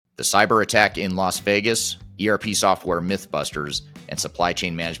The cyber attack in Las Vegas, ERP software mythbusters, and supply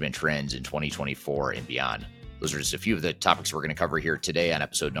chain management trends in 2024 and beyond. Those are just a few of the topics we're going to cover here today on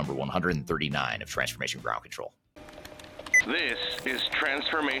episode number 139 of Transformation Ground Control. This is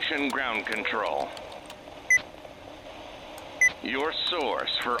Transformation Ground Control, your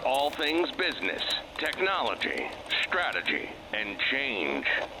source for all things business, technology, strategy, and change.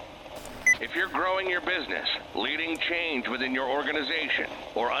 If you're growing your business, leading change within your organization,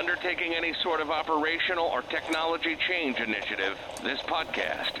 or undertaking any sort of operational or technology change initiative, this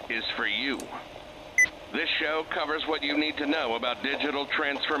podcast is for you. This show covers what you need to know about digital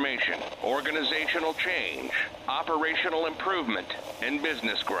transformation, organizational change, operational improvement, and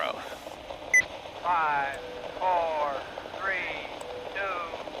business growth. 5, 4, 3, 2,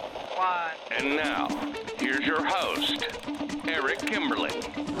 1. And now, here's your host, Eric Kimberling.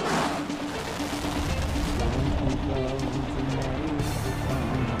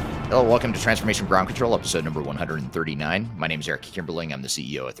 Hello, welcome to Transformation Ground Control, episode number 139. My name is Eric Kimberling. I'm the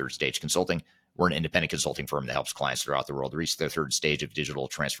CEO of Third Stage Consulting. We're an independent consulting firm that helps clients throughout the world reach their third stage of digital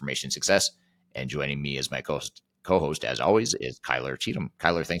transformation success. And joining me as my co-host, as always, is Kyler Cheatham.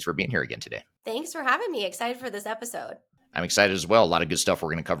 Kyler, thanks for being here again today. Thanks for having me. Excited for this episode. I'm excited as well. A lot of good stuff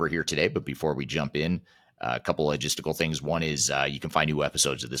we're going to cover here today. But before we jump in, a couple of logistical things. One is you can find new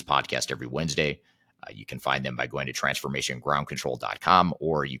episodes of this podcast every Wednesday. You can find them by going to transformationgroundcontrol.com,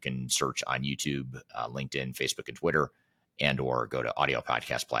 or you can search on YouTube, LinkedIn, Facebook, and Twitter, and or go to audio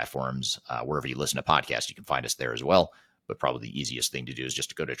podcast platforms. Wherever you listen to podcasts, you can find us there as well. But probably the easiest thing to do is just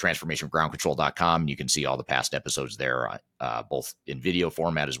to go to transformationgroundcontrol.com. You can see all the past episodes there, both in video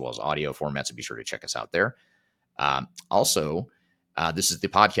format as well as audio format. So be sure to check us out there. Also, this is the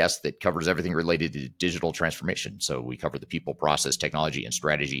podcast that covers everything related to digital transformation. So we cover the people, process, technology, and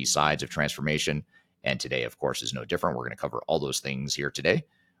strategy sides of transformation. And today, of course, is no different. We're going to cover all those things here today.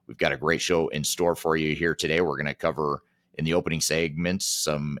 We've got a great show in store for you here today. We're going to cover in the opening segments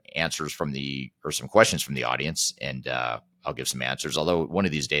some answers from some questions from the audience, and I'll give some answers. Although one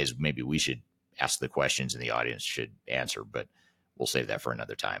of these days, maybe we should ask the questions and the audience should answer, but we'll save that for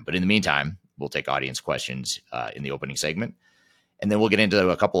another time. But in the meantime, we'll take audience questions in the opening segment. And then we'll get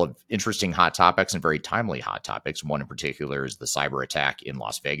into a couple of interesting hot topics and very timely hot topics. One in particular is the cyber attack in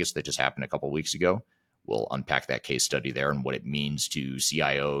Las Vegas that just happened a couple of weeks ago. We'll unpack that case study there and what it means to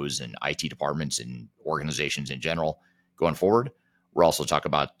CIOs and IT departments and organizations in general going forward. We'll also talk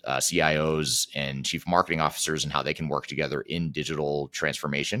about CIOs and chief marketing officers and how they can work together in digital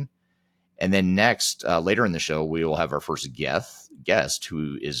transformation. And then next, later in the show, we will have our first guest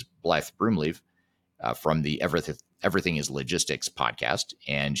who is Blythe Broomleaf from the Everything is Logistics podcast,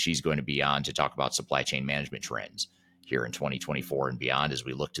 and she's going to be on to talk about supply chain management trends here in 2024 and beyond as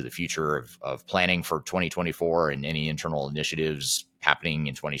we look to the future of planning for 2024 and any internal initiatives happening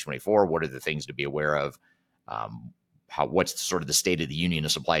in 2024. What are the things to be aware of? What's sort of the state of the union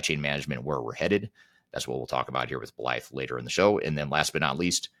of supply chain management, where we're headed? That's what we'll talk about here with Blythe later in the show. And then last but not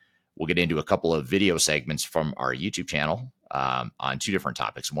least, we'll get into a couple of video segments from our YouTube channel on two different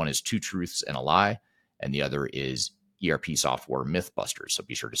topics. One is Two Truths and a Lie, and the other is ERP software mythbusters. So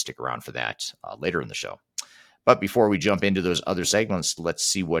be sure to stick around for that later in the show. But before we jump into those other segments, let's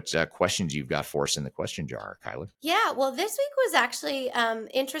see what questions you've got for us in the question jar, Kyler. Yeah, well, this week was actually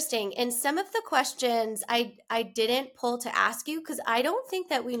interesting. And some of the questions I didn't pull to ask you because I don't think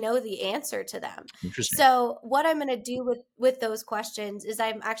that we know the answer to them. Interesting. So what I'm going to do with those questions is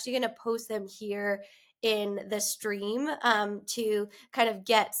I'm actually going to post them here in the stream to kind of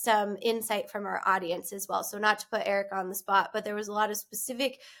get some insight from our audience as well. So not to put Eric on the spot, but there was a lot of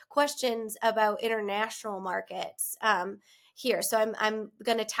specific questions about international markets here. So I'm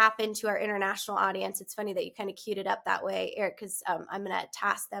going to tap into our international audience. It's funny that you kind of queued it up that way, Eric, because I'm going to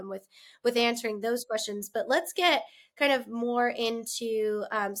task them with answering those questions. But let's get kind of more into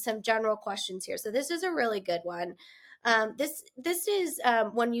some general questions here. So this is a really good one. This is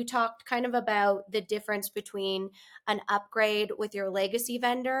when you talked kind of about the difference between an upgrade with your legacy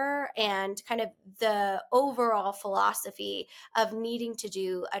vendor and kind of the overall philosophy of needing to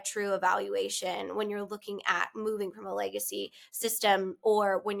do a true evaluation when you're looking at moving from a legacy system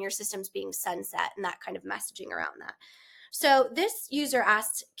or when your system's being sunset and that kind of messaging around that. So this user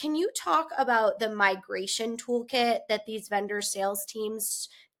asked, can you talk about the migration toolkit that these vendor sales teams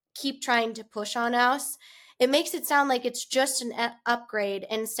keep trying to push on us? It makes it sound like it's just an upgrade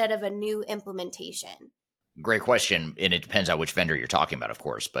instead of a new implementation. Great question. And it depends on which vendor you're talking about, of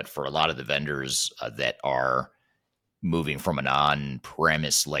course. But for a lot of the vendors that are moving from an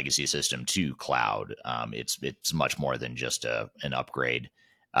on-premise legacy system to cloud, it's much more than just an upgrade.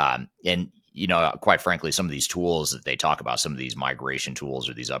 And quite frankly, some of these tools that they talk about, some of these migration tools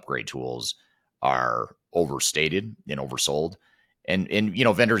or these upgrade tools are overstated and oversold. And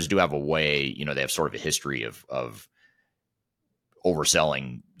vendors do have a way, they have sort of a history of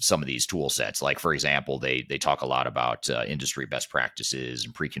overselling some of these tool sets. Like, for example, they talk a lot about industry best practices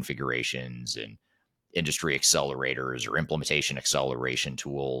and pre-configurations and industry accelerators or implementation acceleration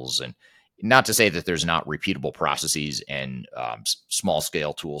tools. And not to say that there's not repeatable processes and small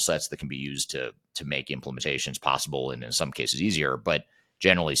scale tool sets that can be used to make implementations possible and in some cases easier, but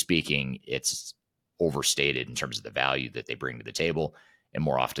generally speaking, it's overstated in terms of the value that they bring to the table. And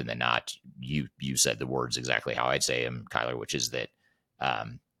more often than not, you said the words exactly how I'd say them, Kyler, which is that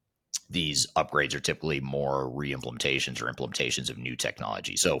these upgrades are typically more re-implementations or implementations of new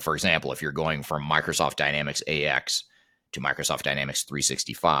technology. So, for example, if you're going from Microsoft Dynamics AX to Microsoft Dynamics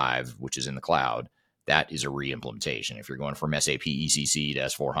 365, which is in the cloud, that is a re-implementation. If you're going from SAP ECC to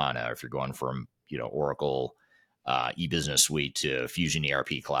S4HANA, or if you're going from Oracle e-business suite to Fusion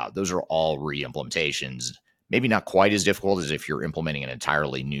ERP Cloud, those are all re-implementations. Maybe not quite as difficult as if you're implementing an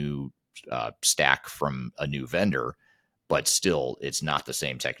entirely new stack from a new vendor, but still, it's not the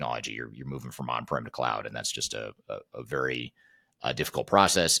same technology. You're moving from on-prem to cloud, and that's just a very difficult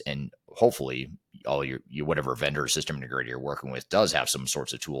process. And hopefully, all your whatever vendor or system integrator you're working with does have some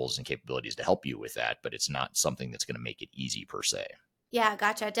sorts of tools and capabilities to help you with that, but it's not something that's going to make it easy per se. Yeah,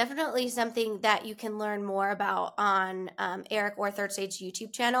 gotcha. Definitely something that you can learn more about on Eric or Third Stage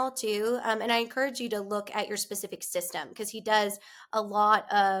YouTube channel too. And I encourage you to look at your specific system because he does a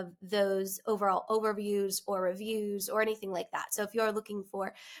lot of those overall overviews or reviews or anything like that. So if you're looking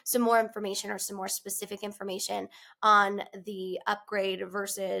for some more information or some more specific information on the upgrade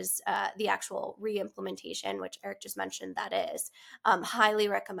versus the actual re-implementation, which Eric just mentioned that is, highly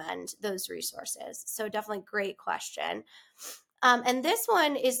recommend those resources. So definitely great question. And this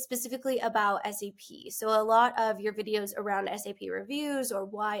one is specifically about SAP. So a lot of your videos around SAP reviews or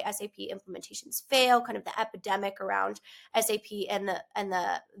why SAP implementations fail, kind of the epidemic around SAP and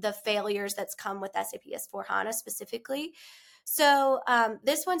the failures that's come with SAP S4HANA specifically. So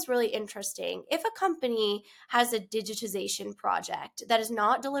this one's really interesting. If a company has a digitization project that is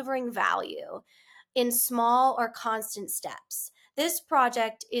not delivering value in small or constant steps, this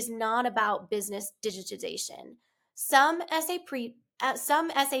project is not about business digitization. Some SAP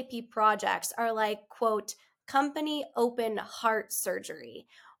projects are like, quote, company open heart surgery,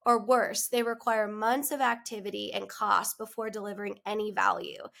 or worse, they require months of activity and cost before delivering any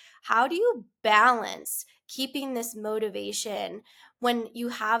value. How do you balance keeping this motivation when you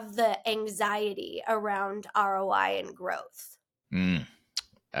have the anxiety around ROI and growth?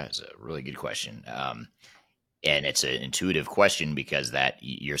 That's a really good question. And it's an intuitive question because that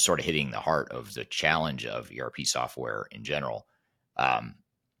you're sort of hitting the heart of the challenge of ERP software in general. And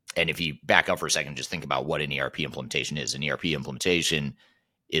if you back up for a second, just think about what an ERP implementation is. An ERP implementation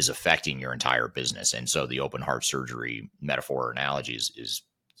is affecting your entire business. And so the open heart surgery metaphor or analogy is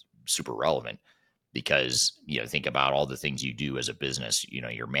super relevant because, think about all the things you do as a business.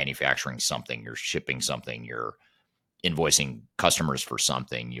 You're manufacturing something, you're shipping something, you're invoicing customers for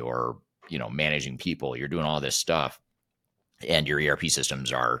something, you're managing people, you're doing all this stuff, and your ERP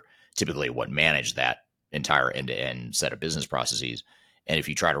systems are typically what manage that entire end-to-end set of business processes. And if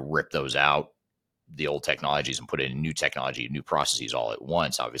you try to rip those out, the old technologies, and put in new technology, new processes all at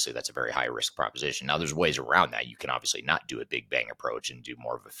once, obviously that's a very high risk proposition. Now there's ways around that. You can obviously not do a big bang approach and do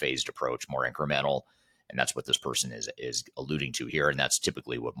more of a phased approach, more incremental. And that's what this person is alluding to here. And that's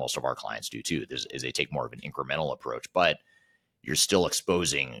typically what most of our clients do too, is they take more of an incremental approach, but you're still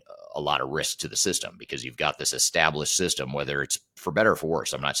exposing a lot of risk to the system because you've got this established system, whether it's for better or for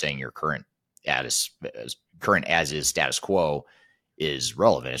worse. I'm not saying your current as is status quo is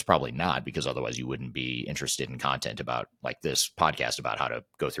relevant. It's probably not, because otherwise you wouldn't be interested in content about like this podcast about how to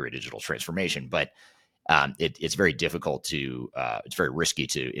go through a digital transformation. But it's very difficult it's very risky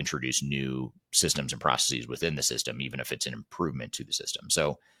to introduce new systems and processes within the system, even if it's an improvement to the system.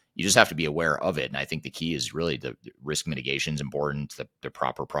 So you just have to be aware of it. And I think the key is really the risk mitigation is important. The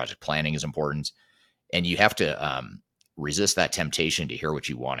proper project planning is important. And you have to resist that temptation to hear what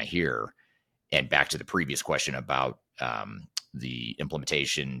you want to hear. And back to the previous question about the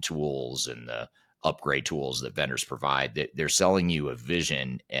implementation tools and the upgrade tools that vendors provide, they're selling you a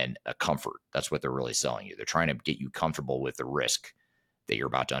vision and a comfort. That's what they're really selling you. They're trying to get you comfortable with the risk that you're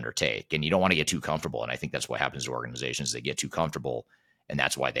about to undertake. And you don't want to get too comfortable. And I think that's what happens to organizations. They get too comfortable. And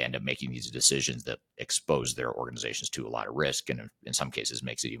that's why they end up making these decisions that expose their organizations to a lot of risk. And in some cases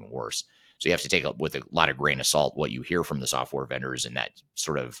makes it even worse. So you have to take up with a lot of grain of salt what you hear from the software vendors and that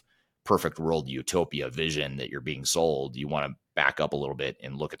sort of perfect world utopia vision that you're being sold. You want to back up a little bit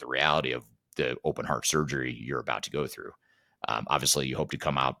and look at the reality of the open heart surgery you're about to go through. Obviously, you hope to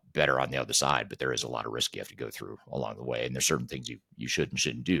come out better on the other side, but there is a lot of risk you have to go through along the way, and there's certain things you should and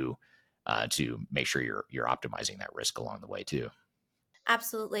shouldn't do to make sure you're optimizing that risk along the way too.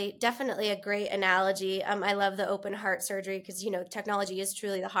 Absolutely. Definitely a great analogy. I love the open heart surgery because, technology is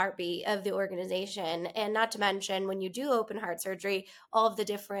truly the heartbeat of the organization. And not to mention, when you do open heart surgery, all of the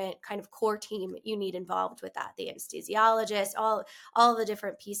different kind of core team you need involved with that, the anesthesiologist, all the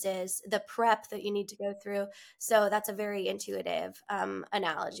different pieces, the prep that you need to go through. So that's a very intuitive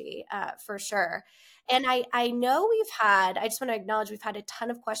analogy for sure. And I know I just want to acknowledge we've had a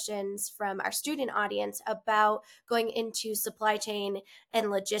ton of questions from our student audience about going into supply chain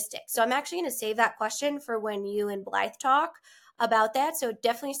and logistics. So I'm actually going to save that question for when you and Blythe talk about that. So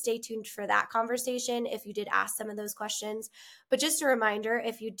definitely stay tuned for that conversation if you did ask some of those questions. But just a reminder,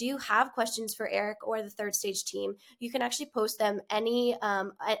 if you do have questions for Eric or the Third Stage team, you can actually post them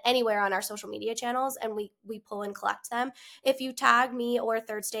anywhere on our social media channels, and we pull and collect them. If you tag me or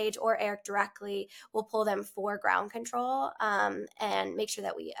Third Stage or Eric directly, we'll pull them for ground control and make sure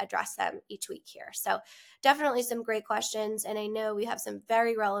that we address them each week here. So definitely some great questions. And I know we have some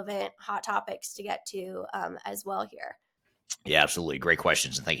very relevant hot topics to get to as well here. Yeah, absolutely. Great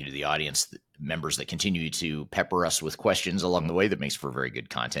questions. And thank you to the audience members that continue to pepper us with questions along the way. That makes for very good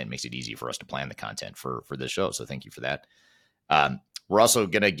content, makes it easy for us to plan the content for this show. So thank you for that. We're also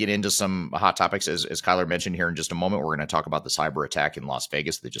going to get into some hot topics, as Kyler mentioned here in just a moment. We're going to talk about the cyber attack in Las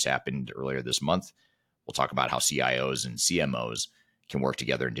Vegas that just happened earlier this month. We'll talk about how CIOs and CMOs can work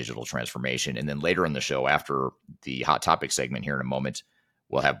together in digital transformation. And then later in the show, after the hot topic segment here in a moment,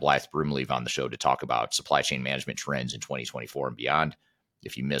 we'll have Blythe Broomleaf on the show to talk about supply chain management trends in 2024 and beyond.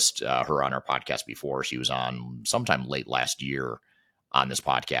 If you missed her on our podcast before, she was on sometime late last year on this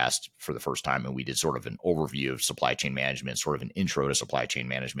podcast for the first time, and we did sort of an overview of supply chain management, sort of an intro to supply chain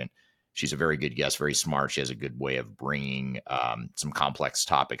management. She's a very good guest, very smart. She has a good way of bringing some complex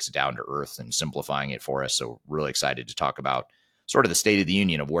topics down to earth and simplifying it for us. So really excited to talk about sort of the state of the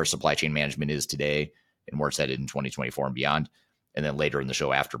union of where supply chain management is today and where it's headed in 2024 and beyond. And then later in the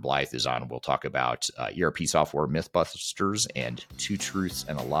show, after Blythe is on, we'll talk about ERP software mythbusters and two truths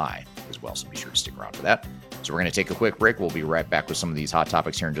and a lie as well. So be sure to stick around for that. So we're going to take a quick break. We'll be right back with some of these hot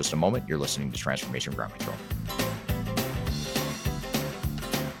topics here in just a moment. You're listening to Transformation Ground Control.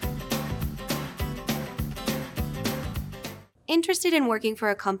 Interested in working for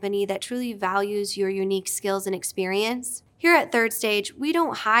a company that truly values your unique skills and experience? Here at Third Stage, we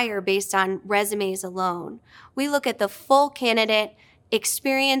don't hire based on resumes alone. We look at the full candidate,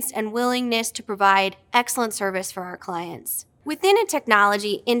 experience, and willingness to provide excellent service for our clients. Within a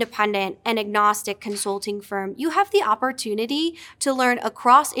technology, independent, and agnostic consulting firm, you have the opportunity to learn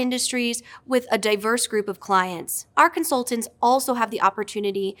across industries with a diverse group of clients. Our consultants also have the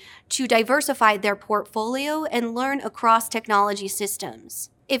opportunity to diversify their portfolio and learn across technology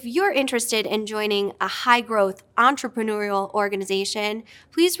systems. If you're interested in joining a high-growth entrepreneurial organization,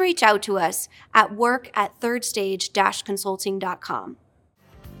 please reach out to us at work@thirdstage-consulting.com.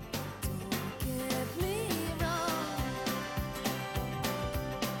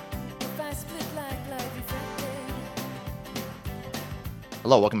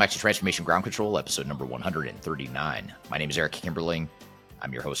 Hello, welcome back to Transformation Ground Control, episode number 139. My name is Eric Kimberling.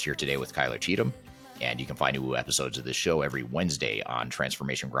 I'm your host here today with Kyler Cheatham, and you can find new episodes of this show every Wednesday on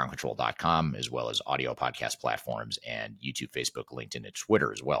transformationgroundcontrol.com, as well as audio podcast platforms and YouTube, Facebook, LinkedIn, and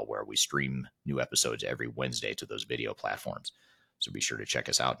Twitter as well, where we stream new episodes every Wednesday to those video platforms. So be sure to check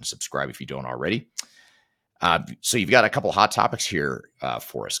us out and subscribe if you don't already. So you've got a couple hot topics here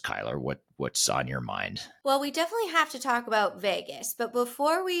for us, Kyler. What's on your mind? Well, we definitely have to talk about Vegas, but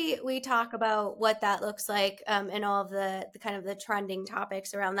before we talk about what that looks like and all of the kind of the trending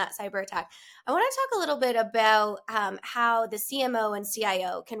topics around that cyber attack, I want to talk a little bit about how the CMO and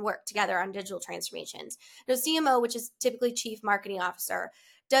CIO can work together on digital transformations. Now, CMO, which is typically Chief Marketing Officer,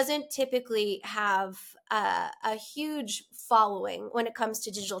 doesn't typically have a huge following when it comes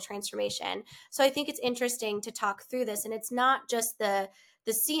to digital transformation. So I think it's interesting to talk through this. And it's not just the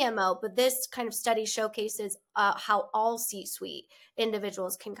CMO, but this kind of study showcases how all C-suite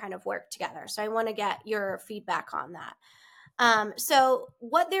individuals can kind of work together. So I want to get your feedback on that. So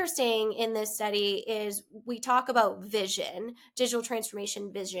what they're saying in this study is we talk about vision, digital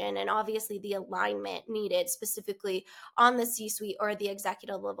transformation vision, and obviously the alignment needed specifically on the C-suite or the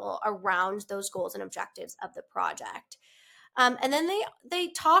executive level around those goals and objectives of the project. And then they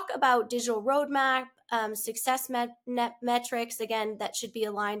talk about digital roadmap, success metrics, again, that should be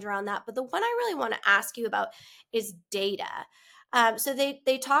aligned around that. But the one I really want to ask you about is data. So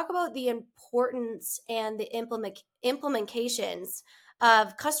they talk about the importance and the implementations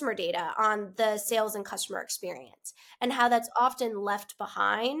of customer data on the sales and customer experience, and how that's often left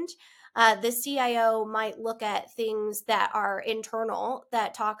behind. The CIO might look at things that are internal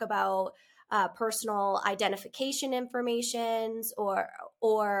that talk about personal identification informations or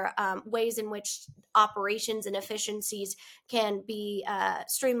ways in which operations and efficiencies can be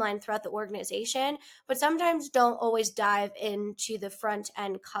streamlined throughout the organization, but sometimes don't always dive into the front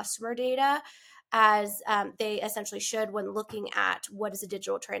end customer data as they essentially should when looking at what is a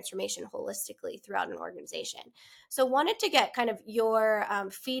digital transformation holistically throughout an organization. So wanted to get kind of your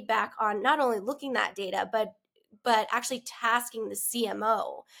feedback on not only looking at data, but actually tasking the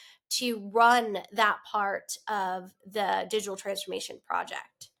CMO to run that part of the digital transformation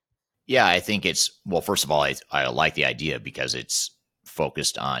project. Yeah, I think well, first of all, I like the idea because it's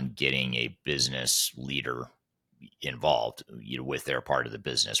focused on getting a business leader involved, with their part of the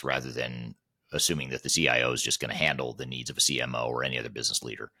business rather than assuming that the CIO is just going to handle the needs of a CMO or any other business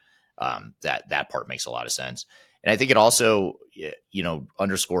leader. That part makes a lot of sense. And I think it also,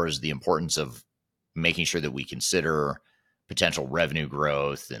 underscores the importance of making sure that we consider potential revenue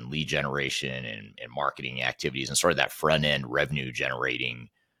growth and lead generation and marketing activities and sort of that front end revenue generating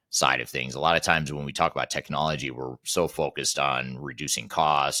side of things. A lot of times when we talk about technology, we're so focused on reducing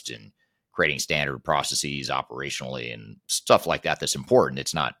cost and creating standard processes operationally and stuff like that. That's important.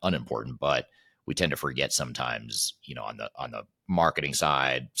 It's not unimportant, but we tend to forget sometimes, on the marketing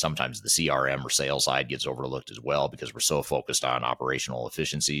side, sometimes the CRM or sales side gets overlooked as well because we're so focused on operational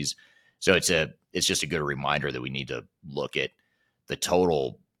efficiencies. So it's just a good reminder that we need to look at the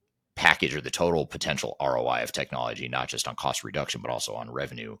total package or the total potential ROI of technology, not just on cost reduction, but also on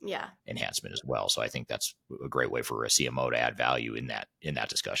revenue enhancement as well. So I think that's a great way for a CMO to add value in that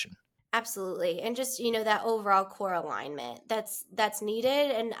discussion. Absolutely. And just, that overall core alignment that's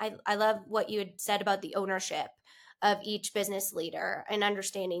needed. And I love what you had said about the ownership of each business leader and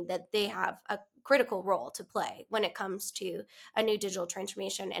understanding that they have a critical role to play when it comes to a new digital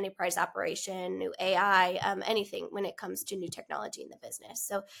transformation, enterprise operation, new AI, anything when it comes to new technology in the business.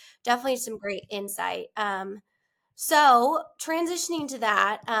 So definitely some great insight. So transitioning to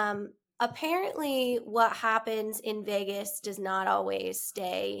that, apparently what happens in Vegas does not always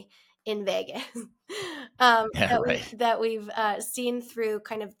stay in Vegas. Yeah, right. That we've seen through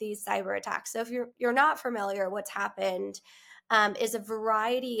kind of these cyber attacks. So if you're not familiar, what's happened is a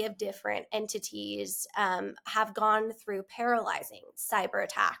variety of different entities have gone through paralyzing cyber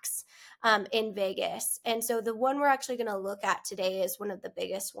attacks in Vegas. And so the one we're actually going to look at today is one of the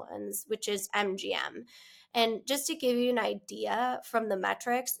biggest ones, which is MGM. And just to give you an idea from the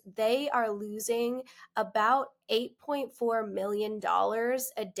metrics, they are losing about $8.4 million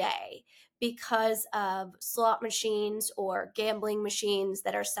a day because of slot machines or gambling machines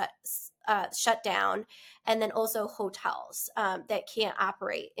that are shut down, and then also hotels that can't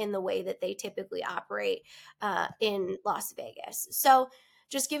operate in the way that they typically operate in Las Vegas. So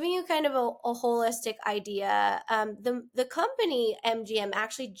just giving you kind of a holistic idea, the company MGM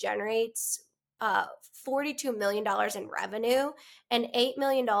actually generates $42 million in revenue and $8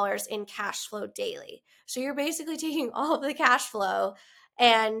 million in cash flow daily. So you're basically taking all of the cash flow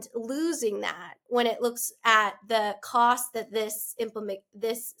and losing that when it looks at the cost that this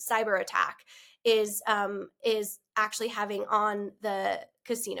cyber attack is actually having on the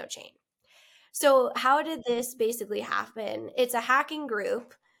casino chain. So how did this basically happen? It's a hacking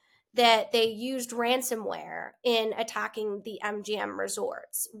group that they used ransomware in attacking the MGM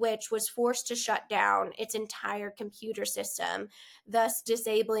resorts, which was forced to shut down its entire computer system, thus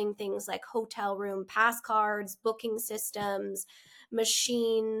disabling things like hotel room pass cards, booking systems,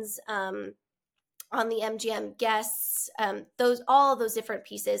 machines on the MGM guests, all of those different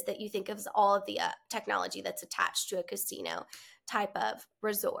pieces that you think of as all of the technology that's attached to a casino type of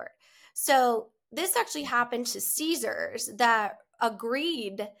resort. So this actually happened to Caesars that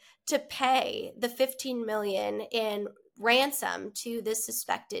agreed to pay the $15 million in ransom to the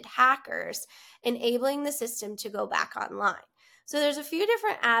suspected hackers, enabling the system to go back online. So there's a few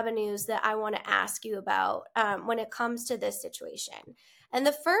different avenues that I want to ask you about when it comes to this situation. And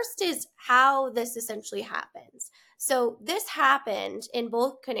the first is how this essentially happens. So this happened in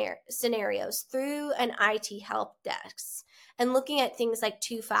both scenarios through an IT help desk and looking at things like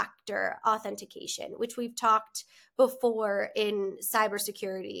two-factor authentication, which we've talked before in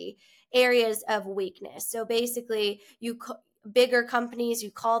cybersecurity areas of weakness. So basically, bigger companies,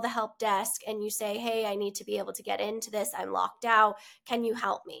 you call the help desk and you say, hey, I need to be able to get into this. I'm locked out. Can you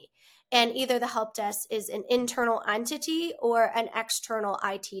help me? And either the help desk is an internal entity or an external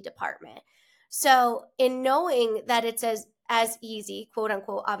IT department. So in knowing that it's as easy, quote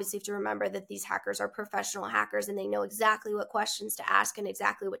unquote, obviously you have to remember that these hackers are professional hackers and they know exactly what questions to ask and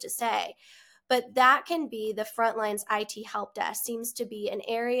exactly what to say. But that can be the frontlines IT help desk seems to be an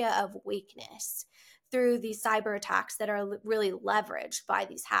area of weakness through these cyber attacks that are really leveraged by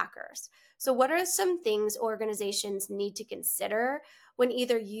these hackers. So, what are some things organizations need to consider when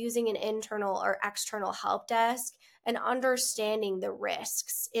either using an internal or external help desk and understanding the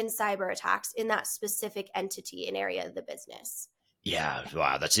risks in cyber attacks in that specific entity and area of the business? Yeah,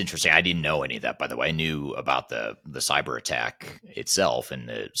 wow, that's interesting. I didn't know any of that, by the way. I knew about the cyber attack itself and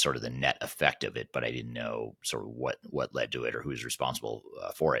the sort of the net effect of it, but I didn't know sort of what led to it or who was responsible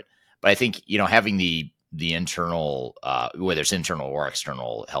for it. But I think having the internal, whether it's internal or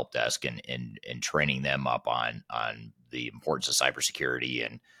external help desk, and training them up on the importance of cybersecurity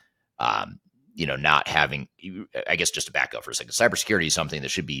and um, not having, I guess just to back up for a second, cybersecurity is something that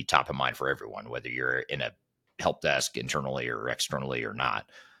should be top of mind for everyone, whether you're in a help desk internally or externally or not,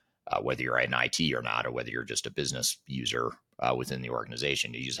 whether you're in IT or not, or whether you're just a business user within the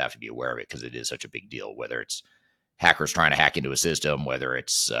organization. You just have to be aware of it because it is such a big deal, whether it's hackers trying to hack into a system, whether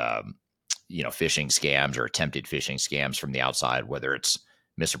it's, phishing scams or attempted phishing scams from the outside, whether it's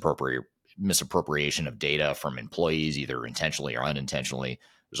misappropriation of data from employees, either intentionally or unintentionally.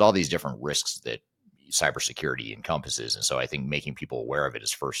 There's all these different risks that cybersecurity encompasses. And so I think making people aware of it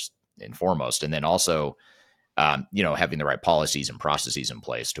is first and foremost. And then also, having the right policies and processes in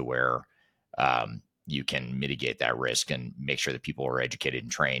place to where you can mitigate that risk and make sure that people are educated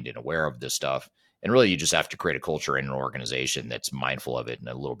and trained and aware of this stuff. And really, you just have to create a culture in an organization that's mindful of it and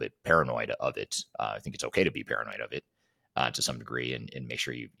a little bit paranoid of it. I think it's okay to be paranoid of it to some degree, and make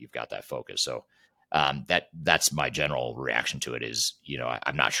sure you've got that focus. So that's my general reaction to it. Is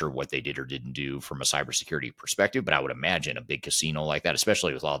I'm not sure what they did or didn't do from a cybersecurity perspective, but I would imagine a big casino like that,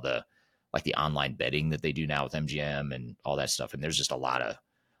 especially with all the like the online betting that they do now with MGM and all that stuff. And there's just a lot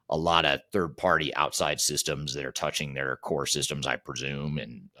of third party outside systems that are touching their core systems, I presume,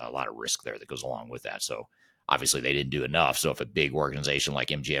 and a lot of risk there that goes along with that. So obviously they didn't do enough. So if a big organization like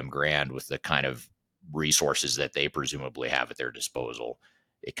MGM Grand, with the kind of resources that they presumably have at their disposal,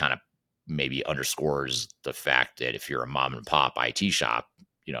 it kind of maybe underscores the fact that if you're a mom and pop IT shop,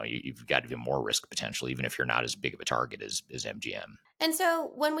 you've got even more risk potential, even if you're not as big of a target as MGM. And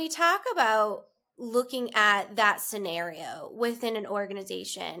so when we talk about looking at that scenario within an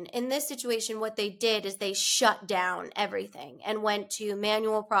organization, in this situation, what they did is they shut down everything and went to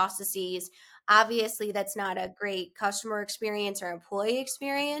manual processes. Obviously, that's not a great customer experience or employee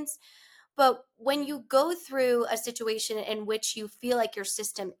experience. But when you go through a situation in which you feel like your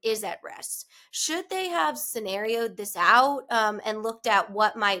system is at risk, should they have scenarioed this out and looked at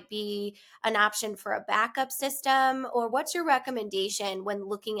what might be an option for a backup system? Or what's your recommendation when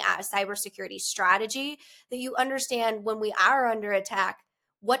looking at a cybersecurity strategy that you understand when we are under attack?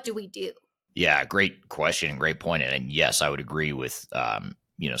 What do we do? Yeah, great question, great point. And yes, I would agree with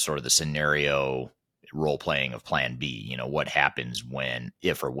sort of the scenario role playing of Plan B. What happens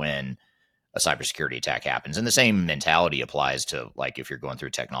if or when a cybersecurity attack happens, and the same mentality applies to like if you're going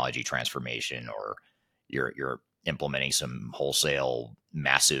through technology transformation or you're implementing some wholesale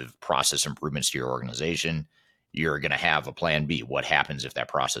massive process improvements to your organization. You're going to have a Plan B. What happens if that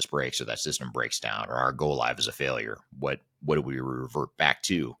process breaks or that system breaks down or our go live is a failure? What do we revert back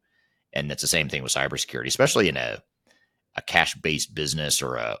to? And that's the same thing with cybersecurity, especially in a cash based business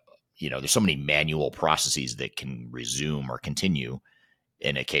or there's so many manual processes that can resume or continue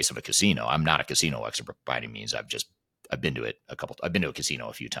in a case of a casino. I'm not a casino expert by any means. I've been to it I've been to a casino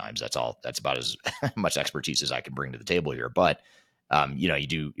a few times. That's all. That's about as much expertise as I can bring to the table here. But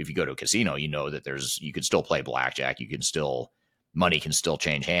if you go to a casino, that you can still play blackjack. Money can still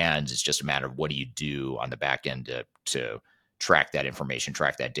change hands. It's just a matter of what do you do on the back end to track that information,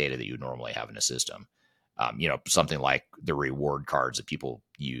 track that data that you normally have in a system. Something like the reward cards that people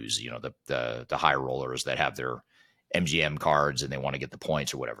use, the high rollers that have their MGM cards and they want to get the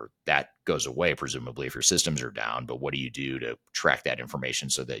points or whatever, that goes away, presumably, if your systems are down. But what do you do to track that information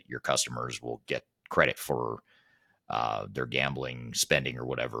so that your customers will get credit for their gambling spending or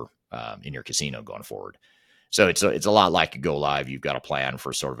whatever in your casino going forward? So it's a lot like a go live. You've got a plan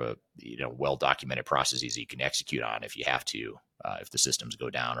for sort of a well documented processes you can execute on if you have to, if the systems go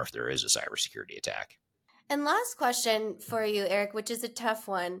down or if there is a cybersecurity attack. And last question for you, Eric, which is a tough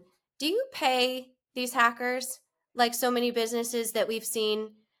one. Do you pay these hackers like so many businesses that we've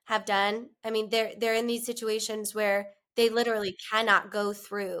seen have done? I mean, they're in these situations where they literally cannot go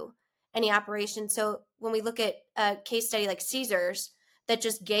through any operation. So when we look at a case study like Caesars that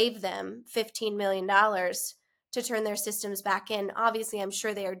just gave them $15 million to turn their systems back in. Obviously, I'm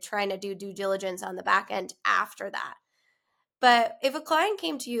sure they are trying to do due diligence on the back end after that. But if a client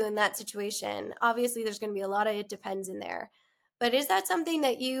came to you in that situation, obviously there's going to be a lot of it depends in there. But is that something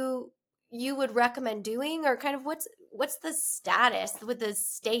that you would recommend doing, or kind of what's the status with the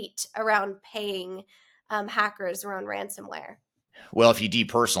state around paying hackers around ransomware? Well, if you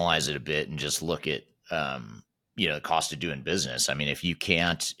depersonalize it a bit and just look at, the cost of doing business, I mean, if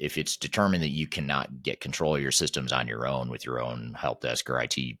it's determined that you cannot get control of your systems on your own with your own help desk or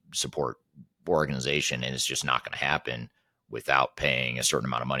IT support organization, and it's just not going to happen without paying a certain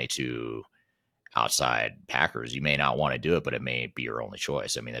amount of money to outside hackers, you may not want to do it, but it may be your only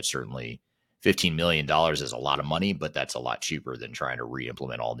choice. I mean, that's certainly $15 million is a lot of money, but that's a lot cheaper than trying to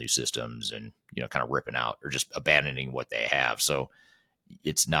re-implement all new systems and, kind of ripping out or just abandoning what they have. So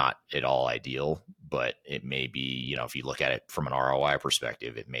it's not at all ideal, but it may be, if you look at it from an ROI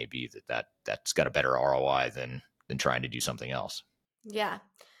perspective, it may be that's got a better ROI than trying to do something else. Yeah.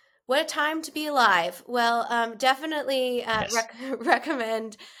 What a time to be alive. Well, definitely Yes.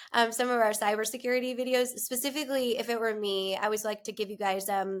 recommend some of our cybersecurity videos. Specifically, if it were me, I always like to give you guys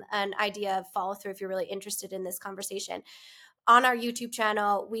an idea of follow through if you're really interested in this conversation. On our YouTube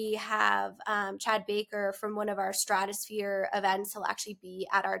channel, we have Chad Baker from one of our Stratosphere events. He'll actually be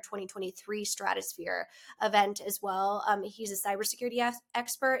at our 2023 Stratosphere event as well. He's a cybersecurity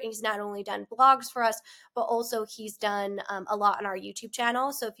expert, and he's not only done blogs for us, but also he's done a lot on our YouTube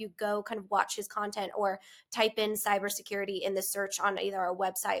channel. So if you go kind of watch his content or type in cybersecurity in the search on either our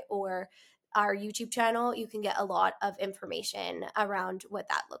website or our YouTube channel, you can get a lot of information around what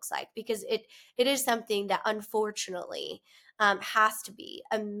that looks like, because it is something that unfortunately has to be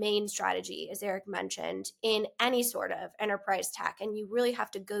a main strategy, as Eric mentioned, in any sort of enterprise tech. And you really have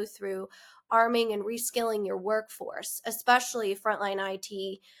to go through arming and reskilling your workforce, especially frontline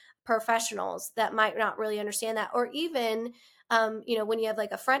IT professionals that might not really understand that, or even when you have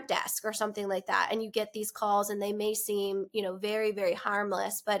like a front desk or something like that, and you get these calls and they may seem, very, very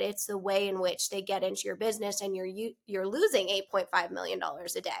harmless, but it's the way in which they get into your business, and you're losing $8.5 million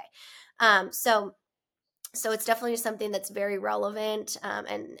a day. So it's definitely something that's very relevant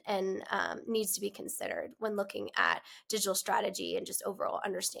and needs to be considered when looking at digital strategy and just overall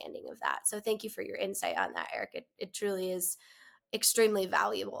understanding of that. So thank you for your insight on that, Eric. It truly is extremely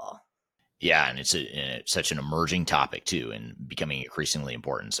valuable. Yeah, and it's such an emerging topic too, and becoming increasingly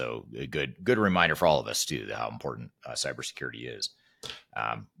important. So a good reminder for all of us too, how important cybersecurity is.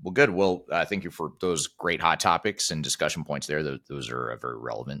 Well, good. Well, thank you for those great hot topics and discussion points there. Those are very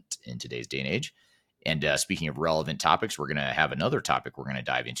relevant in today's day and age. And speaking of relevant topics, we're going to have another topic we're going to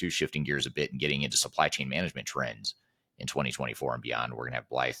dive into, shifting gears a bit and getting into supply chain management trends in 2024 and beyond. We're going to have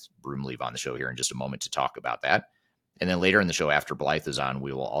Blythe Broomleave on the show here in just a moment to talk about that. And then later in the show, after Blythe is on,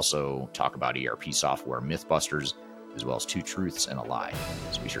 we will also talk about ERP software mythbusters, as well as two truths and a lie.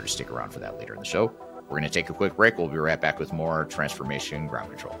 So be sure to stick around for that later in the show. We're going to take a quick break. We'll be right back with more Transformation Ground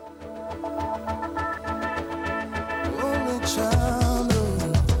Control.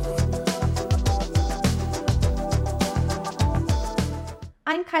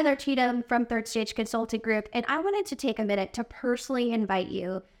 I'm Kyler Cheatham from Third Stage Consulting Group, and I wanted to take a minute to personally invite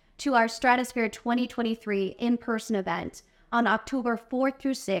you to our Stratosphere 2023 in-person event on October 4th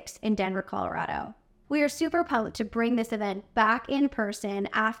through 6th in Denver, Colorado. We are super pumped to bring this event back in person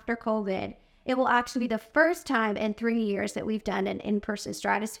after COVID. It will actually be the first time in 3 years that we've done an in-person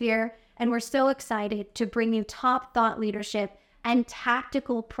Stratosphere, and we're so excited to bring you top thought leadership and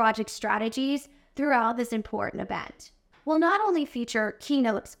tactical project strategies throughout this important event. We'll not only feature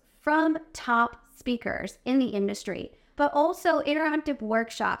keynotes from top speakers in the industry, but also interactive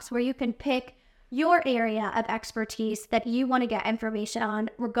workshops where you can pick your area of expertise that you want to get information on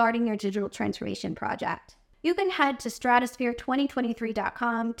regarding your digital transformation project. You can head to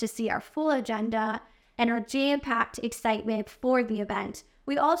stratosphere2023.com to see our full agenda and our jam-packed excitement for the event.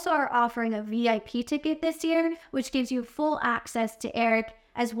 We also are offering a VIP ticket this year, which gives you full access to Eric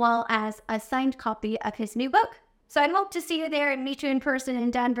as well as a signed copy of his new book. So I hope to see you there and meet you in person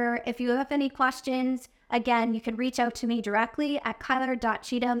in Denver. If you have any questions, again, you can reach out to me directly at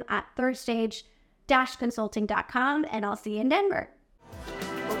kyler.cheatham@thirdstage-consulting.com, and I'll see you in Denver.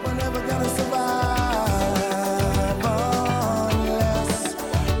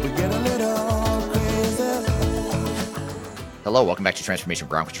 Hello, welcome back to Transformation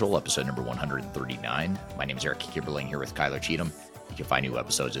Ground Control, episode number 139. My name is Eric Kibberling here with Kyler Cheatham. You can find new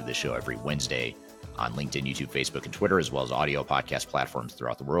episodes of this show every Wednesday on LinkedIn, YouTube, Facebook, and Twitter, as well as audio podcast platforms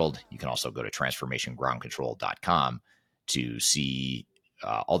throughout the world. You can also go to transformationgroundcontrol.com to see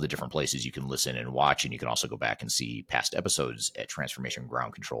all the different places you can listen and watch, and you can also go back and see past episodes at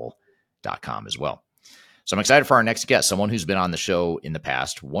transformationgroundcontrol.com as well. So I'm excited for our next guest, someone who's been on the show in the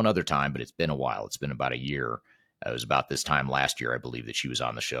past one other time, but it's been a while. It's been about a year. It was about this time last year, I believe, that she was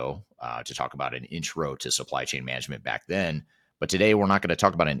on the show to talk about an intro to supply chain management back then. But today, we're not going to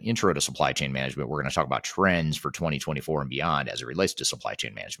talk about an intro to supply chain management. We're going to talk about trends for 2024 and beyond as it relates to supply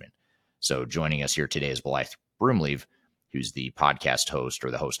chain management. So joining us here today is Blythe Broomleave, who's the podcast host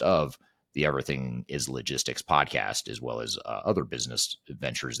or the host of the Everything is Logistics podcast, as well as other business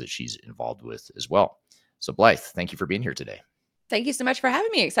ventures that she's involved with as well. So Blythe, thank you for being here today. Thank you so much for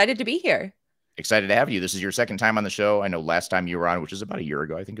having me. Excited to be here. Excited to have you. This is your second time on the show. I know last time you were on, which is about a year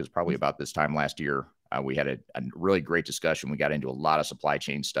ago, I think it was probably about this time last year, we had a really great discussion. We got into a lot of supply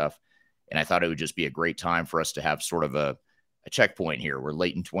chain stuff, and I thought it would just be a great time for us to have sort of a checkpoint here. We're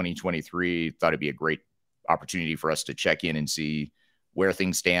late in 2023. Thought it'd be a great opportunity for us to check in and see where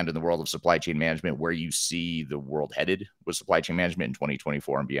things stand in the world of supply chain management, where you see the world headed with supply chain management in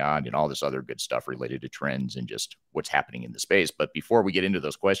 2024 and beyond, and all this other good stuff related to trends and just what's happening in the space. But before we get into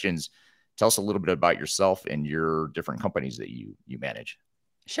those questions, tell us a little bit about yourself and your different companies that you manage.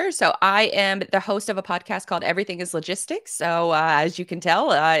 Sure. So I am the host of a podcast called Everything is Logistics. So as you can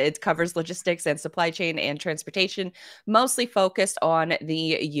tell, it covers logistics and supply chain and transportation, mostly focused on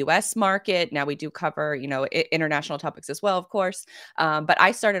the U.S. market. Now we do cover, international topics as well, of course. But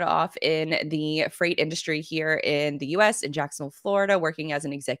I started off in the freight industry here in the U.S. in Jacksonville, Florida, working as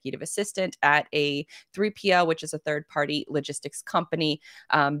an executive assistant at a 3PL, which is a third-party logistics company,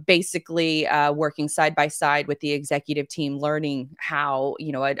 basically working side by side with the executive team, learning how,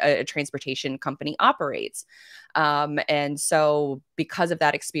 a transportation company operates. And so because of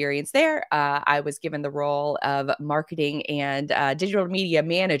that experience there, I was given the role of marketing and digital media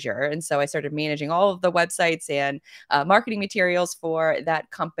manager. And so I started managing all of the websites and marketing materials for that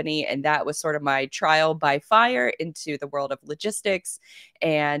company. And that was sort of my trial by fire into the world of logistics.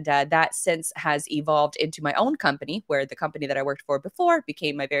 And that since has evolved into my own company, where the company that I worked for before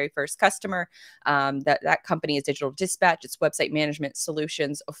became my very first customer. That company is Digital Dispatch. It's website management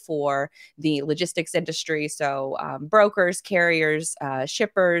solutions for the logistics industry. So brokers, carriers,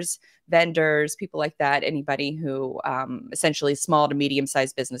 shippers, vendors, people like that, anybody who essentially small to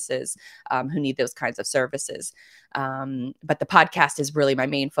medium-sized businesses who need those kinds of services. But the podcast is really my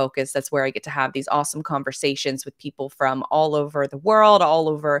main focus. That's where I get to have these awesome conversations with people from all over the world, all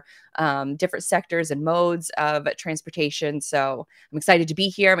over different sectors and modes of transportation. So I'm excited to be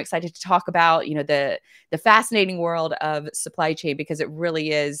here. I'm excited to talk about, the fascinating world of supply chain, because it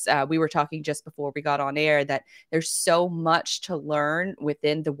really is. We were talking just before we got on air that there's so much to learn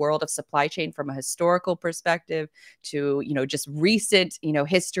within the world of supply chain from a historical perspective to, just recent,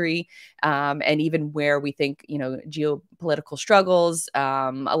 history, and even where we think, geopolitical struggles,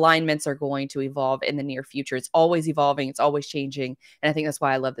 alignments are going to evolve in the near future. It's always evolving. It's always changing. And I think that's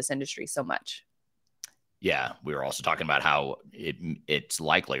why I love this industry so much. Yeah, we were also talking about how it's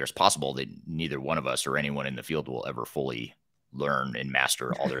likely or it's possible that neither one of us or anyone in the field will ever fully learn and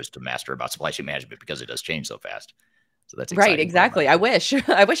master all there is to master about supply chain management, because it does change so fast. So that's right. Exactly. I wish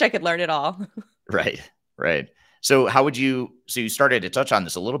I could learn it all. Right. So you started to touch on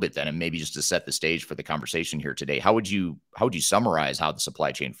this a little bit then, and maybe just to set the stage for the conversation here today, how would you summarize how the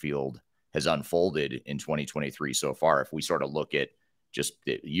supply chain field has unfolded in 2023 so far? If we sort of look at just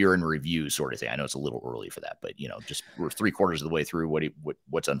the year in review sort of thing. I know it's a little early for that, but just we're 3/4 of the way through.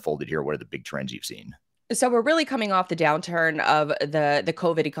 What's unfolded here? What are the big trends you've seen? So we're really coming off the downturn of the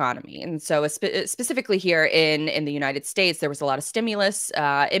COVID economy. And so specifically here in the United States, there was a lot of stimulus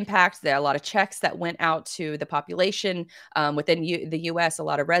impact. There are a lot of checks that went out to the population within the U.S. A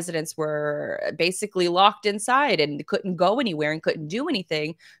lot of residents were basically locked inside and couldn't go anywhere and couldn't do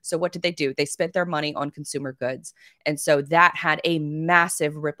anything. So what did they do? They spent their money on consumer goods. And so that had a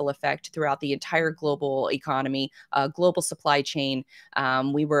massive ripple effect throughout the entire global economy, global supply chain.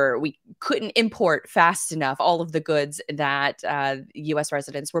 We couldn't import fast enough all of the goods that U.S.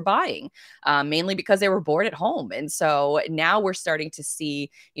 residents were buying, mainly because they were bored at home. And so now we're starting to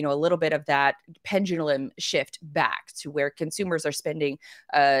see, a little bit of that pendulum shift back to where consumers are spending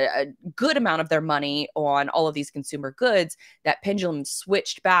a good amount of their money on all of these consumer goods. That pendulum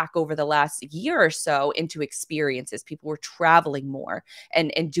switched back over the last year or so into experiences. People were traveling more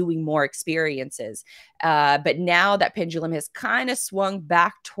and doing more experiences. But now that pendulum has kind of swung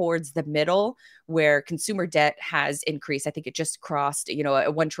back towards the middle, where consumer debt has increased. I think it just crossed,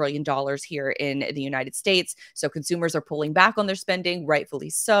 $1 trillion here in the United States. So consumers are pulling back on their spending, rightfully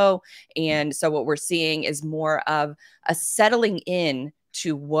so. And so what we're seeing is more of a settling in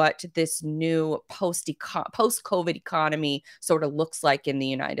to what this new post-COVID economy sort of looks like in the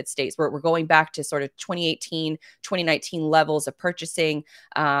United States. We're going back to sort of 2018, 2019 levels of purchasing.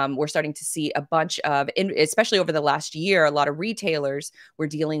 We're starting to see a bunch of, especially over the last year, a lot of retailers were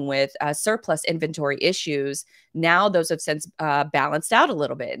dealing with surplus inventory issues. Now those have since balanced out a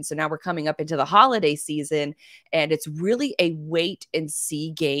little bit. And so now we're coming up into the holiday season, and it's really a wait and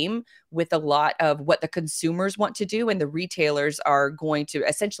see game with a lot of what the consumers want to do, and the retailers are going to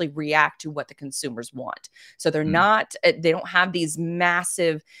essentially react to what the consumers want. So they're not, they don't have these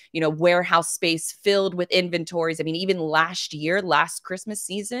massive, warehouse space filled with inventories. I mean, even last Christmas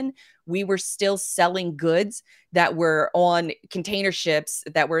season, we were still selling goods that were on container ships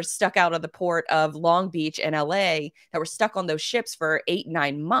that were stuck out of the port of Long Beach and LA, that were stuck on those ships for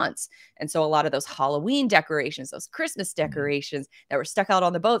 8-9 months. And so a lot of those Halloween decorations, those Christmas decorations that were stuck out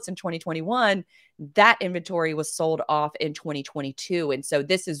on the boats in 2021, that inventory was sold off in 2022. And so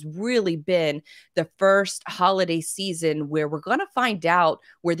this has really been the first holiday season where we're going to find out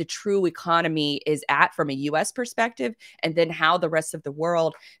where the true economy is at from a US perspective, and then how the rest of the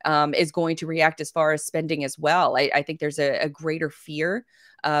world is going to react as far as spending as well. I think there's a greater fear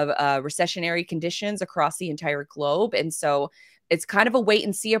of recessionary conditions across the entire globe. And so it's kind of a wait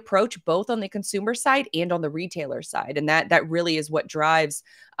and see approach, both on the consumer side and on the retailer side. And that really is what drives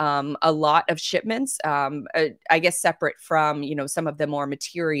a lot of shipments, I guess, separate from, some of the more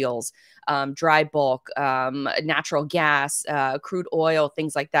materials, dry bulk, natural gas, crude oil,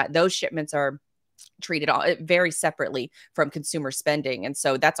 things like that. Those shipments are treated all very separately from consumer spending. And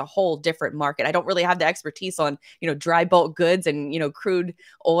so that's a whole different market. I don't really have the expertise on, dry bulk goods and, crude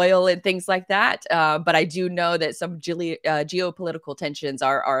oil and things like that. But I do know that some geopolitical tensions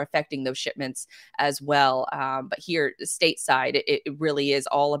are affecting those shipments as well. But here stateside, it really is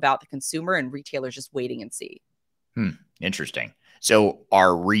all about the consumer, and retailers just waiting and see. Interesting. So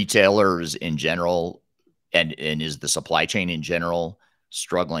are retailers in general, and is the supply chain in general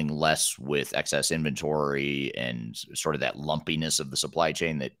struggling less with excess inventory and sort of that lumpiness of the supply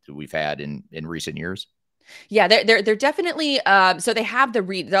chain that we've had in recent years? Yeah, they're definitely so they have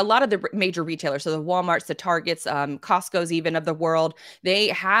a lot of the major retailers, so the Walmarts, the Targets, Costco's even of the world, they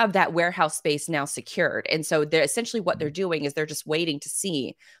have that warehouse space now secured. And so they're essentially, what they're doing is they're just waiting to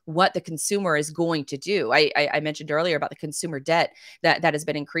see what the consumer is going to do. I mentioned earlier about the consumer debt that has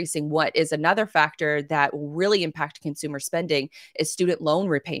been increasing. What is another factor that will really impact consumer spending is student loan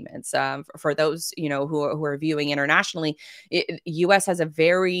repayments. For those who are viewing internationally, U.S. has a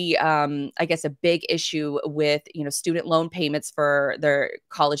very I guess a big issue with student loan payments for their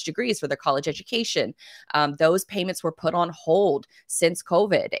college degrees, for their college education. Those payments were put on hold since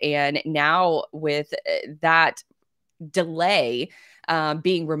COVID, and now with that delay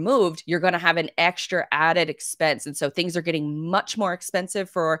being removed, you're going to have an extra added expense. And so things are getting much more expensive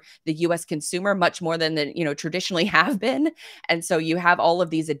for the US consumer, much more than traditionally have been. And so you have all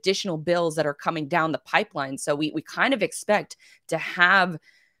of these additional bills that are coming down the pipeline. So we kind of expect to have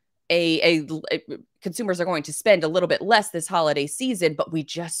consumers are going to spend a little bit less this holiday season, but we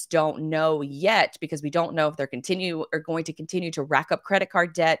just don't know yet, because we don't know if they're going to continue to rack up credit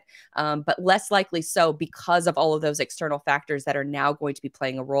card debt, but less likely so because of all of those external factors that are now going to be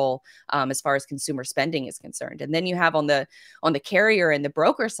playing a role as far as consumer spending is concerned. And then you have on the carrier and the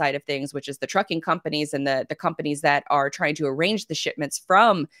broker side of things, which is the trucking companies and the companies that are trying to arrange the shipments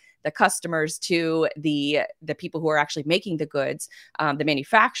from the customers to the people who are actually making the goods, the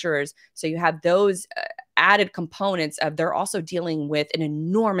manufacturers. So you have those added components of, they're also dealing with an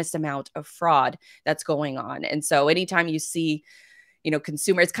enormous amount of fraud that's going on. And so anytime you see,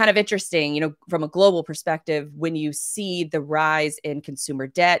 consumer, it's kind of interesting, from a global perspective, when you see the rise in consumer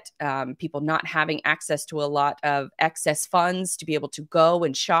debt, people not having access to a lot of excess funds to be able to go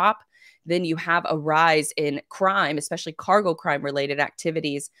and shop, then you have a rise in crime, especially cargo crime related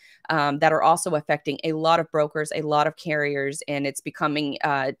activities that are also affecting a lot of brokers, a lot of carriers, and it's becoming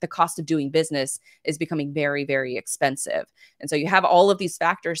the cost of doing business is becoming very, very expensive. And so you have all of these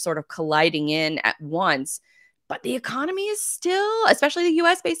factors sort of colliding in at once. But the economy is still, especially the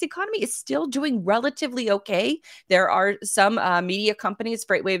US-based economy, is still doing relatively okay. There are some media companies,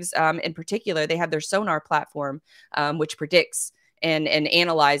 FreightWaves in particular, they have their Sonar platform, which predicts and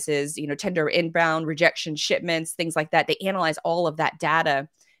analyzes, tender inbound, rejection shipments, things like that. They analyze all of that data,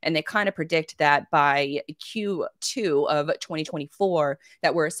 and they kind of predict that by Q2 of 2024,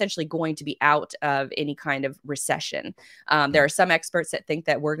 that we're essentially going to be out of any kind of recession. There are some experts that think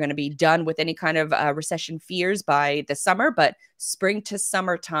that we're going to be done with any kind of recession fears by the summer, but spring to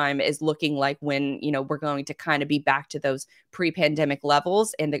summertime is looking like when, we're going to kind of be back to those pre-pandemic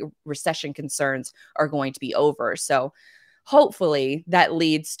levels, and the recession concerns are going to be over. So hopefully that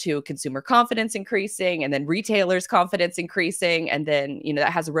leads to consumer confidence increasing, and then retailers' confidence increasing. And then,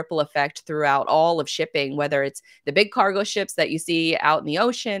 that has a ripple effect throughout all of shipping, whether it's the big cargo ships that you see out in the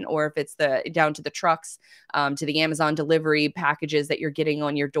ocean, or if it's down to the trucks, to the Amazon delivery packages that you're getting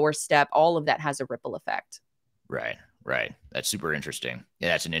on your doorstep. All of that has a ripple effect. Right. That's super interesting. Yeah,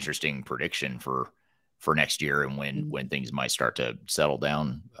 that's an interesting prediction for next year, and when things might start to settle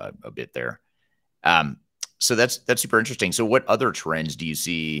down a bit there. So that's super interesting. So what other trends do you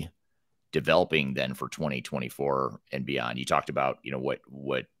see developing then for 2024 and beyond? You talked about,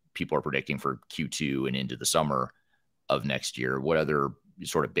 what people are predicting for Q2 and into the summer of next year. What other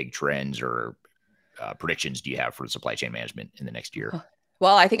sort of big trends or predictions do you have for supply chain management in the next year?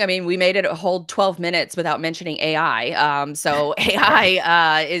 Well, we made it a whole 12 minutes without mentioning AI. So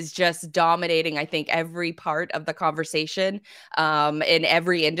AI is just dominating, I think, every part of the conversation in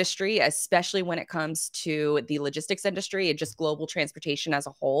every industry, especially when it comes to the logistics industry and just global transportation as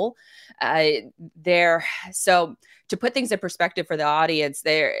a whole. So to put things in perspective for the audience,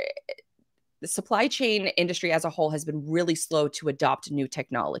 the supply chain industry as a whole has been really slow to adopt new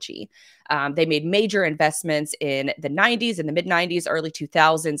technology. They made major investments in the 90s, in the mid 90s, early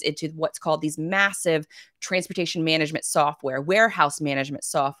 2000s into what's called these massive transportation management software, warehouse management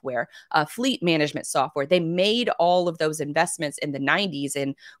software, fleet management software. They made all of those investments in the 90s.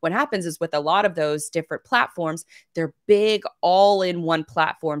 And what happens is with a lot of those different platforms, they're big all-in-one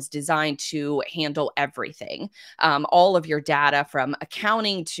platforms designed to handle everything. All of your data from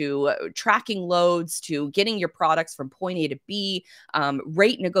accounting to tracking loads to getting your products from point A to B,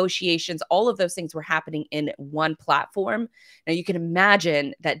 rate negotiations, all of those things were happening in one platform. Now you can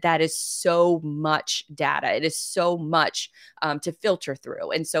imagine that is so much data. It is so much to filter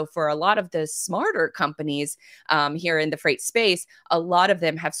through. And so for a lot of the smarter companies here in the freight space, a lot of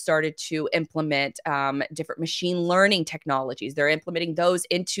them have started to implement different machine learning technologies. They're implementing those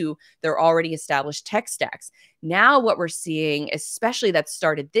into their already established tech stacks. Now what we're seeing, especially that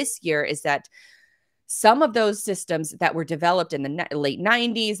started this year, is that some of those systems that were developed in the late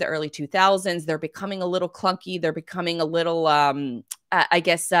 90s, the early 2000s, they're becoming a little clunky. They're becoming a little,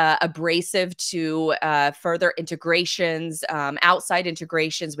 abrasive to further integrations, outside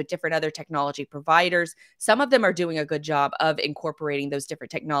integrations with different other technology providers. Some of them are doing a good job of incorporating those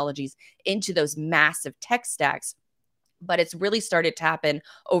different technologies into those massive tech stacks. But it's really started to happen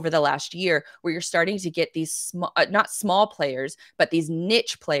over the last year, where you're starting to get these not small players, but these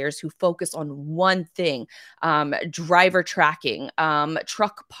niche players who focus on one thing: driver tracking,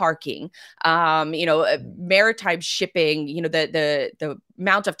 truck parking, maritime shipping. The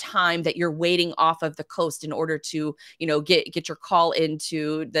amount of time that you're waiting off of the coast in order to, get your call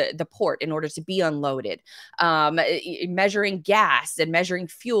into the port in order to be unloaded. Measuring gas and measuring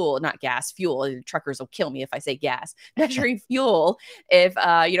fuel, not gas, fuel. Truckers will kill me if I say gas. Measuring fuel, if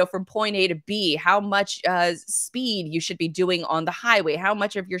from point A to B, how much speed you should be doing on the highway, how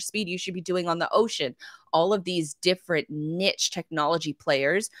much of your speed you should be doing on the ocean. All of these different niche technology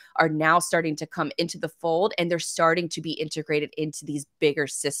players are now starting to come into the fold, and they're starting to be integrated into these bigger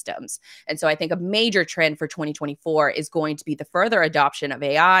systems. And so I think a major trend for 2024 is going to be the further adoption of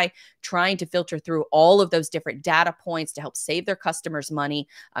AI, trying to filter through all of those different data points to help save their customers money,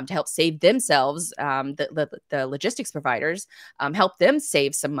 to help save themselves, the logistics providers, help them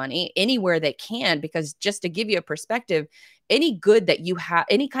save some money anywhere they can. Because just to give you a perspective, any good that you have,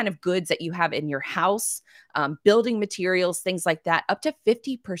 any kind of goods that you have in your house, building materials, things like that, up to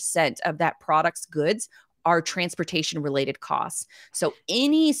 50% of that product's goods are transportation related costs. So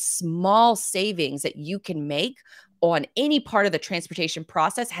any small savings that you can make on any part of the transportation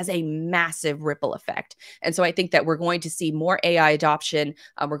process has a massive ripple effect. And so I think that we're going to see more AI adoption.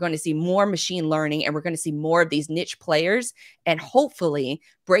 We're going to see more machine learning, and we're going to see more of these niche players, and hopefully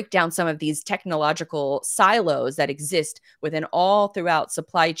break down some of these technological silos that exist within all throughout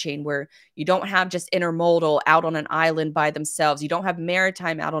supply chain, where you don't have just intermodal out on an island by themselves. You don't have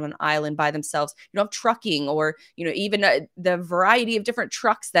maritime out on an island by themselves. You don't have trucking, or, even the variety of different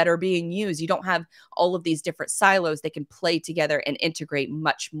trucks that are being used. You don't have all of these different silos. They can play together and integrate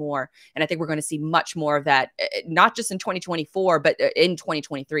much more. And I think we're going to see much more of that, not just in 2024, but in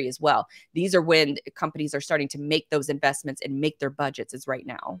 2023 as well. These are when companies are starting to make those investments and make their budgets, is right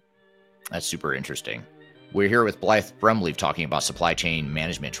now. That's super interesting. We're here with Blythe Brumleve talking about supply chain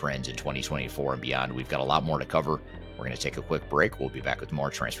management trends in 2024 and beyond. We've got a lot more to cover. We're going to take a quick break. We'll be back with more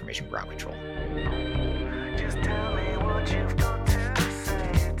Transformation Ground Control. Just tell me what you've got to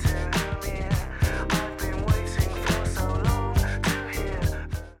say. Tell me, I've been waiting for so long to hear.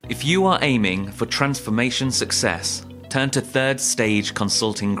 If you are aiming for transformation success, turn to Third Stage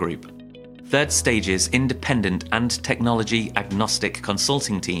Consulting Group. Third Stage's independent and technology agnostic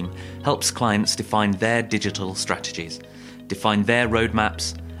consulting team helps clients define their digital strategies, define their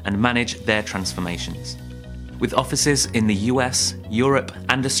roadmaps, and manage their transformations. With offices in the US, Europe,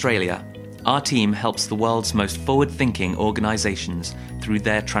 and Australia, our team helps the world's most forward-thinking organizations through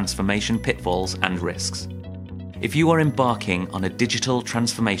their transformation pitfalls and risks. If you are embarking on a digital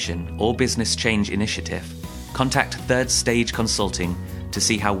transformation or business change initiative, contact Third Stage Consulting to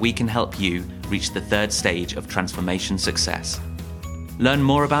see how we can help you reach the third stage of transformation success. Learn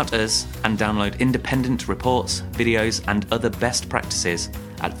more about us and download independent reports, videos, and other best practices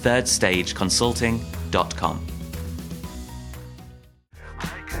at thirdstageconsulting.com.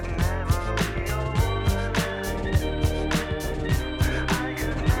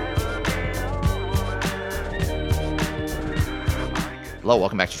 Hello,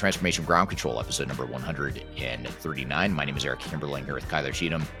 welcome back to Transformation Ground Control, episode number 139. My name is Eric Kimberling here with Kyler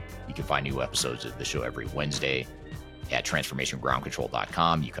Cheatham. You can find new episodes of the show every Wednesday at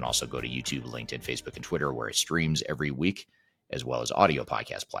transformationgroundcontrol.com. You can also go to YouTube, LinkedIn, Facebook, and Twitter, where it streams every week, as well as audio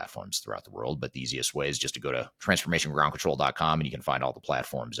podcast platforms throughout the world. But the easiest way is just to go to transformationgroundcontrol.com, and you can find all the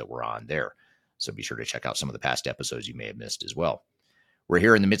platforms that we're on there. So be sure to check out some of the past episodes you may have missed as well. We're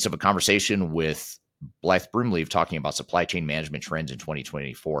here in the midst of a conversation with Blythe Broomleaf talking about supply chain management trends in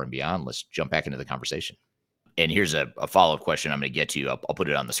 2024 and beyond. Let's jump back into the conversation. And here's a follow-up question I'm going to get to. I'll put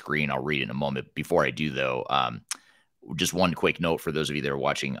it on the screen. I'll read it in a moment. Before I do, though, just one quick note for those of you that are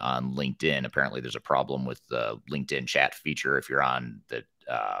watching on LinkedIn. Apparently, there's a problem with the LinkedIn chat feature. If you're on the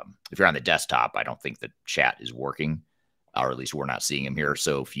desktop, I don't think the chat is working, or at least we're not seeing them here.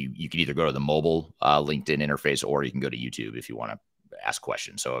 So if you can either go to the mobile LinkedIn interface, or you can go to YouTube if you want to ask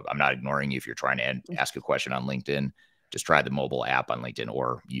questions. So I'm not ignoring you if you're trying to ask a question on LinkedIn. Just try the mobile app on LinkedIn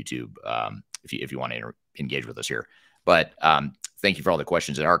or YouTube if you want to engage with us here. But thank you for all the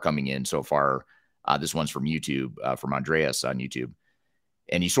questions that are coming in so far. This one's from YouTube, from Andreas on YouTube.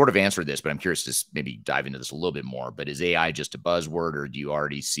 And you sort of answered this, but I'm curious to maybe dive into this a little bit more. But is AI just a buzzword, or do you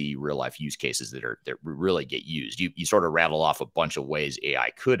already see real life use cases that really get used? You sort of rattle off a bunch of ways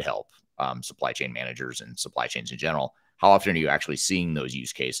AI could help supply chain managers and supply chains in general. How often are you actually seeing those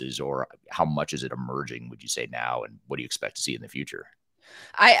use cases, or how much is it emerging, would you say, now? And what do you expect to see in the future?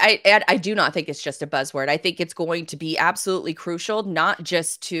 I do not think it's just a buzzword. I think it's going to be absolutely crucial, not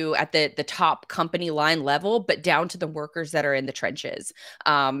just to at the top company line level, but down to the workers that are in the trenches.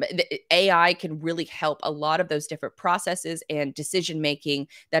 AI can really help a lot of those different processes and decision making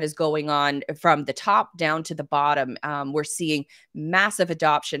that is going on from the top down to the bottom. We're seeing massive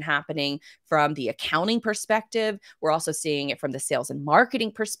adoption happening from the accounting perspective. We're also seeing it from the sales and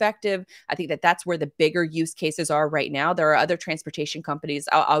marketing perspective. I think that's where the bigger use cases are right now. There are other transportation companies.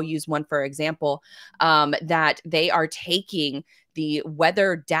 I'll use one for example, that they are taking the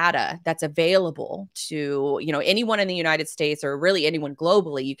weather data that's available to, anyone in the United States, or really anyone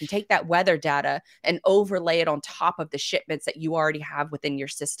globally. You can take that weather data and overlay it on top of the shipments that you already have within your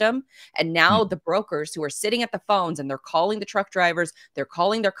system. And now the brokers who are sitting at the phones and they're calling the truck drivers, they're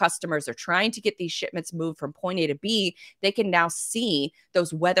calling their customers, they're trying to get these shipments moved from point A to B. They can now see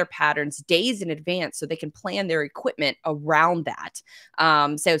those weather patterns days in advance, so they can plan their equipment around that.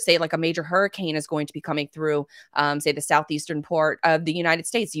 So say like a major hurricane is going to be coming through, say the southeastern part of the United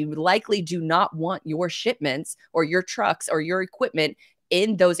States. You likely do not want your shipments or your trucks or your equipment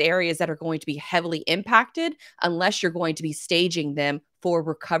in those areas that are going to be heavily impacted, unless you're going to be staging them for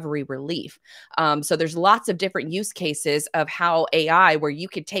recovery relief. So there's lots of different use cases of how AI, where you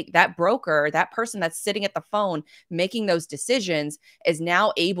could take that broker, that person that's sitting at the phone making those decisions, is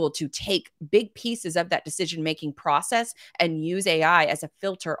now able to take big pieces of that decision-making process and use AI as a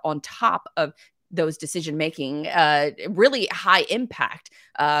filter on top of those decision-making, really high impact,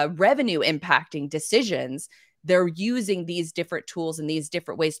 revenue impacting decisions. They're using these different tools and these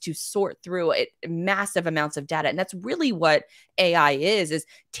different ways to sort through massive amounts of data. And that's really what AI is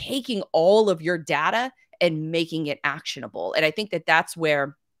taking all of your data and making it actionable. And I think that's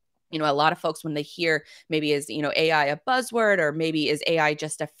where, a lot of folks, when they hear maybe is, AI a buzzword, or maybe is AI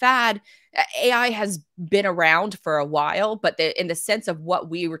just a fad? AI has been around for a while, but in the sense of what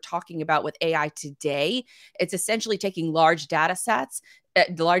we were talking about with AI today, it's essentially taking large data sets,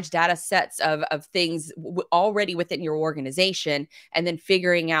 of things already within your organization, and then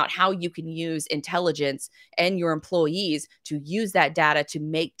figuring out how you can use intelligence and your employees to use that data to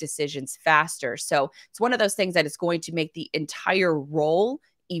make decisions faster. So it's one of those things that is going to make the entire role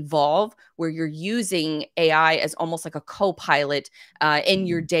evolve, where you're using AI as almost like a co-pilot in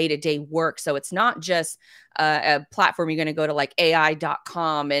your day-to-day work. So it's not just a platform, you're going to go to like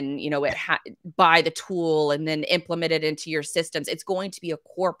AI.com and, buy the tool and then implement it into your systems. It's going to be a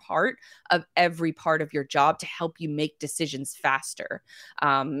core part of every part of your job to help you make decisions faster.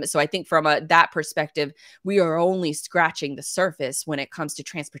 So I think from that perspective, we are only scratching the surface when it comes to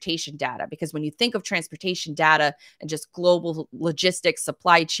transportation data, because when you think of transportation data and just global logistics,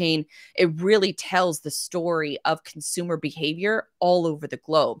 supply chain, it really tells the story of consumer behavior all over the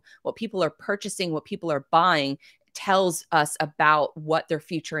globe. What people are purchasing, what people are buying tells us about what their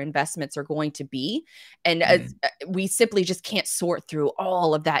future investments are going to be. And we simply just can't sort through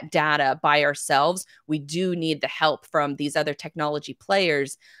all of that data by ourselves. We do need the help from these other technology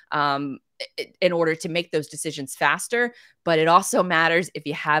players in order to make those decisions faster. But it also matters if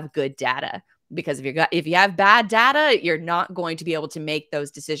you have good data, because if you have bad data, you're not going to be able to make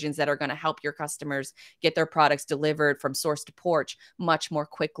those decisions that are going to help your customers get their products delivered from source to porch much more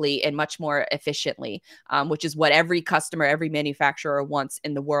quickly and much more efficiently, which is what every customer, every manufacturer wants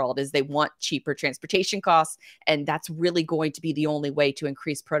in the world. Is they want cheaper transportation costs, and that's really going to be the only way to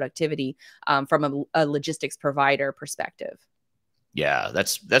increase productivity from a logistics provider perspective. Yeah,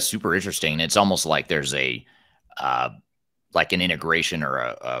 that's super interesting. It's almost like there's a like an integration or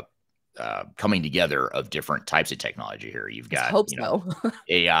a coming together of different types of technology here. You've got,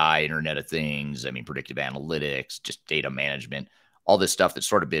 AI, Internet of Things, predictive analytics, just data management, all this stuff that's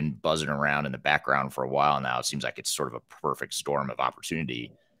sort of been buzzing around in the background for a while now. It seems like it's sort of a perfect storm of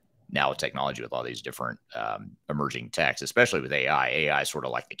opportunity now with technology, with all these different emerging techs, especially with AI. AI is sort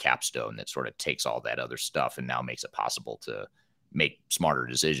of like the capstone that sort of takes all that other stuff and now makes it possible to make smarter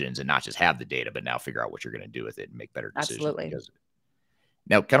decisions and not just have the data, but now figure out what you're going to do with it and make better decisions. Absolutely. Because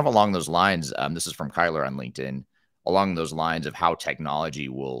now, kind of along those lines, this is from Kyler on LinkedIn, along those lines of how technology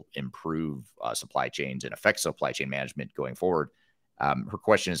will improve supply chains and affect supply chain management going forward. Her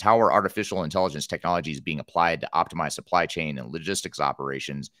question is, how are artificial intelligence technologies being applied to optimize supply chain and logistics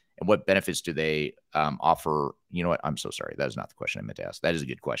operations, and what benefits do they offer? You know what? I'm so sorry. That is not the question I meant to ask. That is a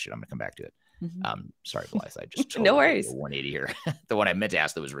good question. I'm going to come back to it. Sorry, Blythe. I just totally no worries. 180 here. The one I meant to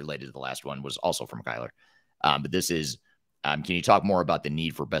ask that was related to the last one was also from Kyler. But this is, can you talk more about the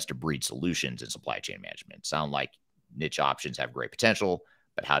need for best-of-breed solutions in supply chain management? Sound like niche options have great potential,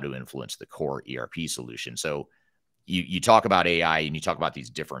 but how to influence the core ERP solution? So you talk about AI and you talk about these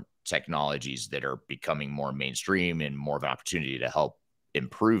different technologies that are becoming more mainstream and more of an opportunity to help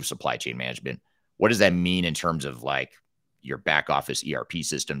improve supply chain management. What does that mean in terms of like your back office ERP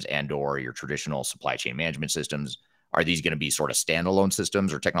systems and or your traditional supply chain management systems? Are these going to be sort of standalone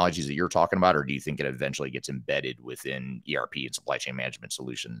systems or technologies that you're talking about, or do you think it eventually gets embedded within ERP and supply chain management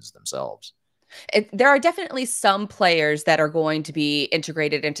solutions themselves? There are definitely some players that are going to be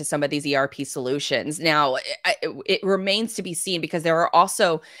integrated into some of these ERP solutions. Now, it remains to be seen, because there are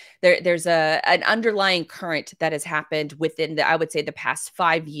also there's an underlying current that has happened within I would say the past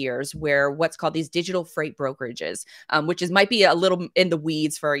 5 years, where what's called these digital freight brokerages, which might be a little in the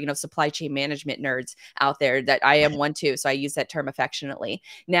weeds for supply chain management nerds out there. That I am one too, so I use that term affectionately.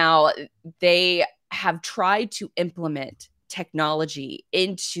 Now, they have tried to implement technology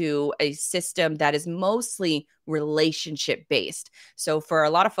into a system that is mostly relationship based. So for a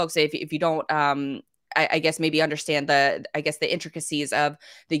lot of folks, if you don't, I guess maybe understand the intricacies of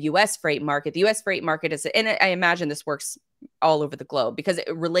the U.S. freight market. The U.S. freight market is, and I imagine this works all over the globe, because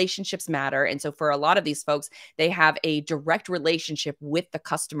relationships matter. And so for a lot of these folks, they have a direct relationship with the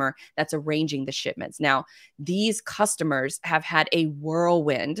customer that's arranging the shipments. Now, these customers have had a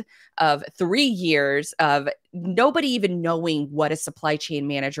whirlwind of 3 years of nobody even knowing what a supply chain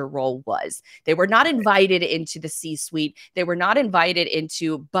manager role was. They were not invited into the C-suite. They were not invited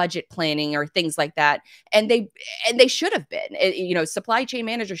into budget planning or things like that. And they should have been. Supply chain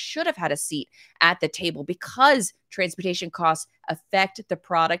managers should have had a seat at the table, because transportation costs affect the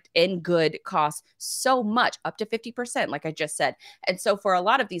product and good costs so much, up to 50%, like I just said. And so for a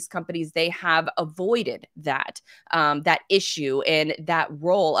lot of these companies, they have avoided that issue and that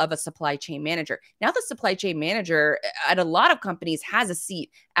role of a supply chain manager. Now the supply chain manager at a lot of companies has a seat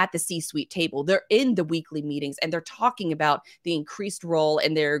at the C-suite table. They're in the weekly meetings and they're talking about the increased role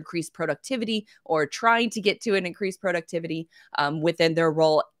and their increased productivity, or trying to get to an increased productivity within their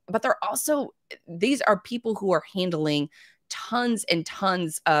role. But these are people who are handling tons and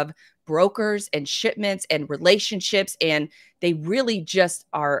tons of brokers and shipments and relationships, and they really just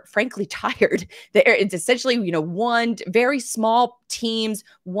are frankly tired. It's essentially, one very small teams,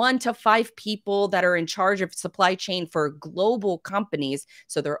 1 to 5 people that are in charge of supply chain for global companies.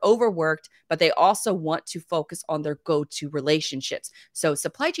 So they're overworked, but they also want to focus on their go-to relationships. So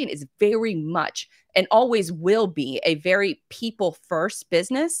supply chain is very much and always will be a very people first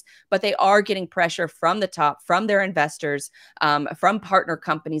business, but they are getting pressure from the top, from their investors, from partner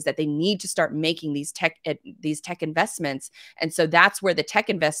companies that they need to start making these tech investments. And so that's where the tech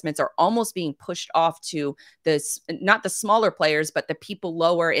investments are almost being pushed off to not the smaller players, but the people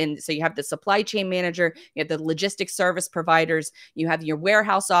lower in. So you have the supply chain manager, you have the logistics service providers, you have your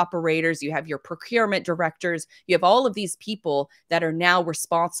warehouse operators, you have your procurement directors, you have all of these people that are now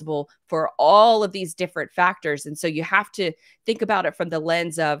responsible for all of these different factors. And so you have to think about it from the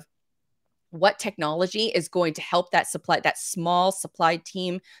lens of what technology is going to help that small supply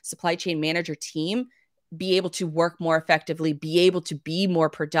chain manager team be able to work more effectively, be able to be more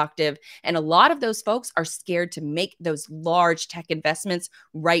productive. And a lot of those folks are scared to make those large tech investments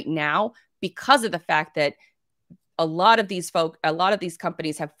right now because of the fact that a lot of these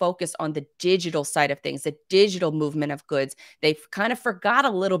companies have focused on the digital side of things, the digital movement of goods. They've kind of forgot a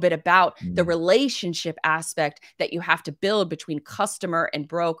little bit about the relationship aspect that you have to build between customer and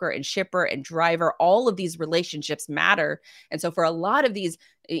broker and shipper and driver. All of these relationships matter. And so for a lot of these,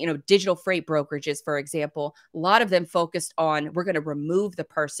 digital freight brokerages, for example, a lot of them focused on, we're going to remove the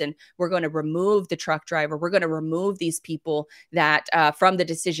person, we're going to remove the truck driver, we're going to remove these people that from the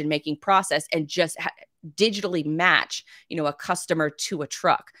decision-making process and just digitally match, a customer to a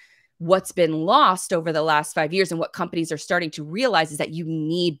truck. What's been lost over the last 5 years and what companies are starting to realize is that you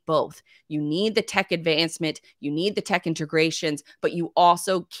need both. You need the tech advancement, you need the tech integrations, but you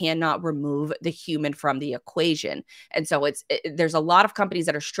also cannot remove the human from the equation. And so there's a lot of companies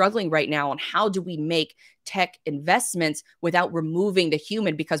that are struggling right now on how do we make tech investments without removing the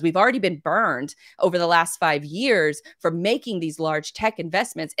human, because we've already been burned over the last 5 years for making these large tech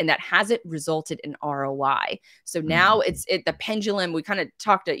investments, and that hasn't resulted in ROI. So now the pendulum, we kind of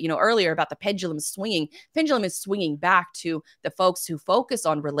talked earlier about the pendulum swinging. Pendulum is swinging back to the folks who focus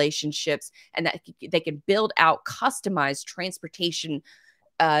on relationships and that they can build out customized transportation,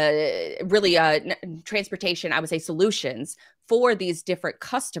 transportation, I would say, solutions for these different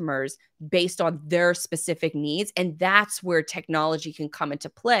customers based on their specific needs. And that's where technology can come into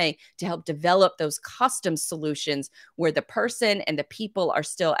play to help develop those custom solutions where the person and the people are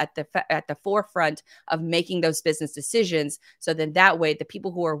still at the forefront of making those business decisions. So then that way, the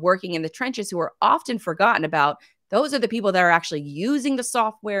people who are working in the trenches, who are often forgotten about, those are the people that are actually using the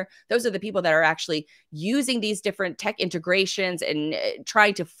software. Those are the people that are actually using these different tech integrations and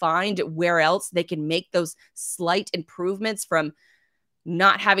trying to find where else they can make those slight improvements from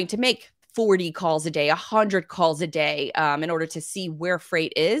not having to make 40 calls a day, 100 calls a day in order to see where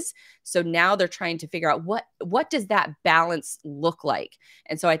freight is. So now they're trying to figure out what does that balance look like?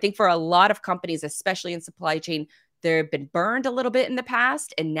 And so I think for a lot of companies, especially in supply chain, they've been burned a little bit in the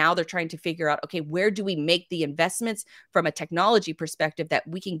past, and now they're trying to figure out, okay, where do we make the investments from a technology perspective that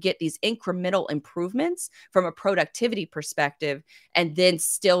we can get these incremental improvements from a productivity perspective, and then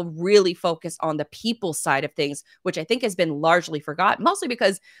still really focus on the people side of things, which I think has been largely forgotten, mostly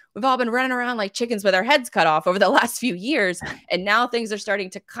because we've all been running around like chickens with our heads cut off over the last few years. And now things are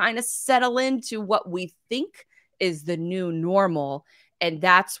starting to kind of settle into what we think is the new normal. And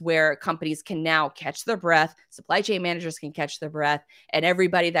that's where companies can now catch their breath. Supply chain managers can catch their breath, and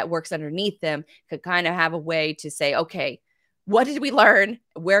everybody that works underneath them could kind of have a way to say, okay, what did we learn?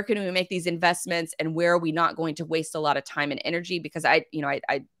 Where can we make these investments? And where are we not going to waste a lot of time and energy? Because I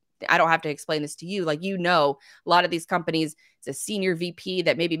don't have to explain this to you. Like, a lot of these companies, it's a senior VP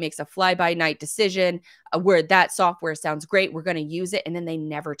that maybe makes a fly-by-night decision where that software sounds great, we're going to use it. And then they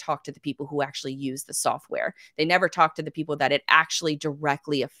never talk to the people who actually use the software. They never talk to the people that it actually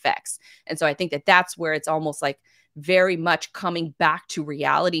directly affects. And so I think that that's where it's almost like very much coming back to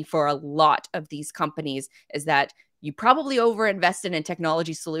reality for a lot of these companies, is that you probably overinvested in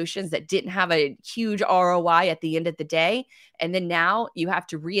technology solutions that didn't have a huge ROI at the end of the day. And then now you have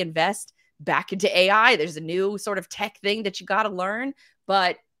to reinvest back into AI. There's a new sort of tech thing that you got to learn,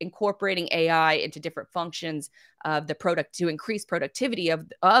 but incorporating AI into different functions of the product to increase productivity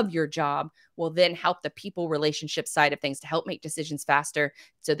of your job will then help the people relationship side of things to help make decisions faster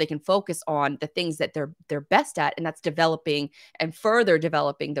so they can focus on the things that they're best at. And that's developing and further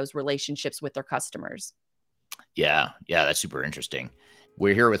developing those relationships with their customers. Yeah, that's super interesting.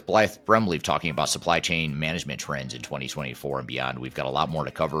 We're here with Blythe Brumleve talking about supply chain management trends in 2024 and beyond. We've got a lot more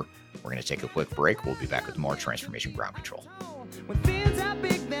to cover. We're going to take a quick break. We'll be back with more Transformation Ground Control. When things are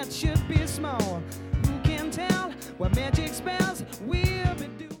big, they're it should be small. Who can tell what magic spells will be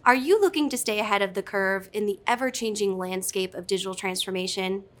doing? Are you looking to stay ahead of the curve in the ever-changing landscape of digital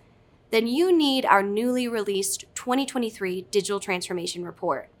transformation? Then you need our newly released 2023 Digital Transformation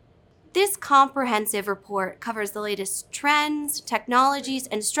Report. This comprehensive report covers the latest trends, technologies,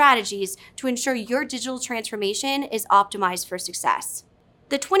 and strategies to ensure your digital transformation is optimized for success.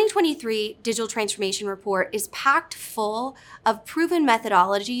 The 2023 Digital Transformation Report is packed full of proven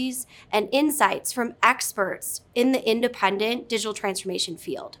methodologies and insights from experts in the independent digital transformation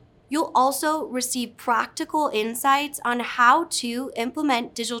field. You'll also receive practical insights on how to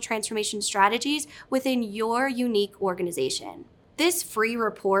implement digital transformation strategies within your unique organization. This free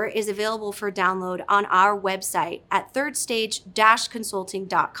report is available for download on our website at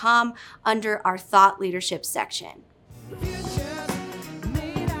thirdstage-consulting.com under our Thought Leadership section.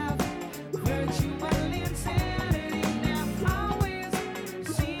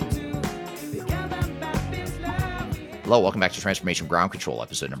 Hello, welcome back to Transformation Ground Control,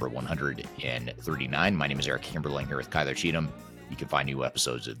 episode number 139. My name is Eric Kimberling here with Kyler Cheatham. You can find new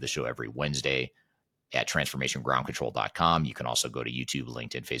episodes of the show every Wednesday at transformationgroundcontrol.com. You can also go to YouTube,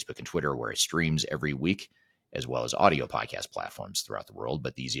 LinkedIn, Facebook, and Twitter, where it streams every week, as well as audio podcast platforms throughout the world.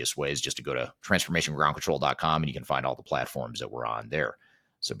 But the easiest way is just to go to transformationgroundcontrol.com, and you can find all the platforms that we're on there.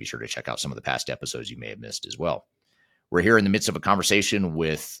 So be sure to check out some of the past episodes you may have missed as well. We're here in the midst of a conversation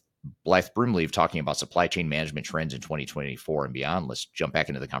with Blythe Broomleaf talking about supply chain management trends in 2024 and beyond. Let's jump back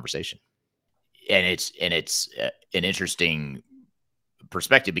into the conversation. And it's an interesting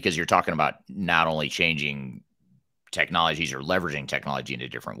perspective because you're talking about not only changing technologies or leveraging technology in a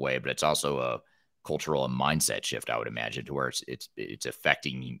different way, but it's also a cultural and mindset shift, I would imagine, to where it's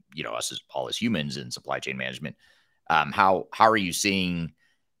affecting, us all as humans in supply chain management. How are you seeing,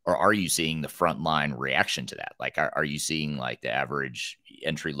 or are you seeing the frontline reaction to that? Like, are you seeing like the average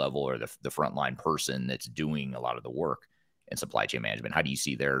entry level or the frontline person that's doing a lot of the work in supply chain management? How do you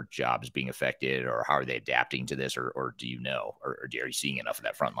see their jobs being affected, or how are they adapting to this? Or do you know, or are you seeing enough of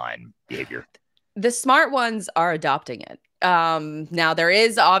that frontline behavior? The smart ones are adopting it. Now, there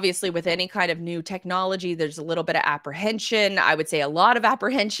is obviously with any kind of new technology, there's a little bit of apprehension. I would say a lot of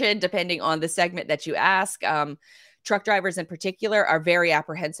apprehension, depending on the segment that you ask. Truck drivers in particular are very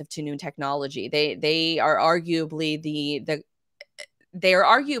apprehensive to new technology. They are arguably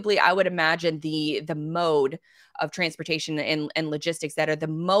I would imagine, the mode of transportation and logistics that are the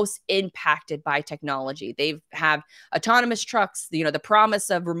most impacted by technology. They have autonomous trucks, the promise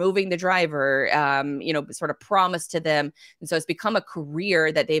of removing the driver, sort of promised to them. And so it's become a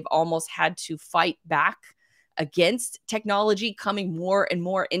career that they've almost had to fight back against technology coming more and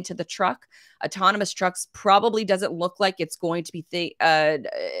more into the truck. Autonomous trucks probably doesn't look like it's going to be a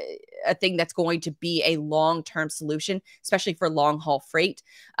thing that's going to be a long-term solution, especially for long-haul freight.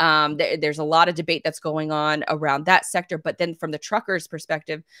 There's a lot of debate that's going on around that sector. But then from the truckers'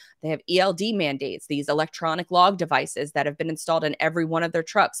 perspective, they have ELD mandates, these electronic log devices that have been installed in every one of their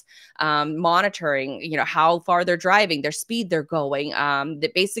trucks, monitoring, how far they're driving, their speed they're going,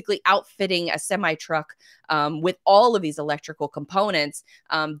 that basically outfitting a semi-truck with all of these electrical components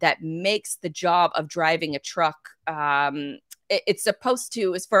that makes the job of driving a truck. It's supposed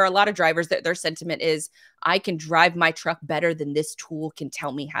to, is for a lot of drivers, that their sentiment is, I can drive my truck better than this tool can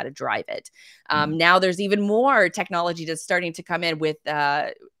tell me how to drive it. Now there's even more technology that's starting to come in with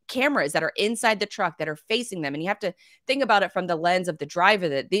cameras that are inside the truck that are facing them. And you have to think about it from the lens of the driver,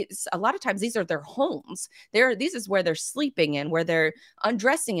 that a lot of times these are their homes. This is where they're sleeping in, where they're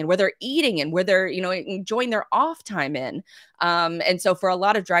undressing in, where they're eating in, where they're, enjoying their off time in. And so for a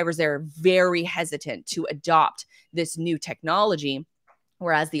lot of drivers, they're very hesitant to adopt this new technology.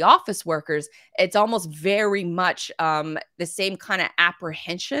 Whereas the office workers, it's almost very much the same kind of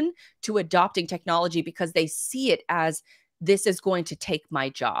apprehension to adopting technology, because they see it as, this is going to take my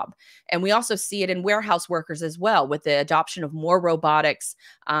job. And we also see it in warehouse workers as well, with the adoption of more robotics,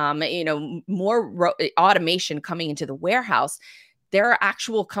 more automation coming into the warehouse. There are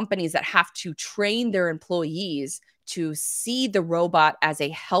actual companies that have to train their employees to see the robot as a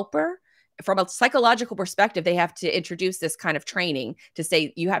helper. From a psychological perspective, they have to introduce this kind of training to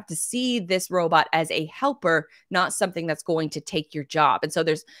say, you have to see this robot as a helper, not something that's going to take your job. And so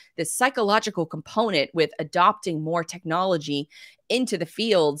there's this psychological component with adopting more technology into the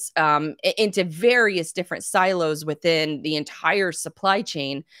fields, into various different silos within the entire supply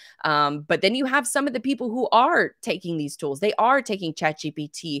chain. But then you have some of the people who are taking these tools. They are taking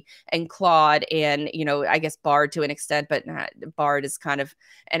ChatGPT and Claude and, I guess Bard to an extent, but Bard is kind of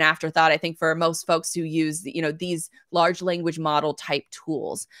an afterthought, I think, for most folks who use, these large language model type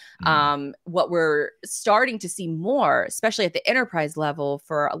tools. What we're starting to see more, especially at the enterprise level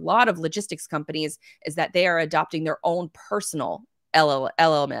for a lot of logistics companies, is that they are adopting their own personal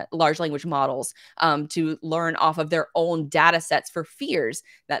LLM, large language models, to learn off of their own data sets for fears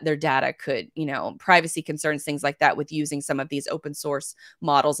that their data could, privacy concerns, things like that, with using some of these open source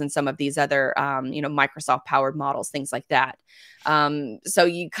models and some of these other, Microsoft powered models, things like that. So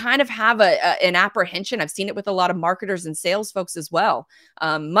you kind of have an apprehension. I've seen it with a lot of marketers and sales folks as well.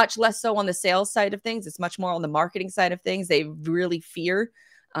 Much less so on the sales side of things. It's much more on the marketing side of things. They really fear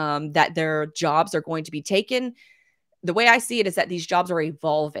that their jobs are going to be taken. The way I see it is that these jobs are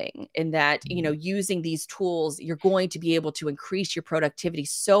evolving, in that, using these tools, you're going to be able to increase your productivity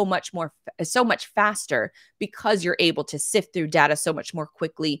so much faster, because you're able to sift through data so much more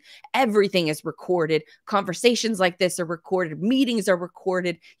quickly. Everything is recorded. Conversations like this are recorded. Meetings are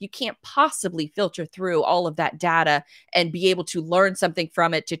recorded. You can't possibly filter through all of that data and be able to learn something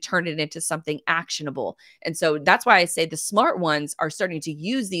from it to turn it into something actionable. And so that's why I say the smart ones are starting to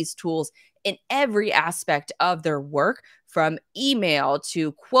use these tools in every aspect of their work, from email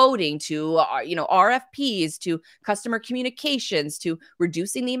to quoting to RFPs to customer communications to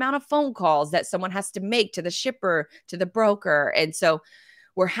reducing the amount of phone calls that someone has to make to the shipper, to the broker. And so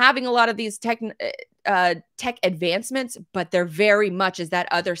we're having a lot of these tech advancements, but they're very much is that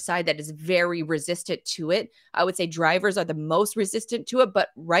other side that is very resistant to it. I would say drivers are the most resistant to it, but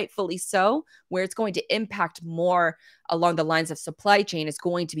rightfully so. Where it's going to impact more along the lines of supply chain is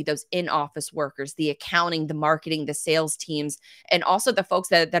going to be those in-office workers, the accounting, the marketing, the sales teams, and also the folks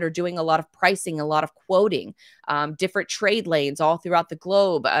that are doing a lot of pricing, a lot of quoting, different trade lanes all throughout the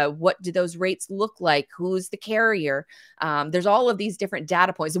globe. What do those rates look like? Who's the carrier? There's all of these different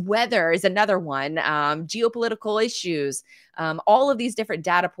data points. Weather is another one. Geopolitical issues. All of these different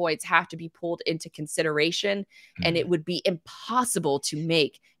data points have to be pulled into consideration, and it would be impossible to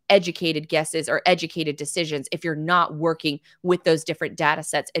make educated guesses or educated decisions if you're not working with those different data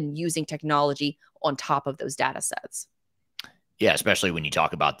sets and using technology on top of those data sets. Yeah, especially when you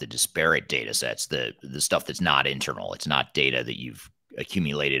talk about the disparate data sets, the stuff that's not internal. It's not data that you've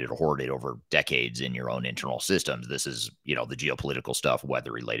accumulated or hoarded over decades in your own internal systems. This is, the geopolitical stuff,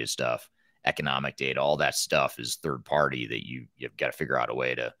 weather-related stuff, economic data, all that stuff is third party that you've got to figure out a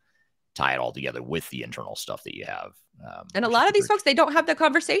way to tie it all together with the internal stuff that you have. And a lot of these folks, they don't have the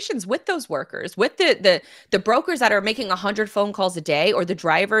conversations with those workers, with the brokers that are making 100 phone calls a day, or the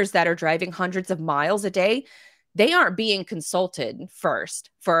drivers that are driving hundreds of miles a day. They aren't being consulted first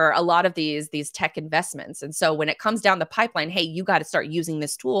for a lot of these tech investments. And so when it comes down the pipeline, hey, you got to start using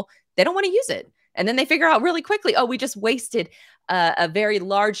this tool, they don't want to use it. And then they figure out really quickly, oh, we just wasted a very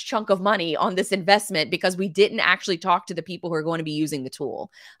large chunk of money on this investment because we didn't actually talk to the people who are going to be using the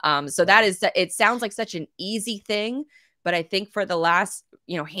tool. So it sounds like such an easy thing, but I think for the last,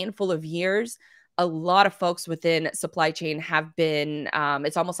 handful of years, a lot of folks within supply chain have been,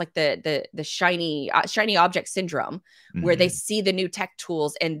 it's almost like the shiny object syndrome, where they see the new tech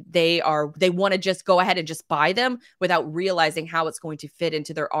tools and they want to just go ahead and just buy them without realizing how it's going to fit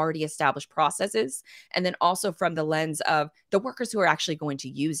into their already established processes. And then also from the lens of the workers who are actually going to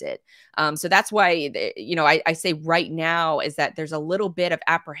use it. So that's why, I say right now is that there's a little bit of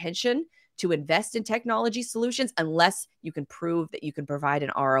apprehension to invest in technology solutions unless you can prove that you can provide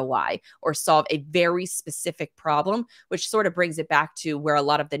an ROI or solve a very specific problem, which sort of brings it back to where a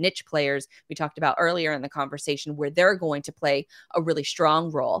lot of the niche players we talked about earlier in the conversation, where they're going to play a really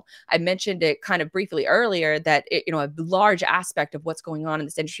strong role. I mentioned it kind of briefly earlier that, a large aspect of what's going on in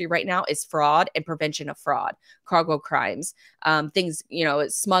this industry right now is fraud and prevention of fraud, cargo crimes, things,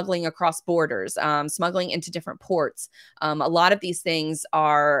 smuggling across borders, smuggling into different ports. A lot of these things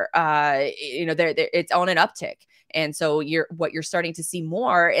are, it's on an uptick. And so what you're starting to see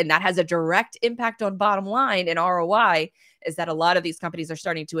more, and that has a direct impact on bottom line and ROI, is that a lot of these companies are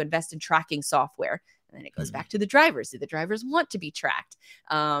starting to invest in tracking software. And then it goes back to the drivers. Do the drivers want to be tracked?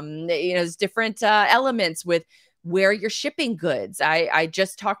 There's different elements with where you're shipping goods. I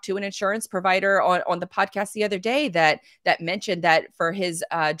just talked to an insurance provider on the podcast the other day that mentioned that for his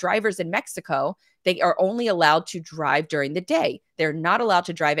drivers in Mexico, they are only allowed to drive during the day. They're not allowed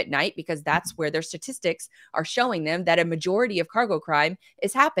to drive at night because that's where their statistics are showing them that a majority of cargo crime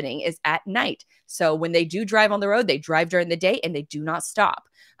is happening is at night. So when they do drive on the road, they drive during the day and they do not stop.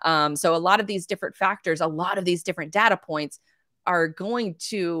 So a lot of these different factors, a lot of these different data points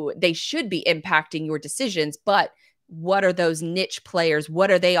they should be impacting your decisions, but what are those niche players? What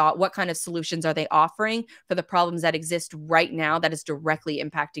kind of solutions are they offering for the problems that exist right now that is directly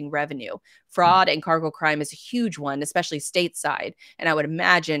impacting revenue? Fraud and cargo crime is a huge one, especially stateside, and I would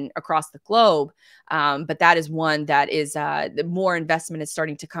imagine across the globe. But that is one that is the more investment is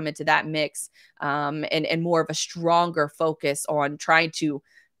starting to come into that mix, and more of a stronger focus on trying to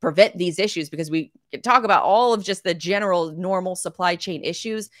prevent these issues, because we can talk about all of just the general normal supply chain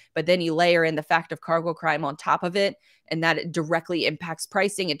issues, but then you layer in the fact of cargo crime on top of it, and that it directly impacts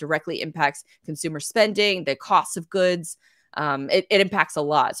pricing. It directly impacts consumer spending, the cost of goods. It impacts a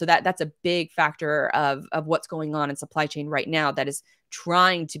lot. So that's a big factor of what's going on in supply chain right now that is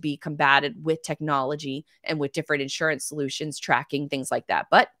trying to be combated with technology and with different insurance solutions, tracking, things like that.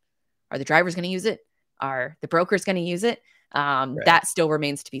 But are the drivers going to use it? Are the brokers going to use it? Right. That still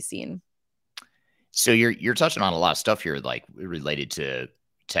remains to be seen. So you're touching on a lot of stuff here, like related to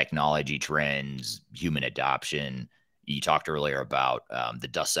technology trends, human adoption. You talked earlier about the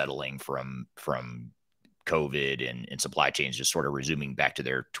dust settling from COVID and supply chains just sort of resuming back to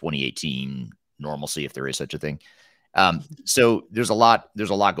their 2018 normalcy, if there is such a thing. So there's a lot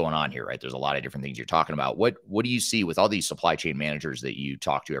going on here, right? There's a lot of different things you're talking about. What do you see with all these supply chain managers that you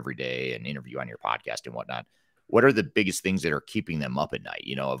talk to every day and interview on your podcast and whatnot? What are the biggest things that are keeping them up at night?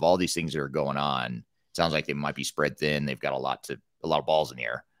 You know, of all these things that are going on, it sounds like they might be spread thin. They've got a lot of balls in the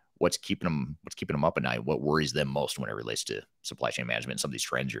air. What's keeping them up at night? What worries them most when it relates to supply chain management and some of these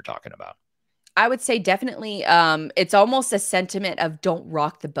trends you're talking about? I would say definitely it's almost a sentiment of don't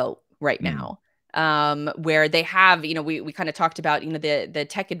rock the boat right now. Where they have, we kind of talked about, the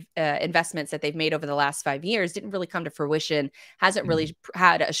tech investments that they've made over the last 5 years didn't really come to fruition, hasn't really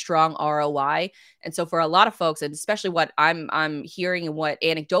had a strong ROI. And so for a lot of folks, and especially what I'm hearing and what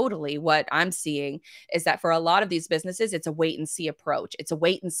anecdotally, what I'm seeing is that for a lot of these businesses, it's a wait and see approach. It's a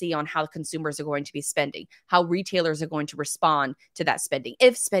wait and see on how consumers are going to be spending, how retailers are going to respond to that spending,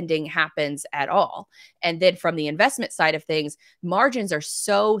 if spending happens at all. And then from the investment side of things, margins are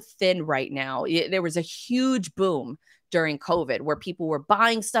so thin right now. There was a huge boom during COVID where people were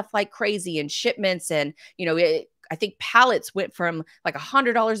buying stuff like crazy and shipments. And, I think pallets went from like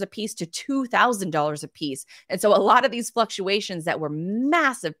 $100 a piece to $2,000 a piece. And so a lot of these fluctuations that were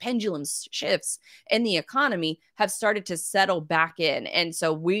massive pendulum shifts in the economy have started to settle back in. And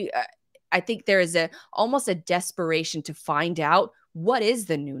so I think there is almost a desperation to find out what is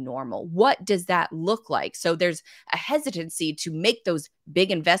the new normal? What does that look like? So there's a hesitancy to make those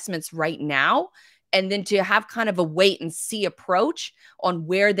big investments right now, and then to have kind of a wait and see approach on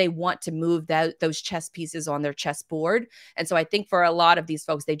where they want to move those chess pieces on their chessboard. And so I think for a lot of these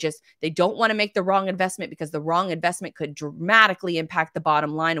folks, they don't want to make the wrong investment, because the wrong investment could dramatically impact the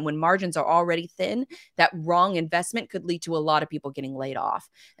bottom line. And when margins are already thin, that wrong investment could lead to a lot of people getting laid off.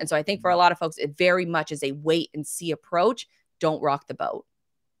 And so I think for a lot of folks, it very much is a wait and see approach. Don't rock the boat.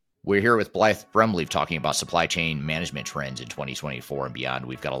 We're here with Blythe Brumleve talking about supply chain management trends in 2024 and beyond.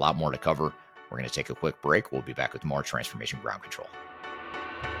 We've got a lot more to cover. We're going to take a quick break. We'll be back with more Transformation Ground Control.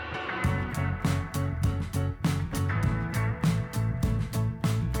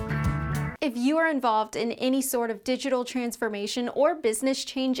 If you are involved in any sort of digital transformation or business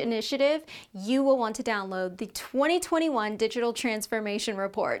change initiative, you will want to download the 2021 Digital Transformation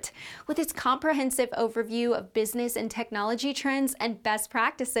Report. With its comprehensive overview of business and technology trends and best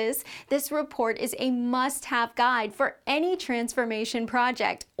practices, this report is a must-have guide for any transformation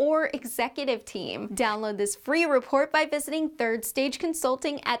project or executive team. Download this free report by visiting Third Stage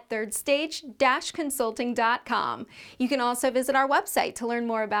Consulting at thirdstage-consulting.com. You can also visit our website to learn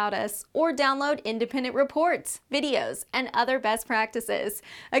more about us, or download independent reports, videos, and other best practices.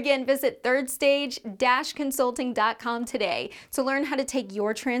 Again, visit thirdstage-consulting.com today to learn how to take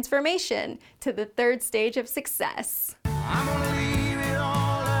your transformation to the third stage of success. I'm gonna leave it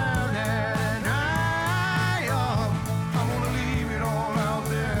all out there tonight. I'm gonna leave it all out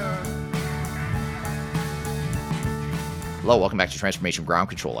there. Hello, welcome back to Transformation Ground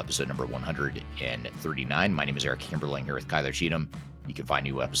Control, episode number 139. My name is Eric Kimberling here with Kyler Cheatham. You can find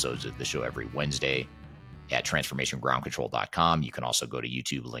new episodes of the show every Wednesday at transformationgroundcontrol.com. You can also go to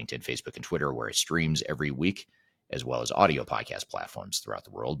YouTube, LinkedIn, Facebook, and Twitter, where it streams every week, as well as audio podcast platforms throughout the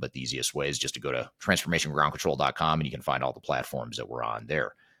world. But the easiest way is just to go to transformationgroundcontrol.com, and you can find all the platforms that we're on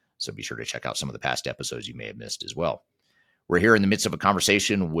there. So be sure to check out some of the past episodes you may have missed as well. We're here in the midst of a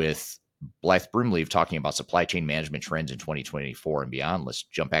conversation with Blythe Brumleve talking about supply chain management trends in 2024 and beyond. Let's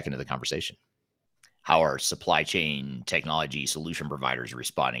jump back into the conversation. How are supply chain technology solution providers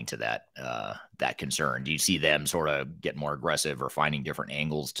responding to that concern? Do you see them sort of get more aggressive or finding different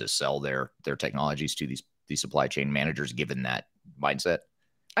angles to sell their technologies to these supply chain managers, given that mindset?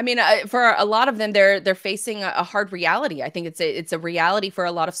 I mean, for a lot of them, they're facing a hard reality. I think it's a reality for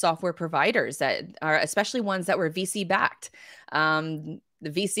a lot of software providers that are, especially ones that were VC backed. The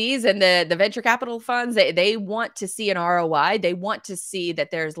VCs and the venture capital funds, they want to see an ROI. They want to see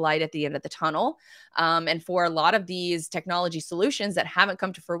that there's light at the end of the tunnel. And for a lot of these technology solutions that haven't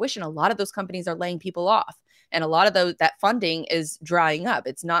come to fruition, a lot of those companies are laying people off. And a lot of that funding is drying up.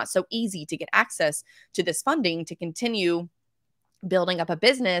 It's not so easy to get access to this funding to continue building up a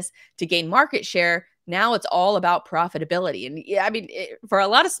business to gain market share. Now it's all about profitability. And yeah, I mean, for a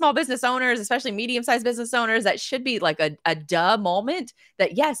lot of small business owners, especially medium-sized business owners, that should be like a duh moment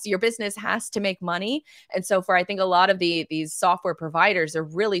that yes, your business has to make money. And so for, I think a lot of these software providers are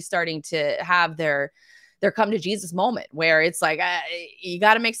really starting to have their come to Jesus moment where it's like, you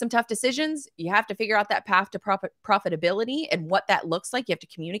got to make some tough decisions. You have to figure out that path to profitability and what that looks like. You have to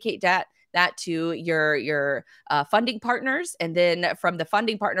communicate that to your funding partners. And then from the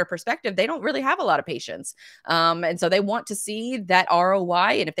funding partner perspective, they don't really have a lot of patience. And so they want to see that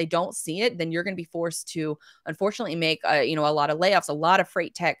ROI. And if they don't see it, then you're going to be forced to, unfortunately, make a lot of layoffs. A lot of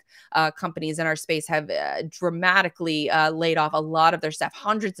freight tech companies in our space have dramatically laid off a lot of their staff.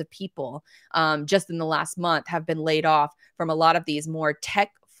 Hundreds of people just in the last month have been laid off from a lot of these more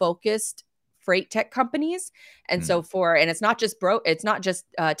tech focused freight tech companies. And so and it's not just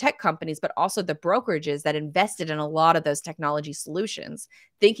tech companies, but also the brokerages that invested in a lot of those technology solutions,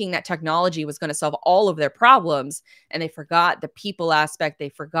 thinking that technology was going to solve all of their problems. And they forgot the people aspect. They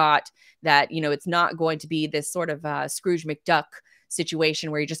forgot that, it's not going to be this sort of Scrooge McDuck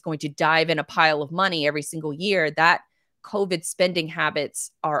situation where you're just going to dive in a pile of money every single year. That COVID spending habits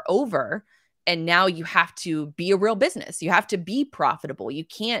are over. And now you have to be a real business. You have to be profitable. You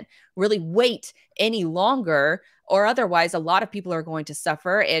can't really wait any longer, or otherwise a lot of people are going to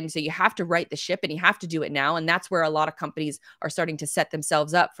suffer. And so you have to right the ship and you have to do it now. And that's where a lot of companies are starting to set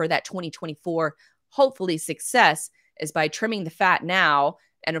themselves up for that 2024, hopefully success, is by trimming the fat now.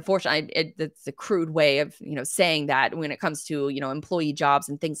 And unfortunately, it's a crude way of, saying that when it comes to, employee jobs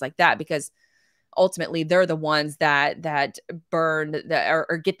and things like that, because ultimately they're the ones that burn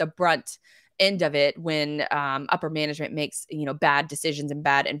or get the brunt end of it when upper management makes bad decisions and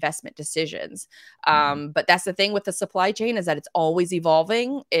bad investment decisions. But that's the thing with the supply chain, is that it's always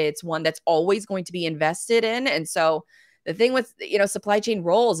evolving. It's one that's always going to be invested in. And so the thing with supply chain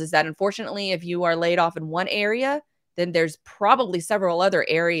roles is that, unfortunately, if you are laid off in one area, then there's probably several other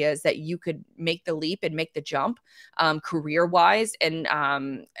areas that you could make the leap and make the jump career wise. And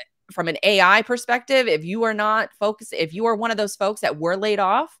from an AI perspective, if you are one of those folks that were laid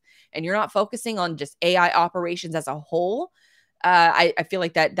off, and you're not focusing on just AI operations as a whole, I feel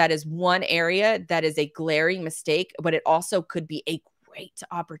like that is one area that is a glaring mistake, but it also could be a great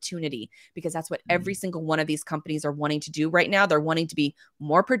opportunity, because that's what every single one of these companies are wanting to do right now. They're wanting to be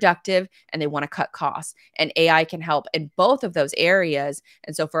more productive and they want to cut costs, and AI can help in both of those areas.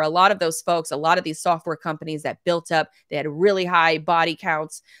 And so for a lot of those folks, a lot of these software companies that built up, they had really high body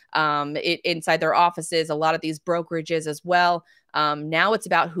counts inside their offices, a lot of these brokerages as well. Now it's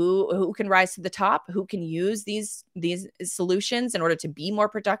about who can rise to the top, who can use these solutions in order to be more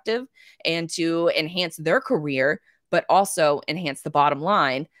productive and to enhance their career, but also enhance the bottom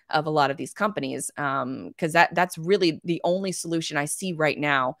line of a lot of these companies. Because that's really the only solution I see right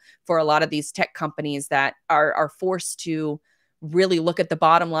now for a lot of these tech companies that are forced to really look at the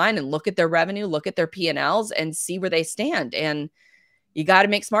bottom line and look at their revenue, look at their P&Ls and see where they stand. And you got to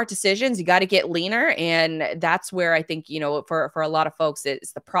make smart decisions. You got to get leaner. And that's where I think, for a lot of folks,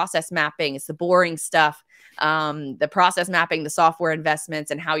 it's the process mapping. It's the boring stuff, the process mapping, the software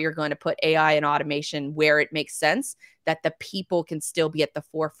investments, and how you're going to put AI and automation where it makes sense, that the people can still be at the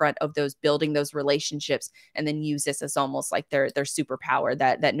forefront of those, building those relationships, and then use this as almost like their superpower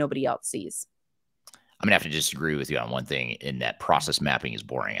that nobody else sees. I'm gonna have to disagree with you on one thing, in that process mapping is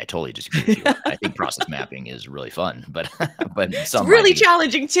boring. I totally disagree with you. I think process mapping is really fun, but it's really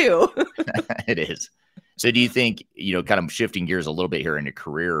challenging too. It is. So do you think, kind of shifting gears a little bit here into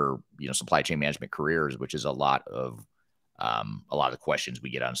career, supply chain management careers, which is a lot of the questions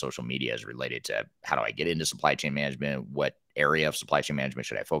we get on social media is related to, how do I get into supply chain management? What area of supply chain management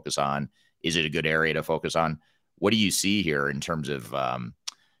should I focus on? Is it a good area to focus on? What do you see here in terms of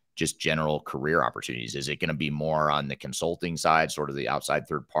just general career opportunities? Is it going to be more on the consulting side, sort of the outside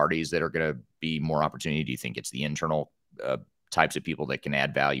third parties that are going to be more opportunity? Do you think it's the internal types of people that can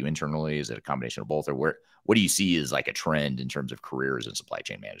add value internally? Is it a combination of both? Or what do you see as like a trend in terms of careers in supply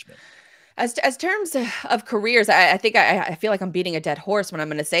chain management? As terms of careers, I think I feel like I'm beating a dead horse when I'm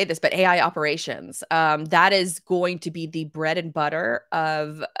going to say this, but AI operations, that is going to be the bread and butter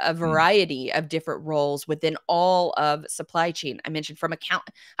of a variety of different roles within all of supply chain. I mentioned from account.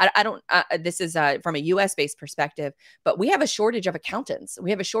 I don't. This is from a U.S. based perspective, but we have a shortage of accountants. We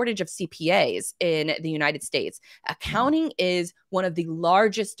have a shortage of CPAs in the United States. Accounting is one of the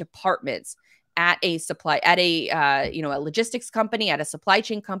largest departments at a a logistics company, at a supply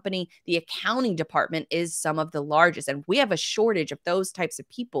chain company. The accounting department is some of the largest, and we have a shortage of those types of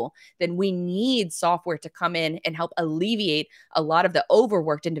people. Then we need software to come in and help alleviate a lot of the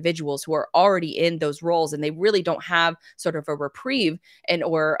overworked individuals who are already in those roles, and they really don't have sort of a reprieve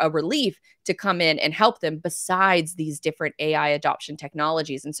or a relief to come in and help them besides these different AI adoption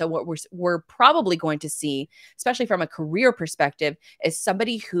technologies. And so what we're probably going to see, especially from a career perspective, is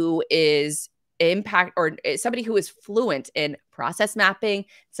somebody who is somebody who is fluent in process mapping,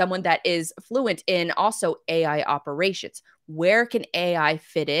 someone that is fluent in also AI operations. Where can AI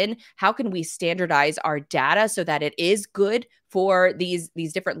fit in? How can we standardize our data so that it is good for these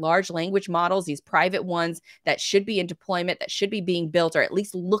different large language models, these private ones that should be in deployment, that should be being built or at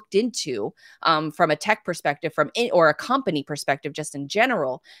least looked into from a tech perspective, or a company perspective, just in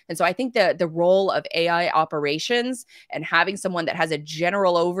general. And so I think the role of AI operations and having someone that has a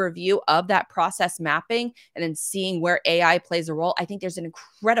general overview of that process mapping and then seeing where AI plays a role, I think there's an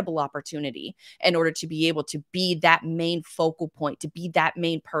incredible opportunity in order to be able to be that main focal point, to be that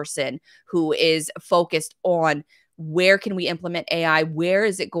main person who is focused on where can we implement AI? Where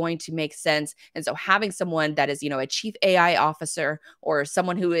is it going to make sense? And so having someone that is, a chief AI officer or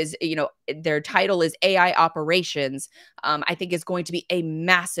someone who is, their title is AI operations, I think is going to be a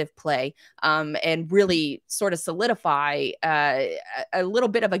massive play and really sort of solidify a little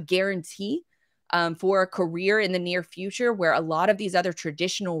bit of a guarantee for a career in the near future, where a lot of these other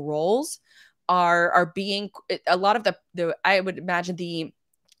traditional roles are being, a lot of the I would imagine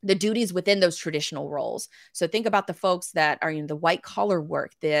the duties within those traditional roles. So think about the folks that are in the white collar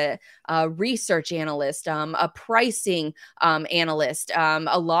work, the research analyst, a pricing analyst.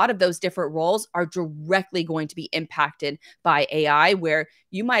 A lot of those different roles are directly going to be impacted by AI, where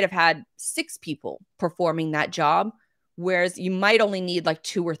you might have had 6 people performing that job, whereas you might only need like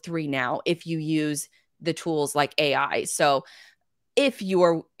 2 or 3 now if you use the tools like AI. So if you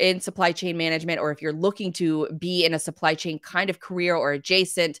are in supply chain management, or if you're looking to be in a supply chain kind of career or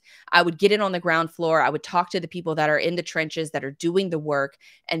adjacent, I would get in on the ground floor. I would talk to the people that are in the trenches that are doing the work,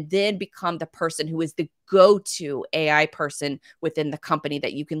 and then become the person who is the go-to AI person within the company,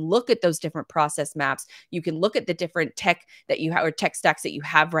 that you can look at those different process maps. You can look at the different tech that you have, or tech stacks that you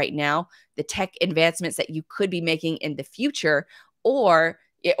have right now, the tech advancements that you could be making in the future, or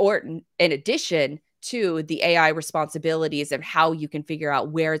in addition to the AI responsibilities and how you can figure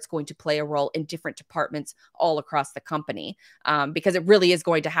out where it's going to play a role in different departments all across the company, because it really is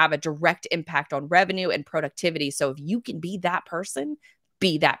going to have a direct impact on revenue and productivity. So if you can be that person,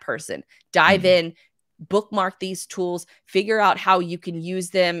 be that person. Dive in, bookmark these tools, figure out how you can use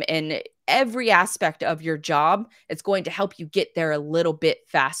them in every aspect of your job. It's going to help you get there a little bit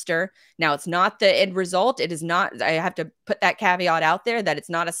faster. Now, it's not the end result. It is not, I have to put that caveat out there, that it's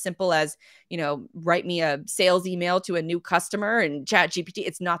not as simple as, write me a sales email to a new customer and ChatGPT.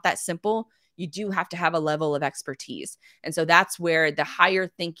 It's not that simple. You do have to have a level of expertise. And so that's where the higher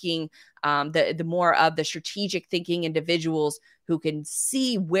thinking, the more of the strategic thinking individuals who can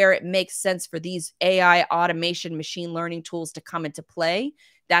see where it makes sense for these AI automation, machine learning tools to come into play,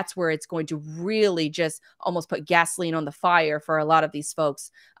 that's where it's going to really just almost put gasoline on the fire for a lot of these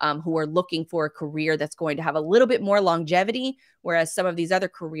folks who are looking for a career that's going to have a little bit more longevity, whereas some of these other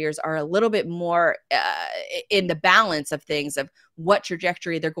careers are a little bit more in the balance of things, of what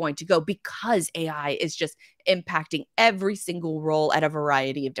trajectory they're going to go, because AI is just impacting every single role at a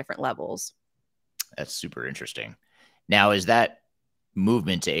variety of different levels. That's super interesting. Now, is that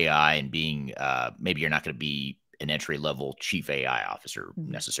movement to AI and being, maybe you're not going to be an entry-level chief AI officer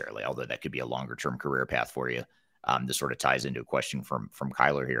necessarily, although that could be a longer-term career path for you. This sort of ties into a question from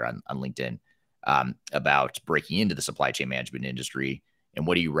Kyler here on LinkedIn about breaking into the supply chain management industry. And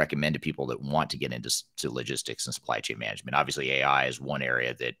what do you recommend to people that want to get into logistics and supply chain management? Obviously, AI is one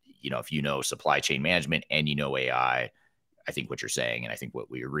area that, if you know supply chain management and AI, I think what you're saying, and I think what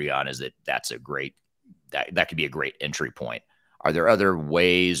we agree on, is that that's a great, that could be a great entry point. Are there other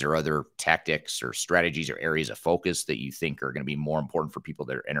ways or other tactics or strategies or areas of focus that you think are going to be more important for people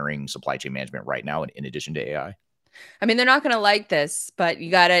that are entering supply chain management right now, in addition to AI? I mean, they're not going to like this, but you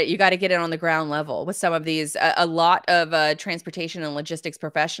gotta get it on the ground level with some of these. A lot of transportation and logistics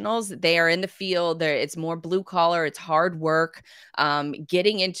professionals, they are in the field. It's more blue collar. It's hard work.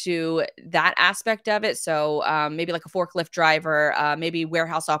 Getting into that aspect of it. So maybe like a forklift driver, maybe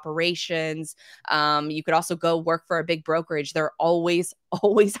warehouse operations. You could also go work for a big brokerage. They're always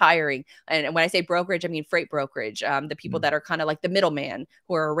hiring. And when I say brokerage, I mean freight brokerage. The people that are kind of like the middleman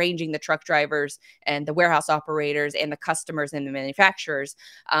who are arranging the truck drivers and the warehouse operators and the customers and the manufacturers.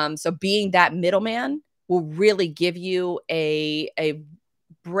 So being that middleman will really give you a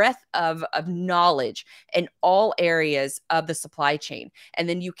breadth of knowledge in all areas of the supply chain. And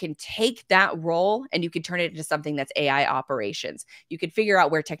then you can take that role and you can turn it into something that's AI operations. You can figure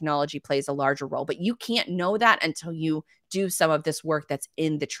out where technology plays a larger role, but you can't know that until you do some of this work that's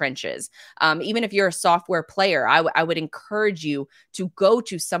in the trenches. Even if you're a software player, I would encourage you to go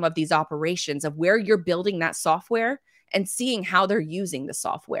to some of these operations of where you're building that software and seeing how they're using the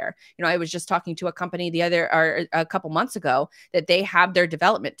software. You know, I was just talking to a company a couple months ago that they have their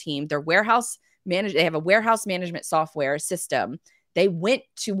development team, they have a warehouse management software system. They went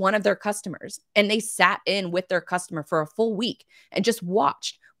to one of their customers and they sat in with their customer for a full week and just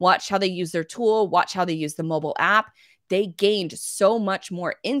watched how they use their tool, watch how they use the mobile app. They gained so much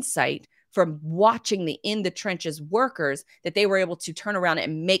more insight from watching the in the trenches workers that they were able to turn around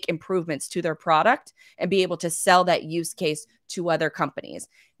and make improvements to their product and be able to sell that use case to other companies.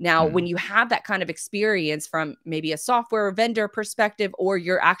 Now, when you have that kind of experience from maybe a software vendor perspective, or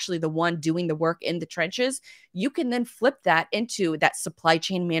you're actually the one doing the work in the trenches, you can then flip that into that supply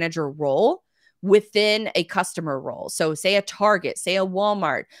chain manager role within a customer role. So say a Target, say a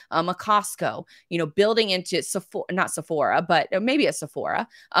Walmart, a Costco, building into not Sephora, but maybe a Sephora,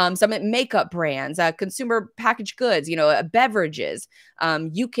 some makeup brands, consumer packaged goods, beverages.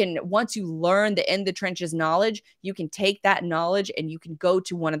 You can, once you learn the in the trenches knowledge, you can take that knowledge and you can go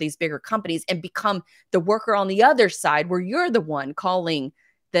to one of these bigger companies and become the worker on the other side where you're the one calling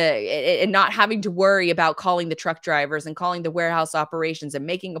and not having to worry about calling the truck drivers and calling the warehouse operations and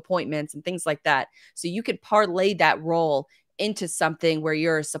making appointments and things like that. So you could parlay that role into something where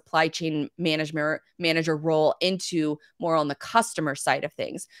you're a supply chain manager role into more on the customer side of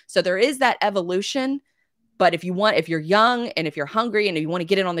things. So there is that evolution. But if you're young and if you're hungry and if you want to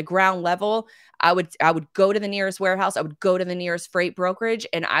get it on the ground level, I would go to the nearest warehouse. I would go to the nearest freight brokerage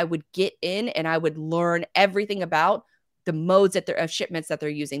and I would get in and I would learn everything about the modes of shipments that they're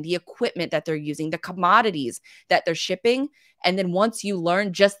using, the equipment that they're using, the commodities that they're shipping. And then once you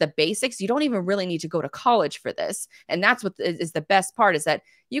learn just the basics, you don't even really need to go to college for this. And that's what is the best part, is that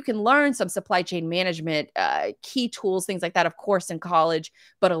you can learn some supply chain management, key tools, things like that, of course, in college.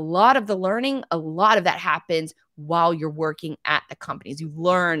 But a lot of that happens while you're working at the companies. You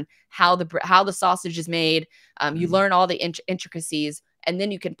learn how the sausage is made. You learn all the intricacies. And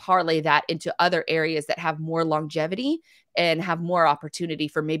then you can parlay that into other areas that have more longevity and have more opportunity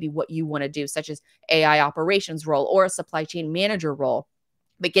for maybe what you want to do, such as AI operations role or a supply chain manager role.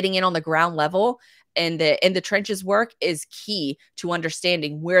 But getting in on the ground level and in the trenches work is key to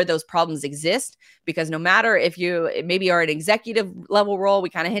understanding where those problems exist. Because no matter if you maybe are an executive level role,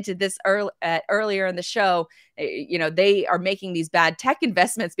 we kind of hinted this earlier in the show, they are making these bad tech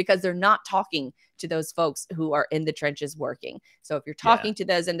investments because they're not talking to those folks who are in the trenches working. So if you're talking to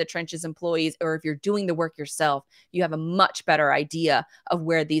those in the trenches employees, or if you're doing the work yourself, you have a much better idea of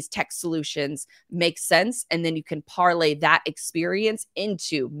where these tech solutions make sense. And then you can parlay that experience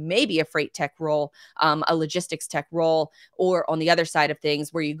into maybe a freight tech role, a logistics tech role, or on the other side of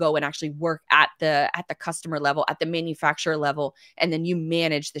things where you go and actually work at the customer level, at the manufacturer level, and then you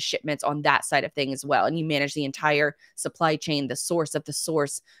manage the shipments on that side of things as well. And you manage the entire supply chain, the source of the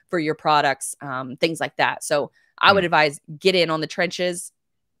source for your products, things like that. So I would advise get in on the trenches,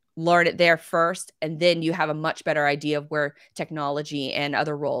 learn it there first, and then you have a much better idea of where technology and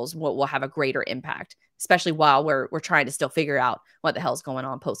other roles will have a greater impact, especially while we're trying to still figure out what the hell's going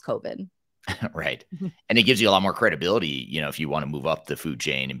on post-COVID. Right. And it gives you a lot more credibility, if you want to move up the food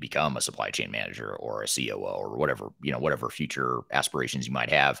chain and become a supply chain manager or a COO or whatever future aspirations you might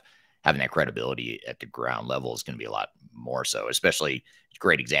have. Having that credibility at the ground level is going to be a lot more so, especially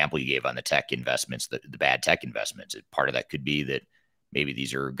great example you gave on the tech investments, the bad tech investments. Part of that could be that maybe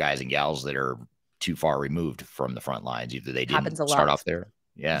these are guys and gals that are too far removed from the front lines. Either they didn't start off there.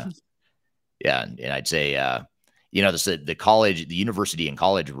 Yeah. Yeah. And I'd say, the university and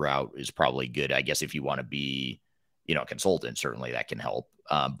college route is probably good. I guess if you want to be, a consultant, certainly that can help.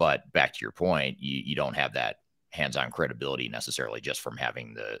 But back to your point, you don't have that hands-on credibility necessarily just from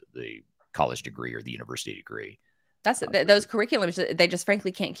having the college degree or the university degree. Those curriculums, they just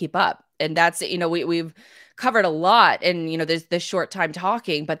frankly can't keep up. And that's, we've covered a lot and, there's this short time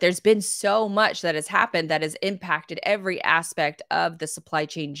talking, but there's been so much that has happened that has impacted every aspect of the supply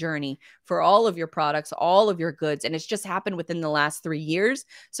chain journey for all of your products, all of your goods. And it's just happened within the last 3 years.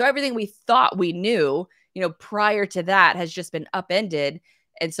 So everything we thought we knew, prior to that has just been upended.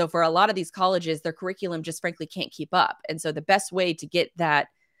 And so for a lot of these colleges, their curriculum just frankly can't keep up. And so the best way to get that,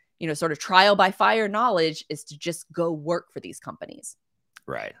 sort of trial by fire knowledge is to just go work for these companies.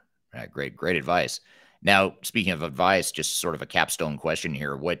 Right. Great advice. Now, speaking of advice, just sort of a capstone question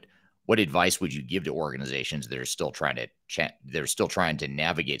here. What advice would you give to organizations that are still trying to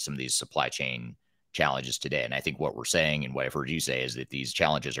navigate some of these supply chain challenges today? And I think what we're saying and what I've heard you say is that these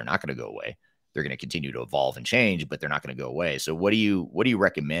challenges are not going to go away. They're going to continue to evolve and change, but they're not going to go away. So what do you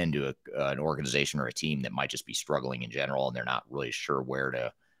recommend to an organization or a team that might just be struggling in general and they're not really sure where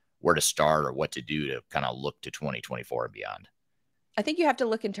to start or what to do to kind of look to 2024 and beyond? I think you have to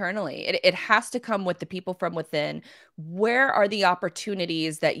look internally. It has to come with the people from within. Where are the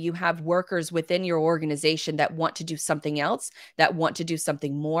opportunities that you have workers within your organization that want to do something else, that want to do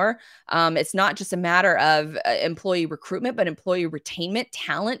something more? It's not just a matter of employee recruitment, but employee retainment,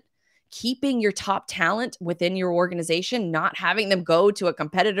 talent, keeping your top talent within your organization, not having them go to a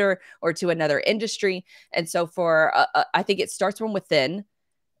competitor or to another industry. And so I think it starts from within.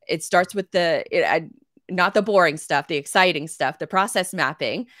 It starts with not the boring stuff, the exciting stuff, the process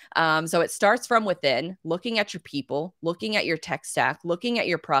mapping. So it starts from within, looking at your people, looking at your tech stack, looking at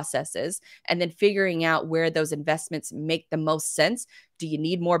your processes, and then figuring out where those investments make the most sense. Do you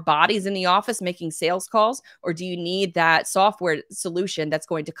need more bodies in the office making sales calls, or do you need that software solution that's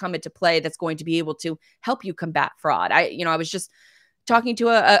going to come into play that's going to be able to help you combat fraud? I was just talking to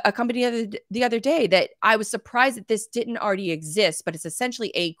a company the other day that I was surprised that this didn't already exist, but it's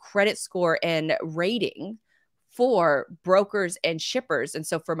essentially a credit score and rating for brokers and shippers. And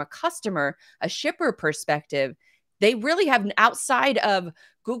so from a shipper perspective, they really have, outside of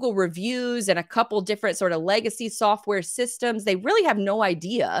Google reviews and a couple different sort of legacy software systems, they really have no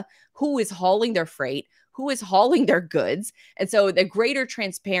idea who is hauling their freight, who is hauling their goods. And so the greater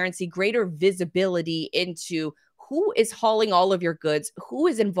transparency, greater visibility into who is hauling all of your goods, who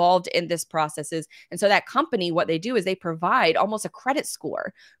is involved in this processes. And so that company, what they do is they provide almost a credit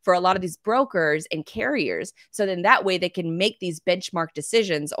score for a lot of these brokers and carriers. So then that way they can make these benchmark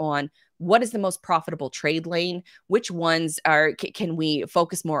decisions on what is the most profitable trade lane, which ones can we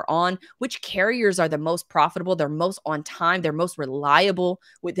focus more on, which carriers are the most profitable, they're most on time, they're most reliable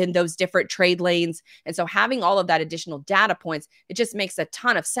within those different trade lanes. And so having all of that additional data points, it just makes a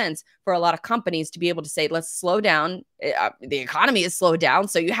ton of sense for a lot of companies to be able to say, let's slow down. The economy is slowed down.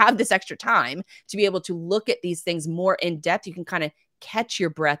 So you have this extra time to be able to look at these things more in depth. You can kind of catch your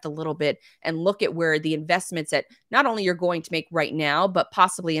breath a little bit and look at where the investments that not only you're going to make right now, but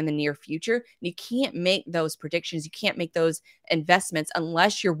possibly in the near future. You can't make those predictions. You can't make those investments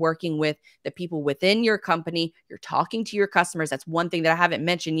unless you're working with the people within your company. You're talking to your customers. That's one thing that I haven't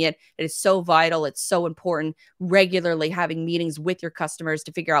mentioned yet. It is so vital. It's so important. Regularly having meetings with your customers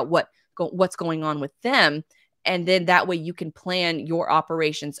to figure out what's going on with them. And then that way you can plan your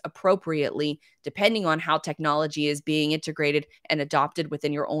operations appropriately, depending on how technology is being integrated and adopted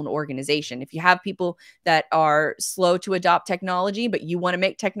within your own organization. If you have people that are slow to adopt technology, but you want to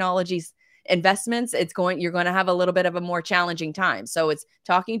make technologies investments, you're going to have a little bit of a more challenging time. So it's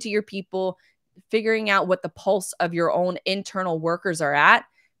talking to your people, figuring out what the pulse of your own internal workers are at,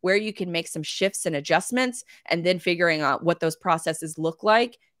 where you can make some shifts and adjustments, and then figuring out what those processes look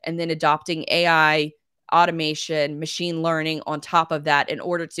like, and then adopting AI, automation, machine learning on top of that in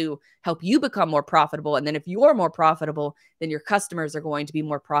order to help you become more profitable. And then if you're more profitable, then your customers are going to be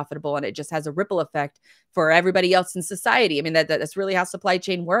more profitable. And it just has a ripple effect for everybody else in society. I mean, that's really how supply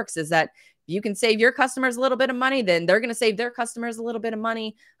chain works, is that if you can save your customers a little bit of money, then they're going to save their customers a little bit of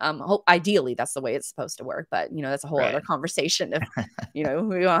money. Ideally, that's the way it's supposed to work. But, that's a whole other conversation. If, we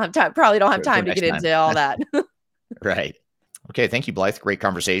don't have time, probably don't have time to get into all that. Right. Okay, thank you, Blythe. Great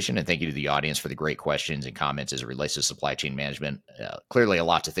conversation. And thank you to the audience for the great questions and comments as it relates to supply chain management. Clearly a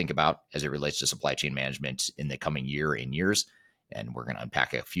lot to think about as it relates to supply chain management in the coming year and years. And we're going to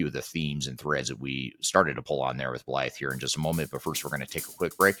unpack a few of the themes and threads that we started to pull on there with Blythe here in just a moment. But first, we're going to take a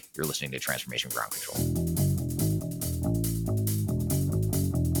quick break. You're listening to Transformation Ground Control.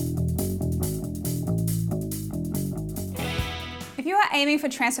 If you are aiming for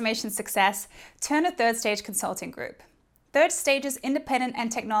transformation success, turn to Third Stage Consulting Group. Third Stage's independent and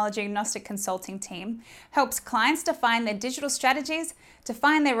technology agnostic consulting team helps clients define their digital strategies,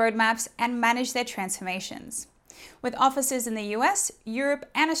 define their roadmaps, and manage their transformations. With offices in the US, Europe,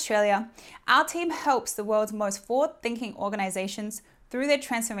 and Australia, our team helps the world's most forward-thinking organizations through their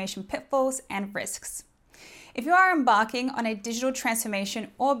transformation pitfalls and risks. If you are embarking on a digital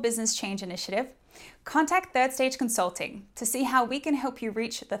transformation or business change initiative, contact Third Stage Consulting to see how we can help you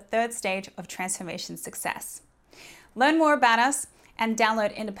reach the third stage of transformation success. Learn more about us and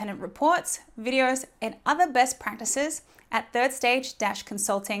download independent reports, videos, and other best practices at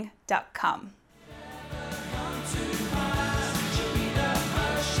thirdstage-consulting.com.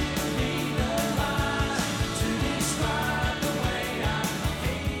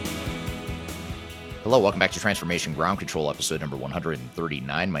 Hello, welcome back to Transformation Ground Control, episode number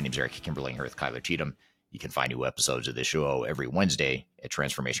 139. My name is Eric Kimberling here with Kyler Cheatham. You can find new episodes of this show every Wednesday at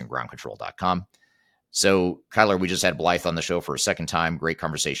transformationgroundcontrol.com. So, Kyler, we just had Blythe on the show for a second time. Great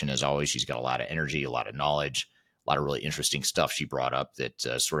conversation as always. She's got a lot of energy, a lot of knowledge, a lot of really interesting stuff she brought up that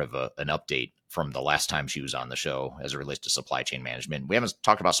sort of an update from the last time she was on the show as it relates to supply chain management. We haven't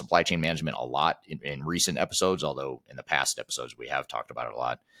talked about supply chain management a lot in recent episodes, although in the past episodes we have talked about it a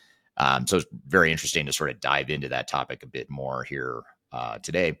lot. So it's very interesting to sort of dive into that topic a bit more here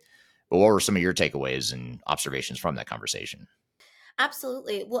today. But what were some of your takeaways and observations from that conversation?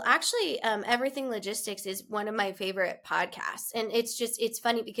 Absolutely. Well, actually, Everything Logistics is one of my favorite podcasts. And it's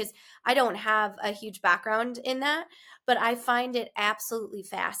funny because I don't have a huge background in that, but I find it absolutely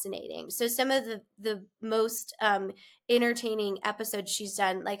fascinating. So some of the most entertaining episodes she's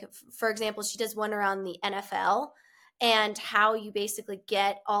done, like, for example, she does one around the NFL and how you basically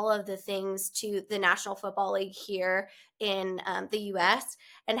get all of the things to the National Football League here in the US,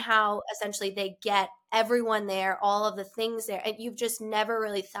 and how essentially they get everyone there, all of the things there. And you've just never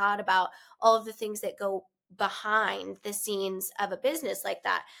really thought about all of the things that go behind the scenes of a business like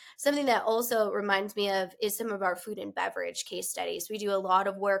that. Something that also reminds me of is some of our food and beverage case studies. We do a lot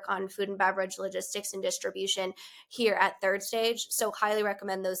of work on food and beverage logistics and distribution here at Third Stage. So highly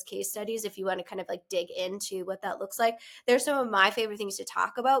recommend those case studies if you want to kind of like dig into what that looks like. They're some of my favorite things to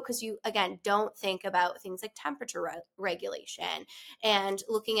talk about because you, again, don't think about things like temperature regulation and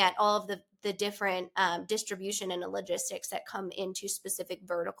looking at all of the different distribution and logistics that come into specific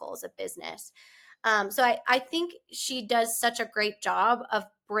verticals of business. So I think she does such a great job of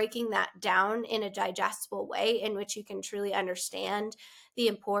breaking that down in a digestible way in which you can truly understand the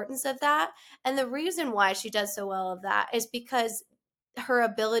importance of that. And the reason why she does so well of that is because her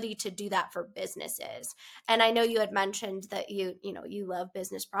ability to do that for businesses. And I know you had mentioned that you love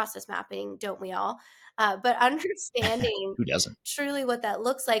business process mapping, don't we all? But understanding Who doesn't? truly what that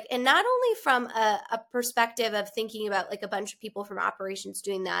looks like, and not only from a perspective of thinking about like a bunch of people from operations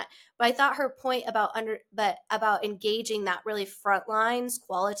doing that, but I thought her point about engaging that really front lines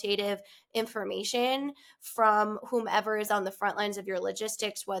qualitative information from whomever is on the front lines of your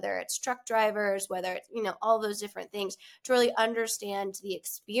logistics, whether it's truck drivers, whether it's all those different things, to really understand the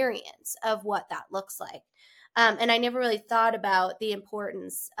experience of what that looks like. And I never really thought about the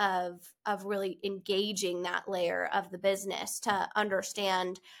importance of really engaging that layer of the business to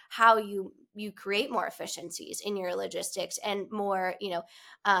understand how you create more efficiencies in your logistics and more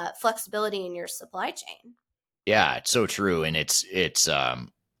flexibility in your supply chain. Yeah, it's so true, and it's a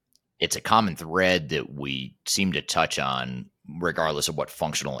common thread that we seem to touch on, regardless of what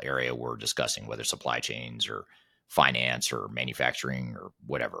functional area we're discussing, whether supply chains or finance or manufacturing or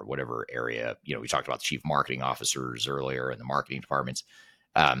whatever area. We talked about the chief marketing officers earlier and the marketing departments.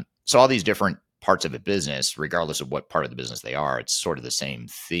 So all these different parts of a business, regardless of what part of the business they are, it's sort of the same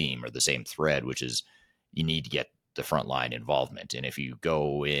theme or the same thread, which is you need to get the frontline involvement. And if you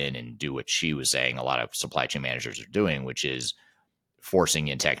go in and do what she was saying, a lot of supply chain managers are doing, which is forcing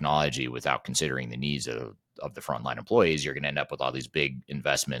in technology without considering the needs of the frontline employees, you're going to end up with all these big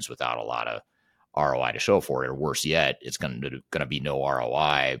investments without a lot of ROI to show for it, or worse yet, it's going to be no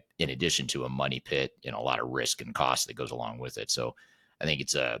ROI in addition to a money pit and a lot of risk and cost that goes along with it. So I think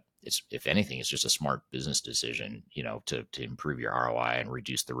it's if anything, it's just a smart business decision, to improve your ROI and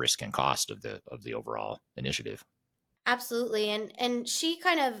reduce the risk and cost of the overall initiative. Absolutely. And she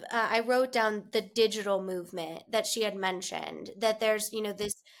kind of, I wrote down the digital movement that she had mentioned, that there's,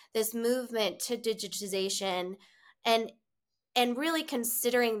 this movement to digitization and really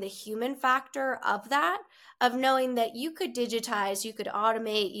considering the human factor of that, of knowing that you could digitize, you could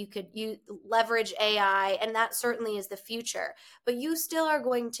automate, you leverage AI, and that certainly is the future. But you still are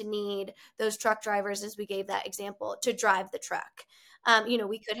going to need those truck drivers, as we gave that example, to drive the truck.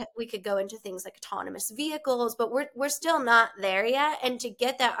 We could go into things like autonomous vehicles, but we're still not there yet. And to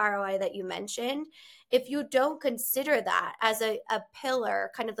get that ROI that you mentioned, if you don't consider that as a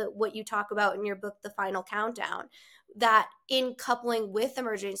pillar, kind of what you talk about in your book, The Final Countdown, that in coupling with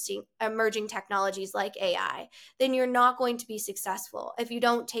emerging technologies like AI, then you're not going to be successful if you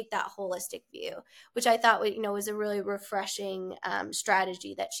don't take that holistic view, which I thought was a really refreshing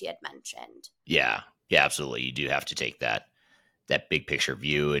strategy that she had mentioned. Yeah, absolutely. You do have to take that big picture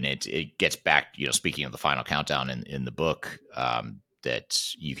view, and it gets back. Speaking of the Final Countdown in the book,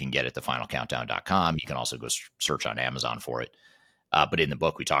 that you can get at thefinalcountdown.com. You can also go search on Amazon for it. But in the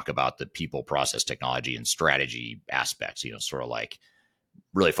book, we talk about the people, process, technology, and strategy aspects. Sort of like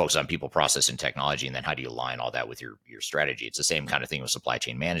really focus on people, process, and technology, and then how do you align all that with your strategy? It's the same kind of thing with supply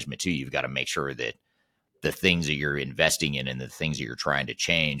chain management too. You've got to make sure that the things that you're investing in and the things that you're trying to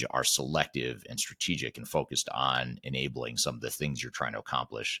change are selective and strategic and focused on enabling some of the things you're trying to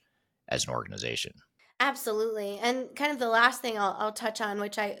accomplish as an organization. Absolutely. And kind of the last thing I'll touch on,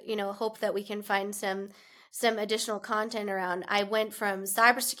 which I, hope that we can find some additional content around. I went from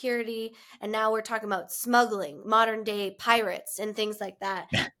cybersecurity and now we're talking about smuggling, modern day pirates and things like that.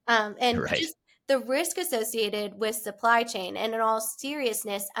 And Right. just the risk associated with supply chain, and in all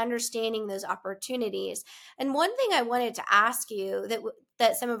seriousness, understanding those opportunities. And one thing I wanted to ask you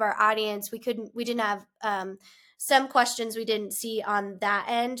that some of our audience, we didn't have some questions we didn't see on that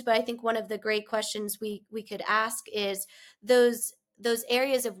end, but I think one of the great questions we could ask is those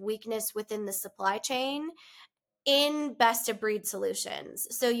areas of weakness within the supply chain in best of breed solutions.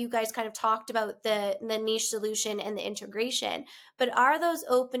 So you guys kind of talked about the niche solution and the integration, but are those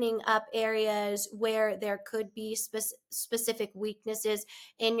opening up areas where there could be specific weaknesses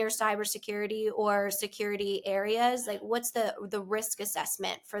in your cybersecurity or security areas? Like, what's the risk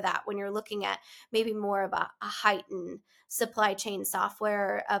assessment for that when you're looking at maybe more of a heightened supply chain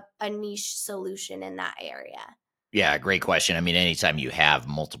software, a niche solution in that area? Yeah, great question. I mean, anytime you have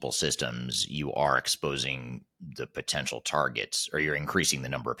multiple systems, you are exposing the potential targets, or you're increasing the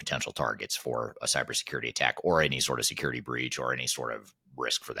number of potential targets for a cybersecurity attack or any sort of security breach or any sort of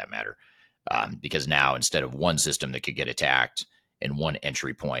risk for that matter. Because now, instead of one system that could get attacked and one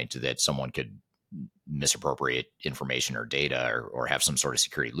entry point that someone could misappropriate information or data, or have some sort of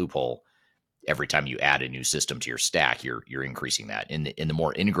security loophole, every time you add a new system to your stack, you're increasing that. And the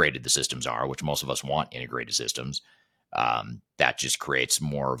more integrated the systems are, which most of us want integrated systems, that just creates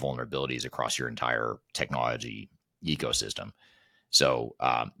more vulnerabilities across your entire technology ecosystem. So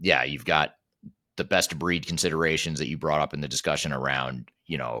you've got the best of breed considerations that you brought up in the discussion around,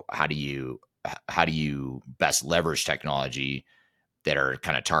 how do you best leverage technology that are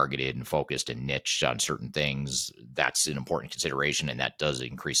kind of targeted and focused and niched on certain things. That's an important consideration, and that does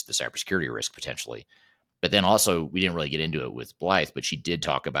increase the cybersecurity risk potentially. But then also, we didn't really get into it with Blythe, but she did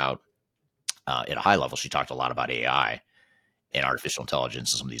talk about, at a high level, she talked a lot about AI and artificial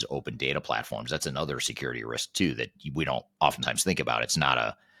intelligence and some of these open data platforms. That's another security risk too that we don't oftentimes think about. It's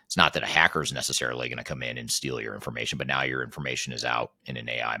not that a hacker is necessarily going to come in and steal your information, but now your information is out in an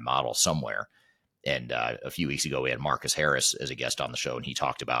AI model somewhere. And a few weeks ago, we had Marcus Harris as a guest on the show, and he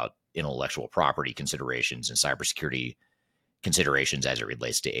talked about intellectual property considerations and cybersecurity considerations as it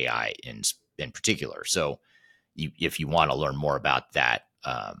relates to AI in particular. So, if you want to learn more about that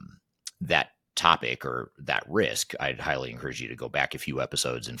that topic or that risk, I'd highly encourage you to go back a few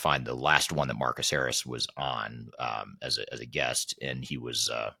episodes and find the last one that Marcus Harris was on as a guest, and he'll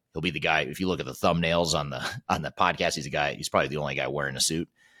be the guy. If you look at the thumbnails on the podcast, he's probably the only guy wearing a suit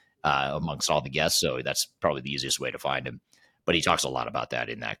amongst all the guests. So that's probably the easiest way to find him. But he talks a lot about that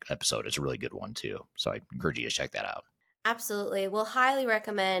in that episode. It's a really good one too. So I encourage you to check that out. Absolutely. We'll highly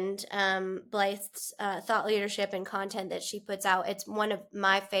recommend Blythe's thought leadership and content that she puts out. It's one of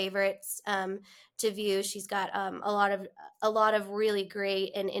my favorites to view. She's got a lot of really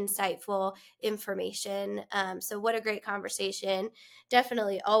great and insightful information. So what a great conversation.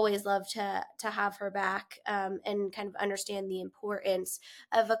 Definitely always love to have her back and kind of understand the importance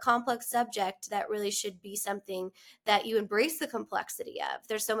of a complex subject that really should be something that you embrace the complexity of.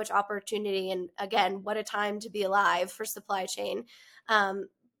 There's so much opportunity, and again, what a time to be alive for supply chain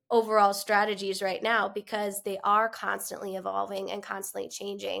overall strategies right now, because they are constantly evolving and constantly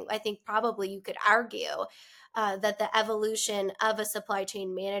changing. I think probably you could argue that the evolution of a supply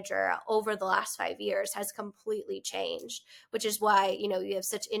chain manager over the last 5 years has completely changed, which is why you have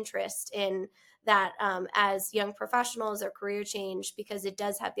such interest in that as young professionals or career change, because it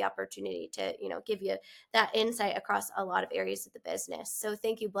does have the opportunity to give you that insight across a lot of areas of the business. So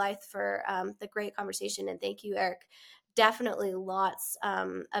thank you, Blythe, for the great conversation, and thank you, Eric. Definitely lots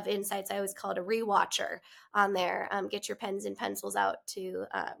of insights. I always call it a rewatcher on there. Get your pens and pencils out to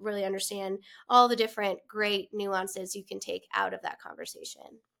really understand all the different great nuances you can take out of that conversation.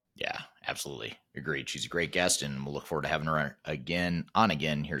 Yeah, absolutely. Agreed. She's a great guest, and we'll look forward to having her again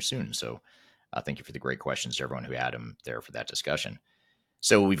here soon. So Thank you for the great questions to everyone who had them there for that discussion.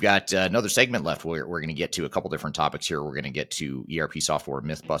 So we've got another segment left where we're going to get to a couple different topics here. We're going to get to ERP software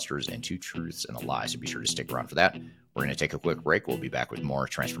mythbusters and two truths and a lie. So be sure to stick around for that. We're going to take a quick break. We'll be back with more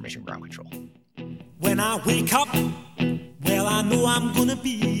Transformation Ground Control. When I wake up, well, I know I'm gonna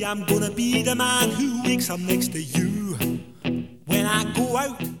be the man who wakes up next to you. When I go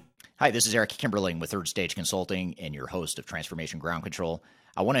out. Hi, this is Eric Kimberling with Third Stage Consulting and your host of Transformation Ground Control.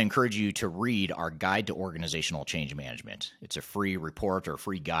 I want to encourage you to read our Guide to Organizational Change Management. It's a free report or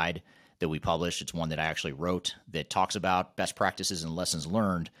free guide that we publish. It's one that I actually wrote that talks about best practices and lessons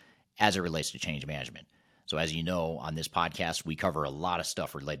learned as it relates to change management. So as you know, on this podcast, we cover a lot of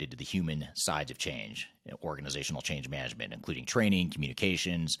stuff related to the human sides of change, organizational change management, including training,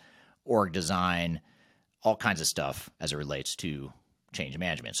 communications, org design, all kinds of stuff as it relates to change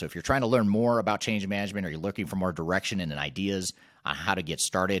management. So if you're trying to learn more about change management or you're looking for more direction and ideas on how to get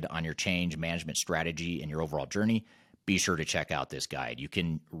started on your change management strategy and your overall journey, be sure to check out this guide. You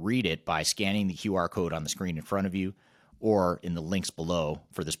can read it by scanning the QR code on the screen in front of you or in the links below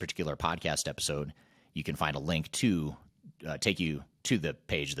for this particular podcast episode. You can find a link to take you to the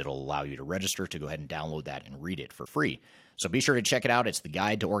page that will allow you to register to go ahead and download that and read it for free. So be sure to check it out. It's the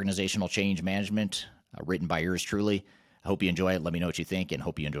Guide to Organizational Change Management, written by yours truly. I hope you enjoy it. Let me know what you think, and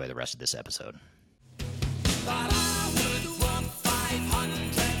hope you enjoy the rest of this episode.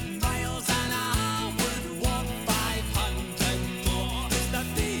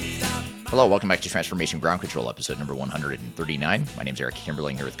 Hello, welcome back to Transformation Ground Control, episode number 139. My name is Eric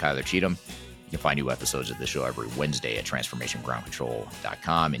Kimberling here with Kyler Cheatham. You can find new episodes of the show every Wednesday at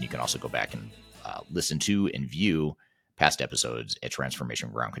transformationgroundcontrol.com, and you can also go back and listen to and view past episodes at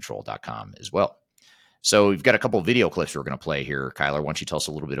transformationgroundcontrol.com as well. So we've got a couple of video clips we're going to play here. Kyler, why don't you tell us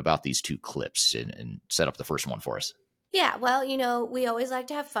a little bit about these two clips and set up the first one for us? Yeah, well, we always like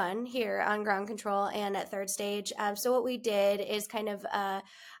to have fun here on Ground Control and at Third Stage. So what we did is kind of a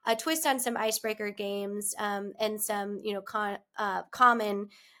twist on some icebreaker games and some, common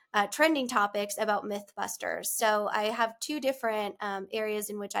trending topics about Mythbusters. So I have two different areas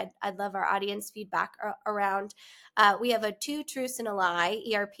in which I'd love our audience feedback around. We have a Two Truths and a Lie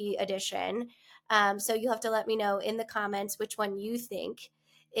ERP edition. So you'll have to let me know in the comments which one you think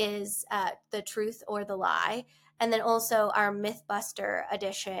is the truth or the lie. And then also our Mythbuster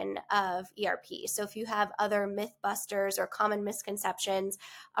edition of ERP. So if you have other Mythbusters or common misconceptions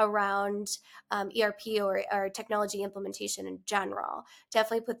around ERP or technology implementation in general,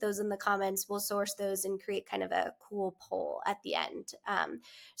 definitely put those in the comments. We'll source those and create kind of a cool poll at the end.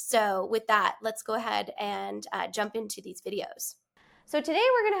 So with that, let's go ahead and jump into these videos. So today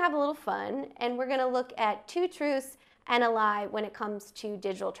we're going to have a little fun, and we're going to look at two truths and a lie when it comes to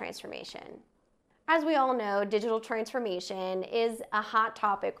digital transformation. As we all know, digital transformation is a hot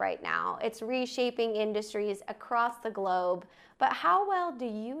topic right now. It's reshaping industries across the globe, but how well do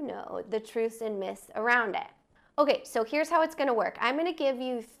you know the truths and myths around it? Okay, so here's how it's going to work. I'm going to give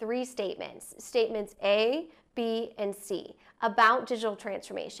you three statements, statements A, B, and C, about digital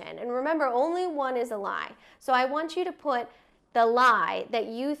transformation. And remember, only one is a lie. So I want you to put the lie that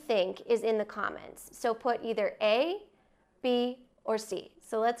you think is in the comments. So put either A, B, or C.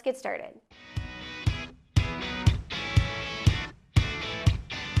 So let's get started.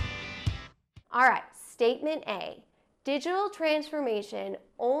 All right, statement A, digital transformation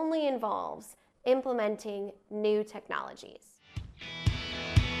only involves implementing new technologies.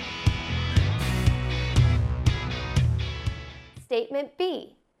 Statement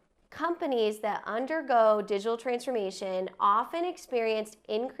B, companies that undergo digital transformation often experience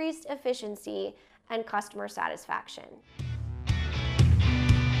increased efficiency and customer satisfaction.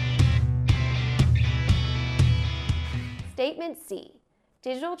 Statement C,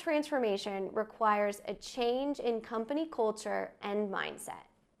 digital transformation requires a change in company culture and mindset.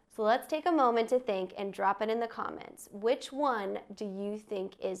 So let's take a moment to think and drop it in the comments. Which one do you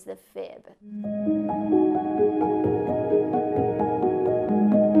think is the fib?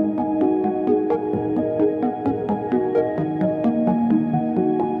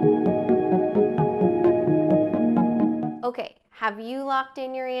 Okay, have you locked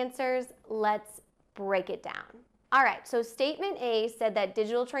in your answers? Let's break it down. All right, so statement A said that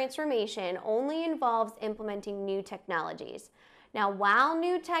digital transformation only involves implementing new technologies. Now, while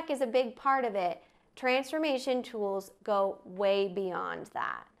new tech is a big part of it, transformation tools go way beyond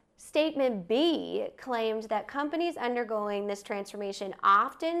that. Statement B claimed that companies undergoing this transformation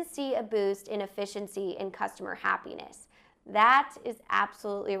often see a boost in efficiency and customer happiness. That is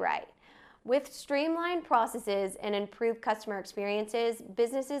absolutely right. With streamlined processes and improved customer experiences,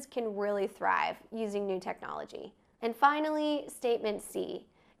 businesses can really thrive using new technology. And finally, statement C.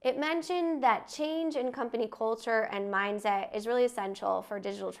 It mentioned that change in company culture and mindset is really essential for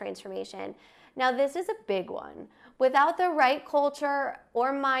digital transformation. Now, this is a big one. Without the right culture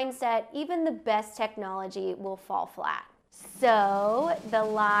or mindset, even the best technology will fall flat. So the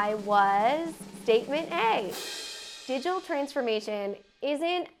lie was statement A. Digital transformation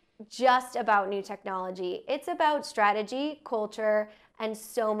isn't just about new technology. It's about strategy, culture, and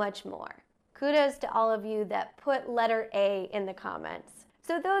so much more. Kudos to all of you that put letter A in the comments.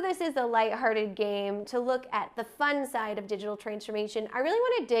 So though this is a lighthearted game to look at the fun side of digital transformation, I really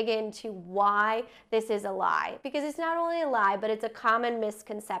want to dig into why this is a lie. Because it's not only a lie, but it's a common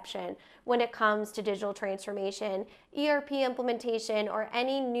misconception when it comes to digital transformation, ERP implementation, or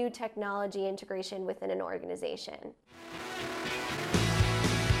any new technology integration within an organization.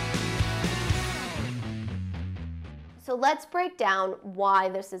 So let's break down why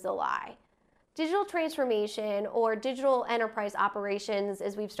this is a lie. Digital transformation, or digital enterprise operations,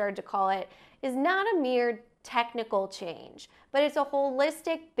 as we've started to call it, is not a mere technical change, but it's a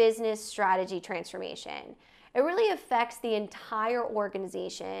holistic business strategy transformation. It really affects the entire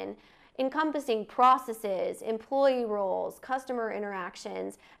organization, encompassing processes, employee roles, customer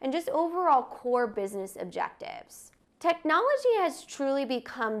interactions, and just overall core business objectives. Technology has truly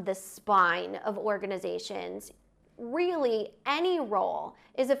become the spine of organizations. Really, any role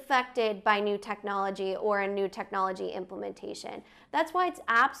is affected by new technology or a new technology implementation. That's why it's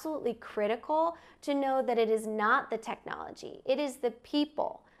absolutely critical to know that it is not the technology. It is the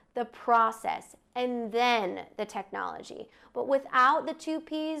people, the process, and then the technology. But without the two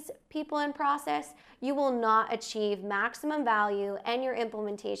P's, people and process, you will not achieve maximum value, and your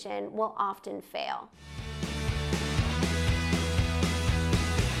implementation will often fail.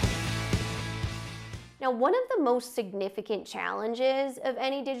 Now, one of the most significant challenges of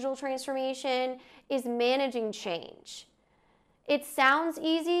any digital transformation is managing change. It sounds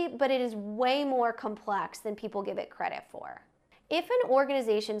easy, but it is way more complex than people give it credit for. If an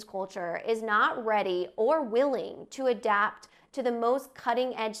organization's culture is not ready or willing to adapt to the most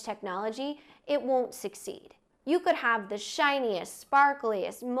cutting-edge technology, it won't succeed. You could have the shiniest,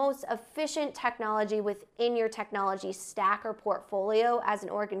 sparkliest, most efficient technology within your technology stack or portfolio as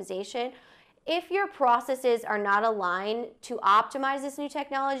an organization. If your processes are not aligned to optimize this new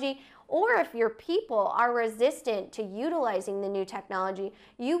technology, or if your people are resistant to utilizing the new technology,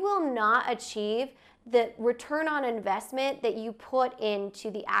 you will not achieve the return on investment that you put into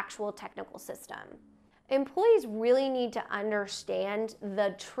the actual technical system. Employees really need to understand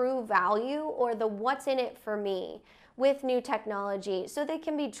the true value, or the what's in it for me, with new technology, so they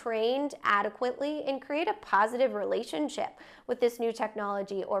can be trained adequately and create a positive relationship with this new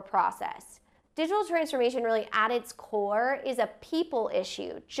technology or process. Digital transformation really at its core is a people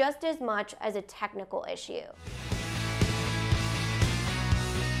issue just as much as a technical issue.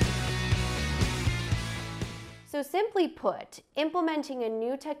 So simply put, implementing a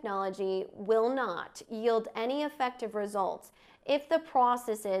new technology will not yield any effective results if the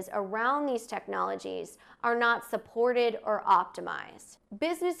processes around these technologies are not supported or optimized.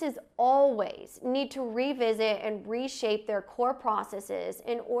 Businesses always need to revisit and reshape their core processes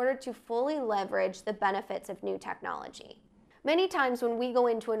in order to fully leverage the benefits of new technology. Many times when we go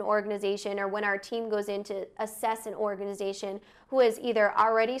into an organization, or when our team goes in to assess an organization who has either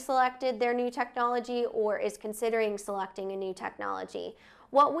already selected their new technology or is considering selecting a new technology,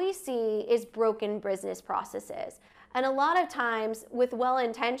 what we see is broken business processes. And a lot of times, with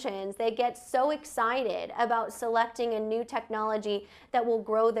well-intentions, they get so excited about selecting a new technology that will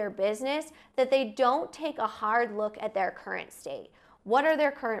grow their business that they don't take a hard look at their current state. What are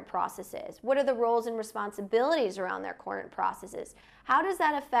their current processes? What are the roles and responsibilities around their current processes? How does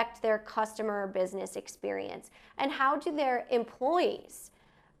that affect their customer or business experience? And how do their employees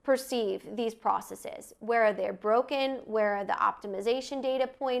perceive these processes? Where are they broken? Where are the optimization data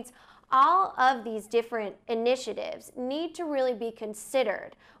points? All of these different initiatives need to really be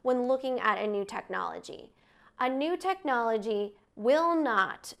considered when looking at a new technology. A new technology will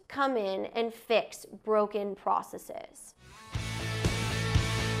not come in and fix broken processes.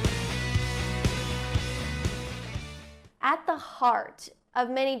 At the heart of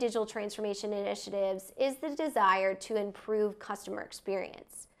many digital transformation initiatives is the desire to improve customer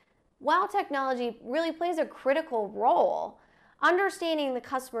experience. While technology really plays a critical role, understanding the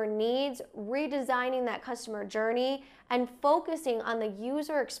customer needs, redesigning that customer journey, and focusing on the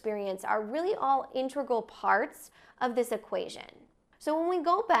user experience are really all integral parts of this equation. So when we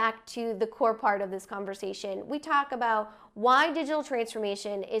go back to the core part of this conversation, we talk about why digital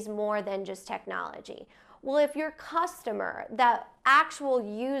transformation is more than just technology. Well, if your customer, that actual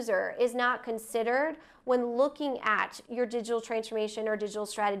user, is not considered when looking at your digital transformation or digital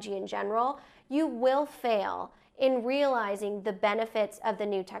strategy in general, you will fail in realizing the benefits of the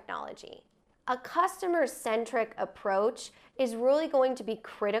new technology. A customer-centric approach is really going to be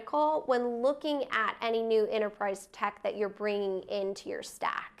critical when looking at any new enterprise tech that you're bringing into your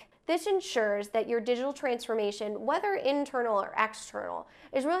stack. This ensures that your digital transformation, whether internal or external,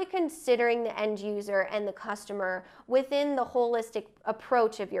 is really considering the end user and the customer within the holistic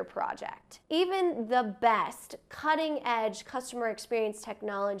approach of your project. Even the best cutting-edge customer experience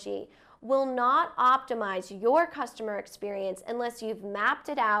technology will not optimize your customer experience unless you've mapped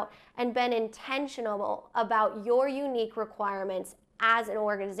it out and been intentional about your unique requirements as an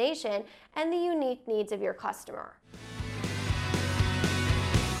organization and the unique needs of your customer.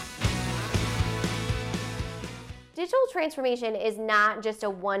 Digital transformation is not just a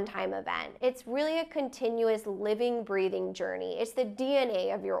one-time event. It's really a continuous living, breathing journey. It's the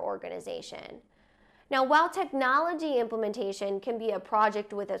DNA of your organization. Now, while technology implementation can be a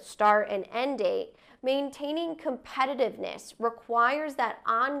project with a start and end date, maintaining competitiveness requires that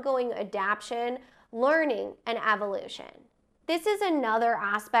ongoing adaptation, learning, and evolution. This is another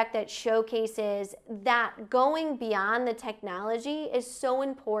aspect that showcases that going beyond the technology is so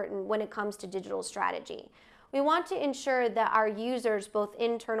important when it comes to digital strategy. We want to ensure that our users, both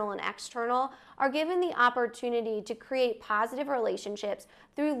internal and external, are given the opportunity to create positive relationships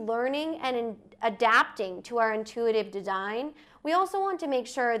through learning and adapting to our intuitive design. We also want to make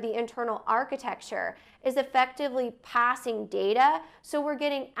sure the internal architecture is effectively passing data so we're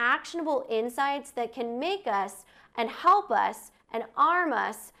getting actionable insights that can make us and help us and arm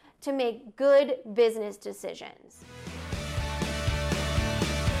us to make good business decisions.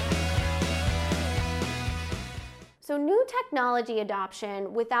 So new technology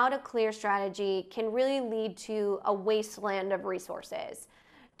adoption without a clear strategy can really lead to a wasteland of resources.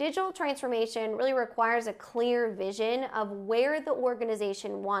 Digital transformation really requires a clear vision of where the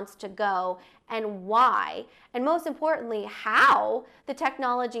organization wants to go and why, and most importantly, how the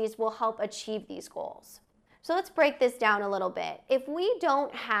technologies will help achieve these goals. So let's break this down a little bit. If we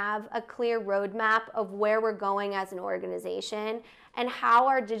don't have a clear roadmap of where we're going as an organization and how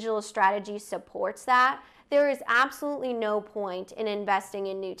our digital strategy supports that, there is absolutely no point in investing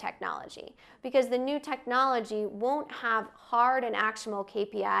in new technology because the new technology won't have hard and actionable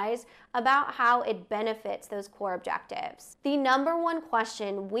KPIs about how it benefits those core objectives. The number one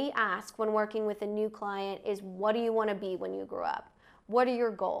question we ask when working with a new client is, what do you want to be when you grow up? What are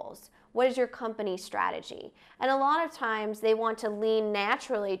your goals? What is your company strategy? And a lot of times they want to lean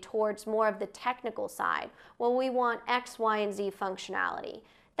naturally towards more of the technical side. Well, we want X, Y, and Z functionality.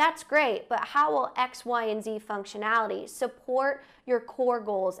 That's great, but how will X, Y, and Z functionality support your core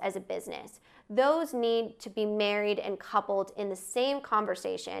goals as a business? Those need to be married and coupled in the same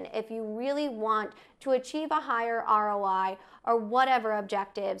conversation if you really want to achieve a higher ROI or whatever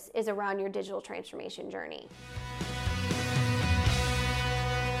objectives is around your digital transformation journey.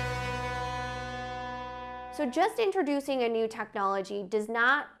 So just introducing a new technology does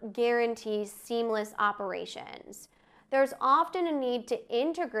not guarantee seamless operations. There's often a need to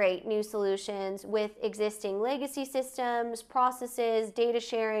integrate new solutions with existing legacy systems, processes, data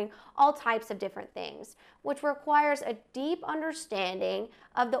sharing, all types of different things, which requires a deep understanding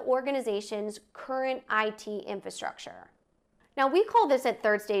of the organization's current IT infrastructure. Now, we call this at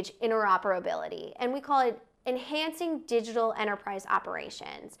Third Stage interoperability, and we call it enhancing digital enterprise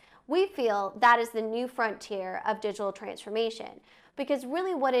operations. We feel that is the new frontier of digital transformation, because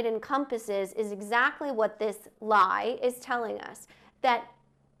really what it encompasses is exactly what this lie is telling us, that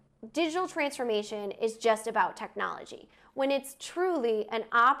digital transformation is just about technology, when it's truly an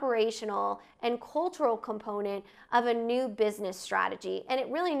operational and cultural component of a new business strategy, and it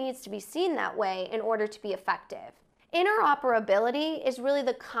really needs to be seen that way in order to be effective. Interoperability is really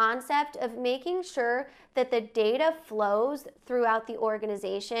the concept of making sure that the data flows throughout the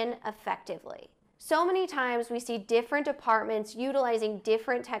organization effectively. So many times we see different departments utilizing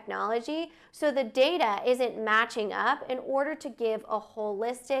different technology, so the data isn't matching up in order to give a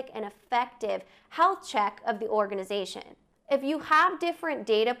holistic and effective health check of the organization. If you have different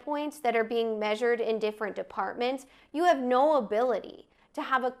data points that are being measured in different departments, you have no ability to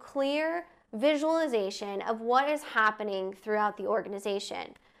have a clear visualization of what is happening throughout the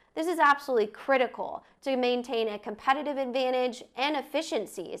organization. This is absolutely critical to maintain a competitive advantage and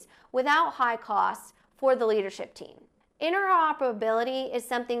efficiencies without high costs for the leadership team. Interoperability is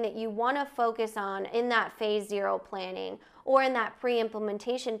something that you want to focus on in that phase 0 planning or in that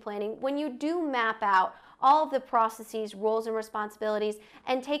pre-implementation planning when you do map out all of the processes, roles, and responsibilities,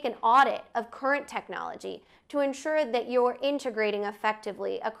 and take an audit of current technology to ensure that you're integrating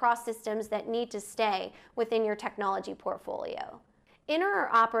effectively across systems that need to stay within your technology portfolio.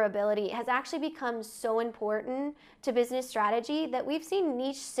 Interoperability has actually become so important to business strategy that we've seen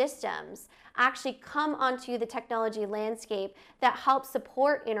niche systems actually come onto the technology landscape that help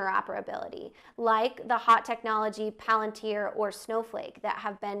support interoperability, like the hot technology Palantir or Snowflake that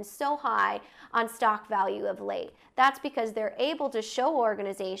have been so high on stock value of late. That's because they're able to show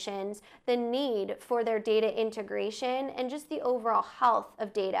organizations the need for their data integration and just the overall health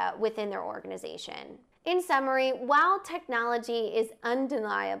of data within their organization. In summary, while technology is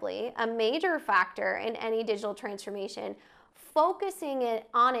undeniably a major factor in any digital transformation, focusing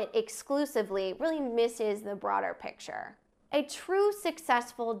on it exclusively really misses the broader picture. A true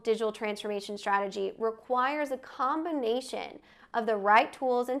successful digital transformation strategy requires a combination of the right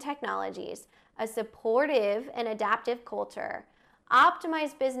tools and technologies, a supportive and adaptive culture,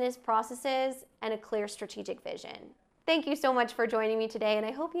 optimized business processes, and a clear strategic vision. Thank you so much for joining me today, and I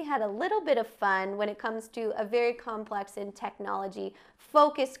hope you had a little bit of fun when it comes to a very complex and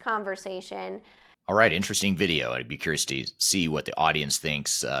technology-focused conversation. All right, interesting video. I'd be curious to see what the audience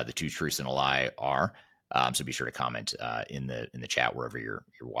thinks the two truths and a lie are. So be sure to comment in the chat wherever you're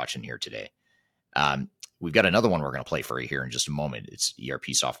watching here today. We've got another one we're going to play for you here in just a moment. It's ERP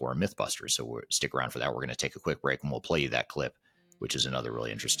software Mythbusters. So stick around for that. We're going to take a quick break and we'll play you that clip, which is another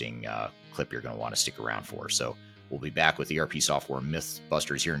really interesting clip you're going to want to stick around for. So we'll be back with ERP software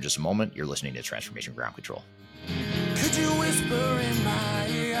Mythbusters here in just a moment. You're listening to Transformation Ground Control. Could you whisper in my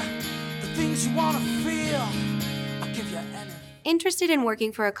ear the things you want to feel? I'll give you anything. Interested in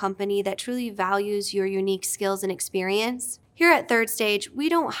working for a company that truly values your unique skills and experience? Here at Third Stage, we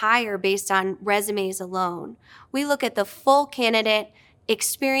don't hire based on resumes alone. We look at the full candidate,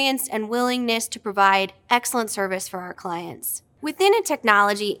 experience, and willingness to provide excellent service for our clients. Within a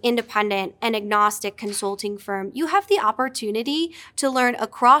technology, independent, and agnostic consulting firm, you have the opportunity to learn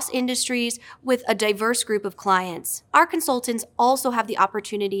across industries with a diverse group of clients. Our consultants also have the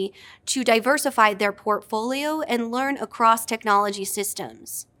opportunity to diversify their portfolio and learn across technology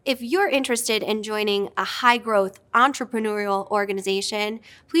systems. If you're interested in joining a high-growth entrepreneurial organization,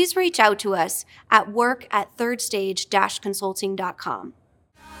 please reach out to us at work@thirdstage-consulting.com.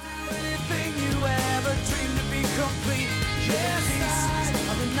 Anything you ever dreamed to be complete. Yes, I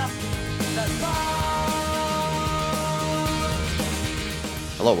am nothing that long.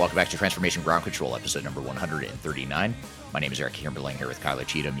 Hello, welcome back to Transformation Ground Control, episode number 139. My name is Eric Kimberling here with Kyler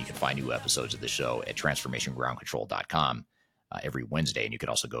Cheatham. You can find new episodes of the show at transformationgroundcontrol.com every Wednesday, and you can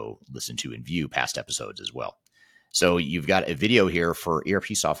also go listen to and view past episodes as well. So you've got a video here for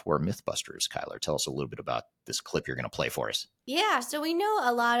ERP software Mythbusters. Kyler, tell us a little bit about this clip you're going to play for us. Yeah, so we know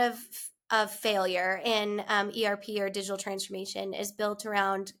a lot of failure in ERP or digital transformation is built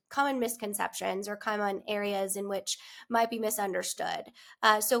around common misconceptions or common areas in which might be misunderstood.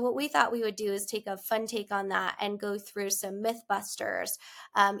 So what we thought we would do is take a fun take on that and go through some Mythbusters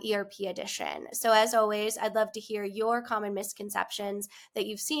ERP edition. So as always, I'd love to hear your common misconceptions that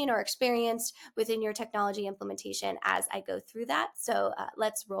you've seen or experienced within your technology implementation as I go through that. So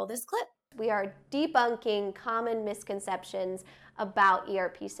let's roll this clip. We are debunking common misconceptions about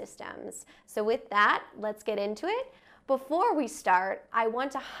ERP systems. So with that, let's get into it. Before we start, I want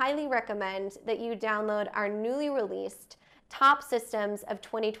to highly recommend that you download our newly released Top Systems of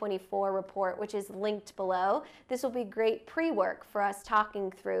 2024 report, which is linked below. This will be great pre-work for us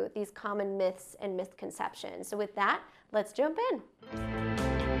talking through these common myths and misconceptions. So with that, let's jump in.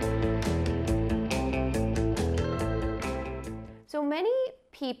 So many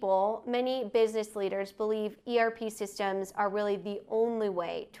people, many business leaders believe ERP systems are really the only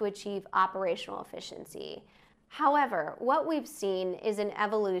way to achieve operational efficiency. However, what we've seen is an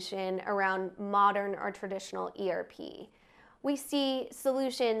evolution around modern or traditional ERP. We see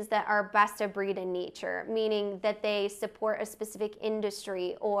solutions that are best of breed in nature, meaning that they support a specific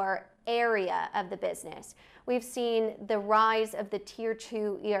industry or area of the business. We've seen the rise of the tier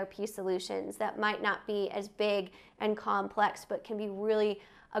 2 ERP solutions that might not be as big and complex, but can be really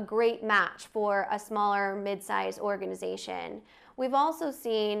a great match for a smaller mid-sized organization. We've also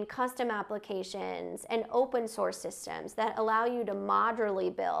seen custom applications and open source systems that allow you to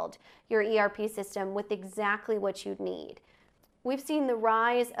modularly build your ERP system with exactly what you need. We've seen the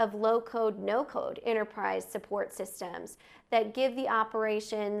rise of low-code, no-code enterprise support systems that give the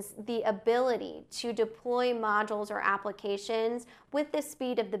operations the ability to deploy modules or applications with the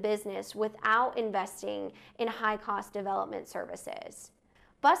speed of the business without investing in high-cost development services.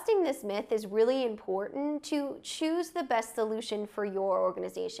 Busting this myth is really important to choose the best solution for your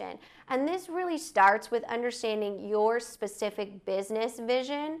organization. And this really starts with understanding your specific business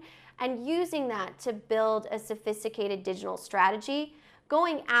vision and using that to build a sophisticated digital strategy,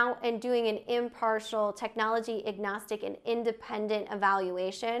 going out and doing an impartial, technology agnostic, and independent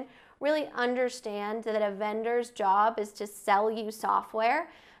evaluation. Really understand that a vendor's job is to sell you software.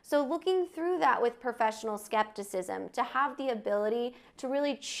 So looking through that with professional skepticism to have the ability to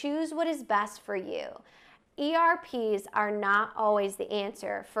really choose what is best for you. ERPs are not always the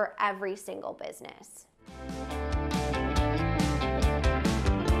answer for every single business.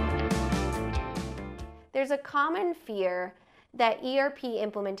 There's a common fear that ERP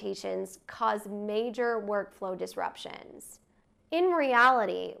implementations cause major workflow disruptions. In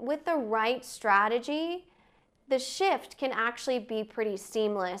reality, with the right strategy, the shift can actually be pretty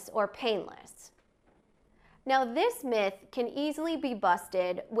seamless or painless. Now, this myth can easily be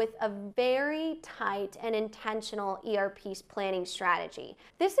busted with a very tight and intentional ERP planning strategy.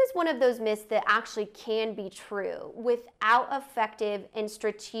 This is one of those myths that actually can be true without effective and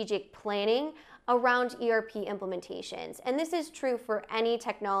strategic planning around ERP implementations. And this is true for any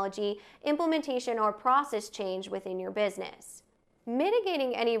technology implementation or process change within your business.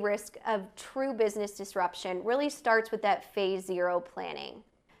 Mitigating any risk of true business disruption really starts with that phase 0 planning.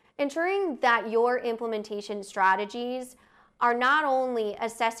 Ensuring that your implementation strategies are not only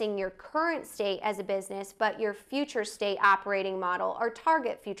assessing your current state as a business, but your future state operating model or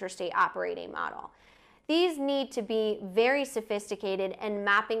target future state operating model. These need to be very sophisticated and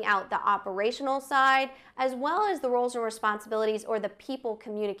mapping out the operational side as well as the roles and responsibilities or the people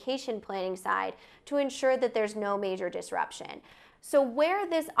communication planning side to ensure that there's no major disruption. So where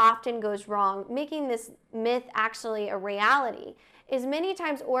this often goes wrong, making this myth actually a reality, is many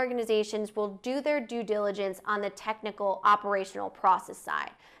times organizations will do their due diligence on the technical operational process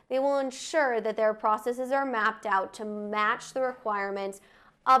side. They will ensure that their processes are mapped out to match the requirements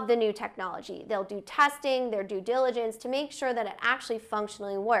of the new technology. They'll do testing, their due diligence to make sure that it actually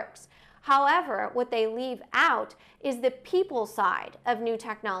functionally works. However, what they leave out is the people side of new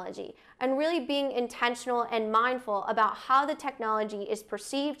technology and really being intentional and mindful about how the technology is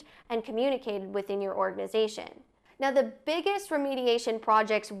perceived and communicated within your organization. Now, the biggest remediation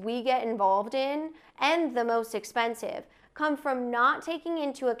projects we get involved in, and the most expensive, come from not taking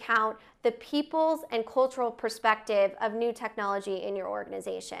into account the people's and cultural perspective of new technology in your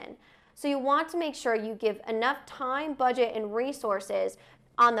organization. So you want to make sure you give enough time, budget, and resources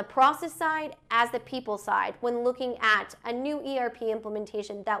on the process side as the people side when looking at a new ERP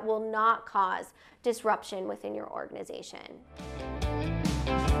implementation that will not cause disruption within your organization.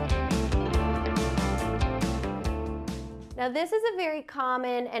 Now, this is a very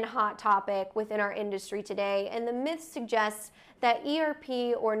common and hot topic within our industry today, and the myth suggests that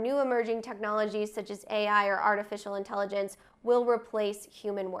ERP or new emerging technologies such as AI or artificial intelligence will replace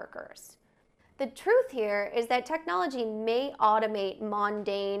human workers. The truth here is that technology may automate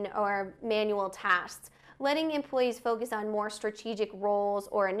mundane or manual tasks, letting employees focus on more strategic roles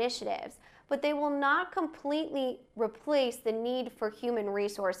or initiatives, but they will not completely replace the need for human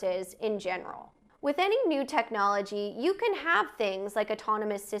resources in general. With any new technology, you can have things like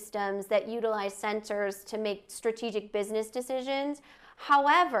autonomous systems that utilize sensors to make strategic business decisions.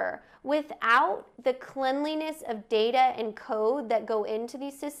 However, without the cleanliness of data and code that go into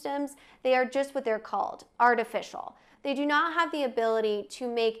these systems, they are just what they're called, artificial. They do not have the ability to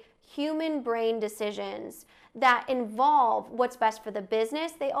make human brain decisions that involve what's best for the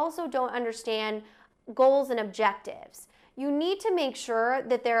business. They also don't understand goals and objectives. You need to make sure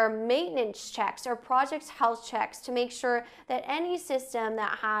that there are maintenance checks or project health checks to make sure that any system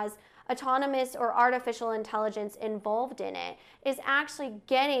that has autonomous or artificial intelligence involved in it is actually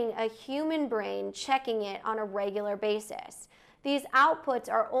getting a human brain checking it on a regular basis. These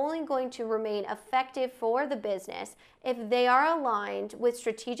outputs are only going to remain effective for the business if they are aligned with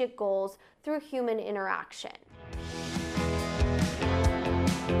strategic goals through human interaction.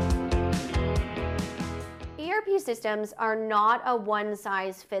 ERP systems are not a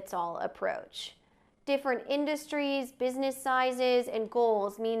one-size-fits-all approach. Different industries, business sizes, and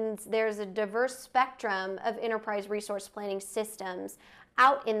goals means there's a diverse spectrum of enterprise resource planning systems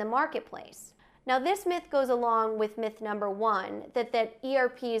out in the marketplace. Now, this myth goes along with myth number 1, that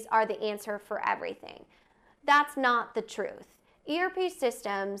ERPs are the answer for everything. That's not the truth. ERP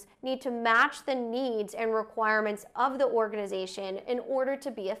systems need to match the needs and requirements of the organization in order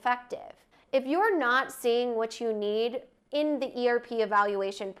to be effective. If you're not seeing what you need in the ERP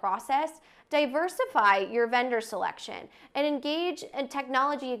evaluation process, Diversify your vendor selection and engage a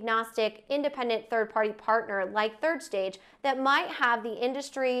technology agnostic independent third-party partner like Third Stage that might have the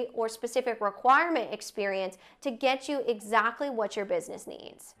industry or specific requirement experience to get you exactly what your business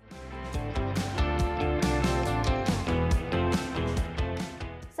needs.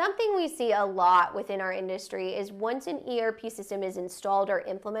 Something we see a lot within our industry is once an ERP system is installed or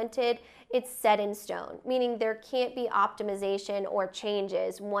implemented, it's set in stone, meaning there can't be optimization or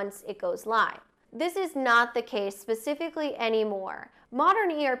changes once it goes live. This is not the case specifically anymore.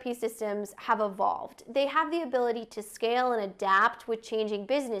 Modern ERP systems have evolved. They have the ability to scale and adapt with changing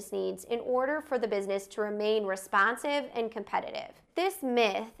business needs in order for the business to remain responsive and competitive. This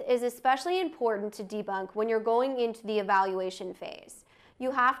myth is especially important to debunk when you're going into the evaluation phase. You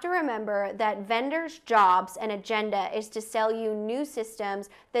have to remember that vendors' jobs and agenda is to sell you new systems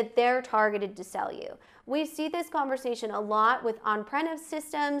that they're targeted to sell you. We see this conversation a lot with on-premise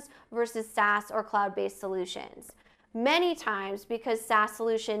systems versus SaaS or cloud-based solutions. Many times, because SaaS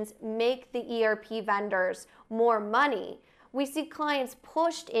solutions make the ERP vendors more money, we see clients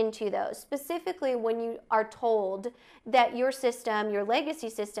pushed into those, specifically when you are told that your system, your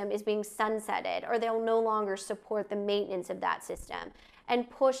legacy system, is being sunsetted or they'll no longer support the maintenance of that system, and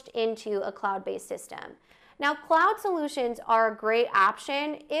pushed into a cloud-based system. Now, cloud solutions are a great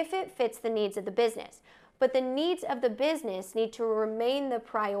option if it fits the needs of the business, but the needs of the business need to remain the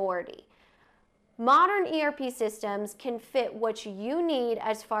priority. Modern ERP systems can fit what you need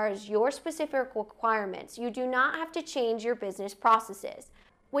as far as your specific requirements. You do not have to change your business processes.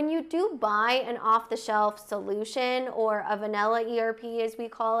 When you do buy an off-the-shelf solution or a vanilla ERP as we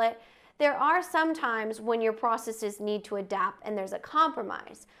call it, there are some times when your processes need to adapt and there's a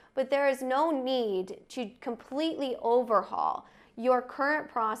compromise, but there is no need to completely overhaul your current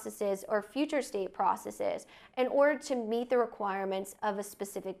processes or future state processes in order to meet the requirements of a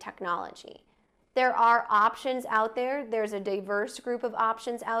specific technology. There are options out there. There's a diverse group of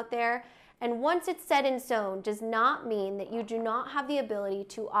options out there. And once it's set in stone does not mean that you do not have the ability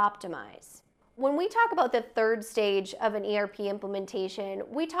to optimize. When we talk about the third stage of an ERP implementation,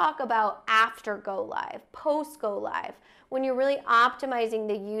 we talk about after go live, post go live, when you're really optimizing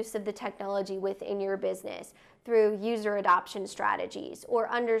the use of the technology within your business through user adoption strategies or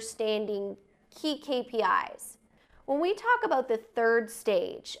understanding key KPIs. When we talk about the third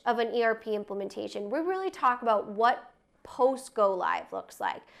stage of an ERP implementation, we really talk about what post go live looks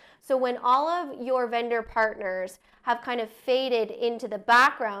like. So when all of your vendor partners have kind of faded into the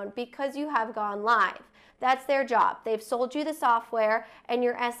background because you have gone live. That's their job. They've sold you the software and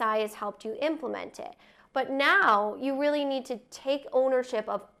your SI has helped you implement it. But now you really need to take ownership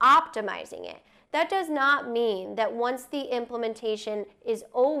of optimizing it. That does not mean that once the implementation is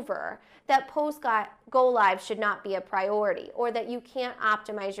over, that post go live should not be a priority or that you can't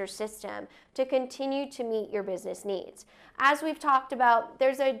optimize your system to continue to meet your business needs. As we've talked about,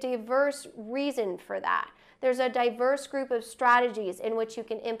 there's a diverse reason for that. There's a diverse group of strategies in which you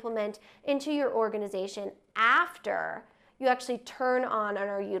can implement into your organization after you actually turn on and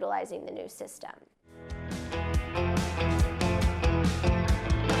are utilizing the new system.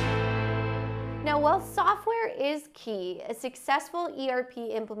 Now, while software is key, a successful ERP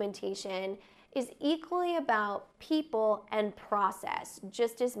implementation is equally about people and process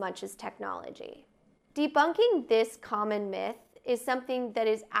just as much as technology. Debunking this common myth is something that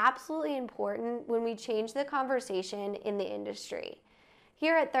is absolutely important when we change the conversation in the industry.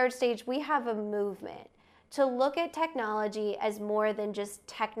 Here at Third Stage, we have a movement to look at technology as more than just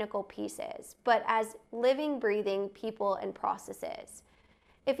technical pieces, but as living, breathing people and processes.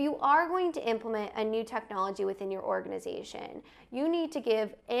 If you are going to implement a new technology within your organization, you need to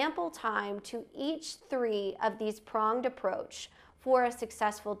give ample time to each three of these pronged approach for a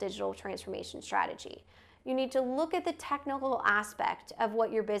successful digital transformation strategy. You need to look at the technical aspect of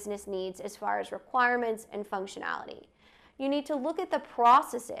what your business needs as far as requirements and functionality. You need to look at the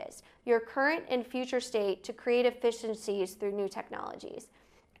processes, your current and future state to create efficiencies through new technologies.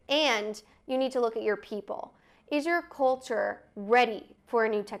 And you need to look at your people. Is your culture ready for a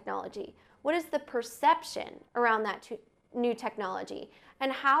new technology? What is the perception around that new technology?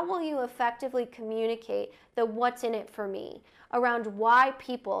 And how will you effectively communicate the what's in it for me around why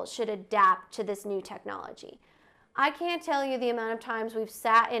people should adapt to this new technology? I can't tell you the amount of times we've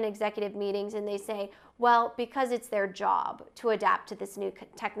sat in executive meetings and they say, well, because it's their job to adapt to this new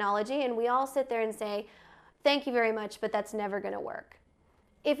technology, and we all sit there and say, thank you very much, but that's never going to work.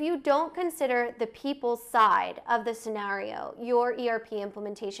 If you don't consider the people's side of the scenario, your ERP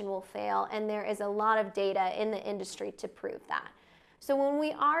implementation will fail, and there is a lot of data in the industry to prove that. So when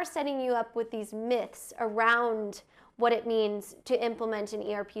we are setting you up with these myths around what it means to implement an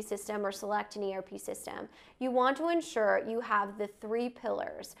ERP system or select an ERP system. You want to ensure you have the 3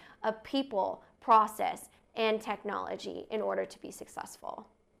 pillars of people, process, and technology in order to be successful.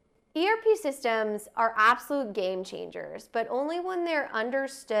 ERP systems are absolute game changers, but only when they're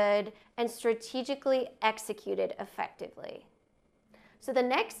understood and strategically executed effectively. So the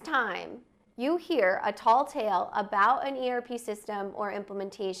next time you hear a tall tale about an ERP system or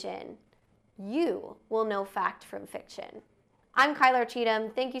implementation, you will know fact from fiction. I'm Kyler Cheatham.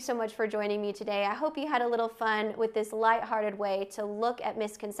 Thank you so much for joining me today. I hope you had a little fun with this lighthearted way to look at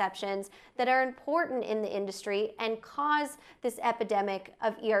misconceptions that are important in the industry and cause this epidemic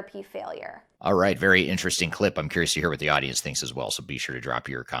of ERP failure. All right, very interesting clip. I'm curious to hear what the audience thinks as well. So be sure to drop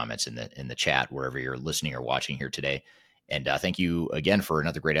your comments in the chat wherever you're listening or watching here today. And thank you again for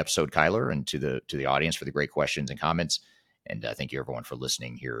another great episode, Kyler, and to the audience for the great questions and comments. And thank you everyone for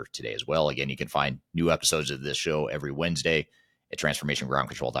listening here today as well. Again, you can find new episodes of this show every Wednesday at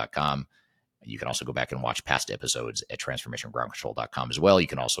transformationgroundcontrol.com. You can also go back and watch past episodes at transformationgroundcontrol.com as well. You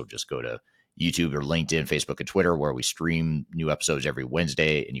can also just go to YouTube or LinkedIn, Facebook, and Twitter, where we stream new episodes every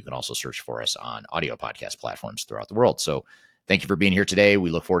Wednesday. And you can also search for us on audio podcast platforms throughout the world. So thank you for being here today. We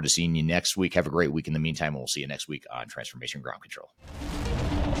look forward to seeing you next week. Have a great week in the meantime, and we'll see you next week on Transformation Ground Control.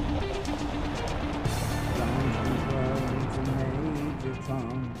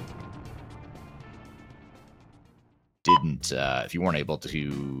 Didn't, if you weren't able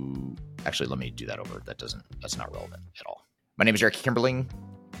to, actually, let me do that over. That's not relevant at all. My name is Eric Kimberling.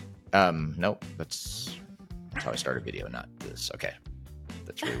 Nope, that's how I start a video, not this. Okay.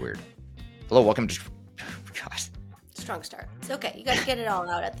 That's really weird. Hello, welcome to, God. Strong start. It's okay. You got to get it all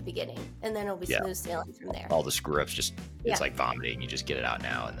out at the beginning, and then it'll be smooth sailing from there. All the screw ups, it's like vomiting. You just get it out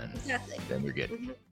now, and then, Exactly. then you're good. Mm-hmm.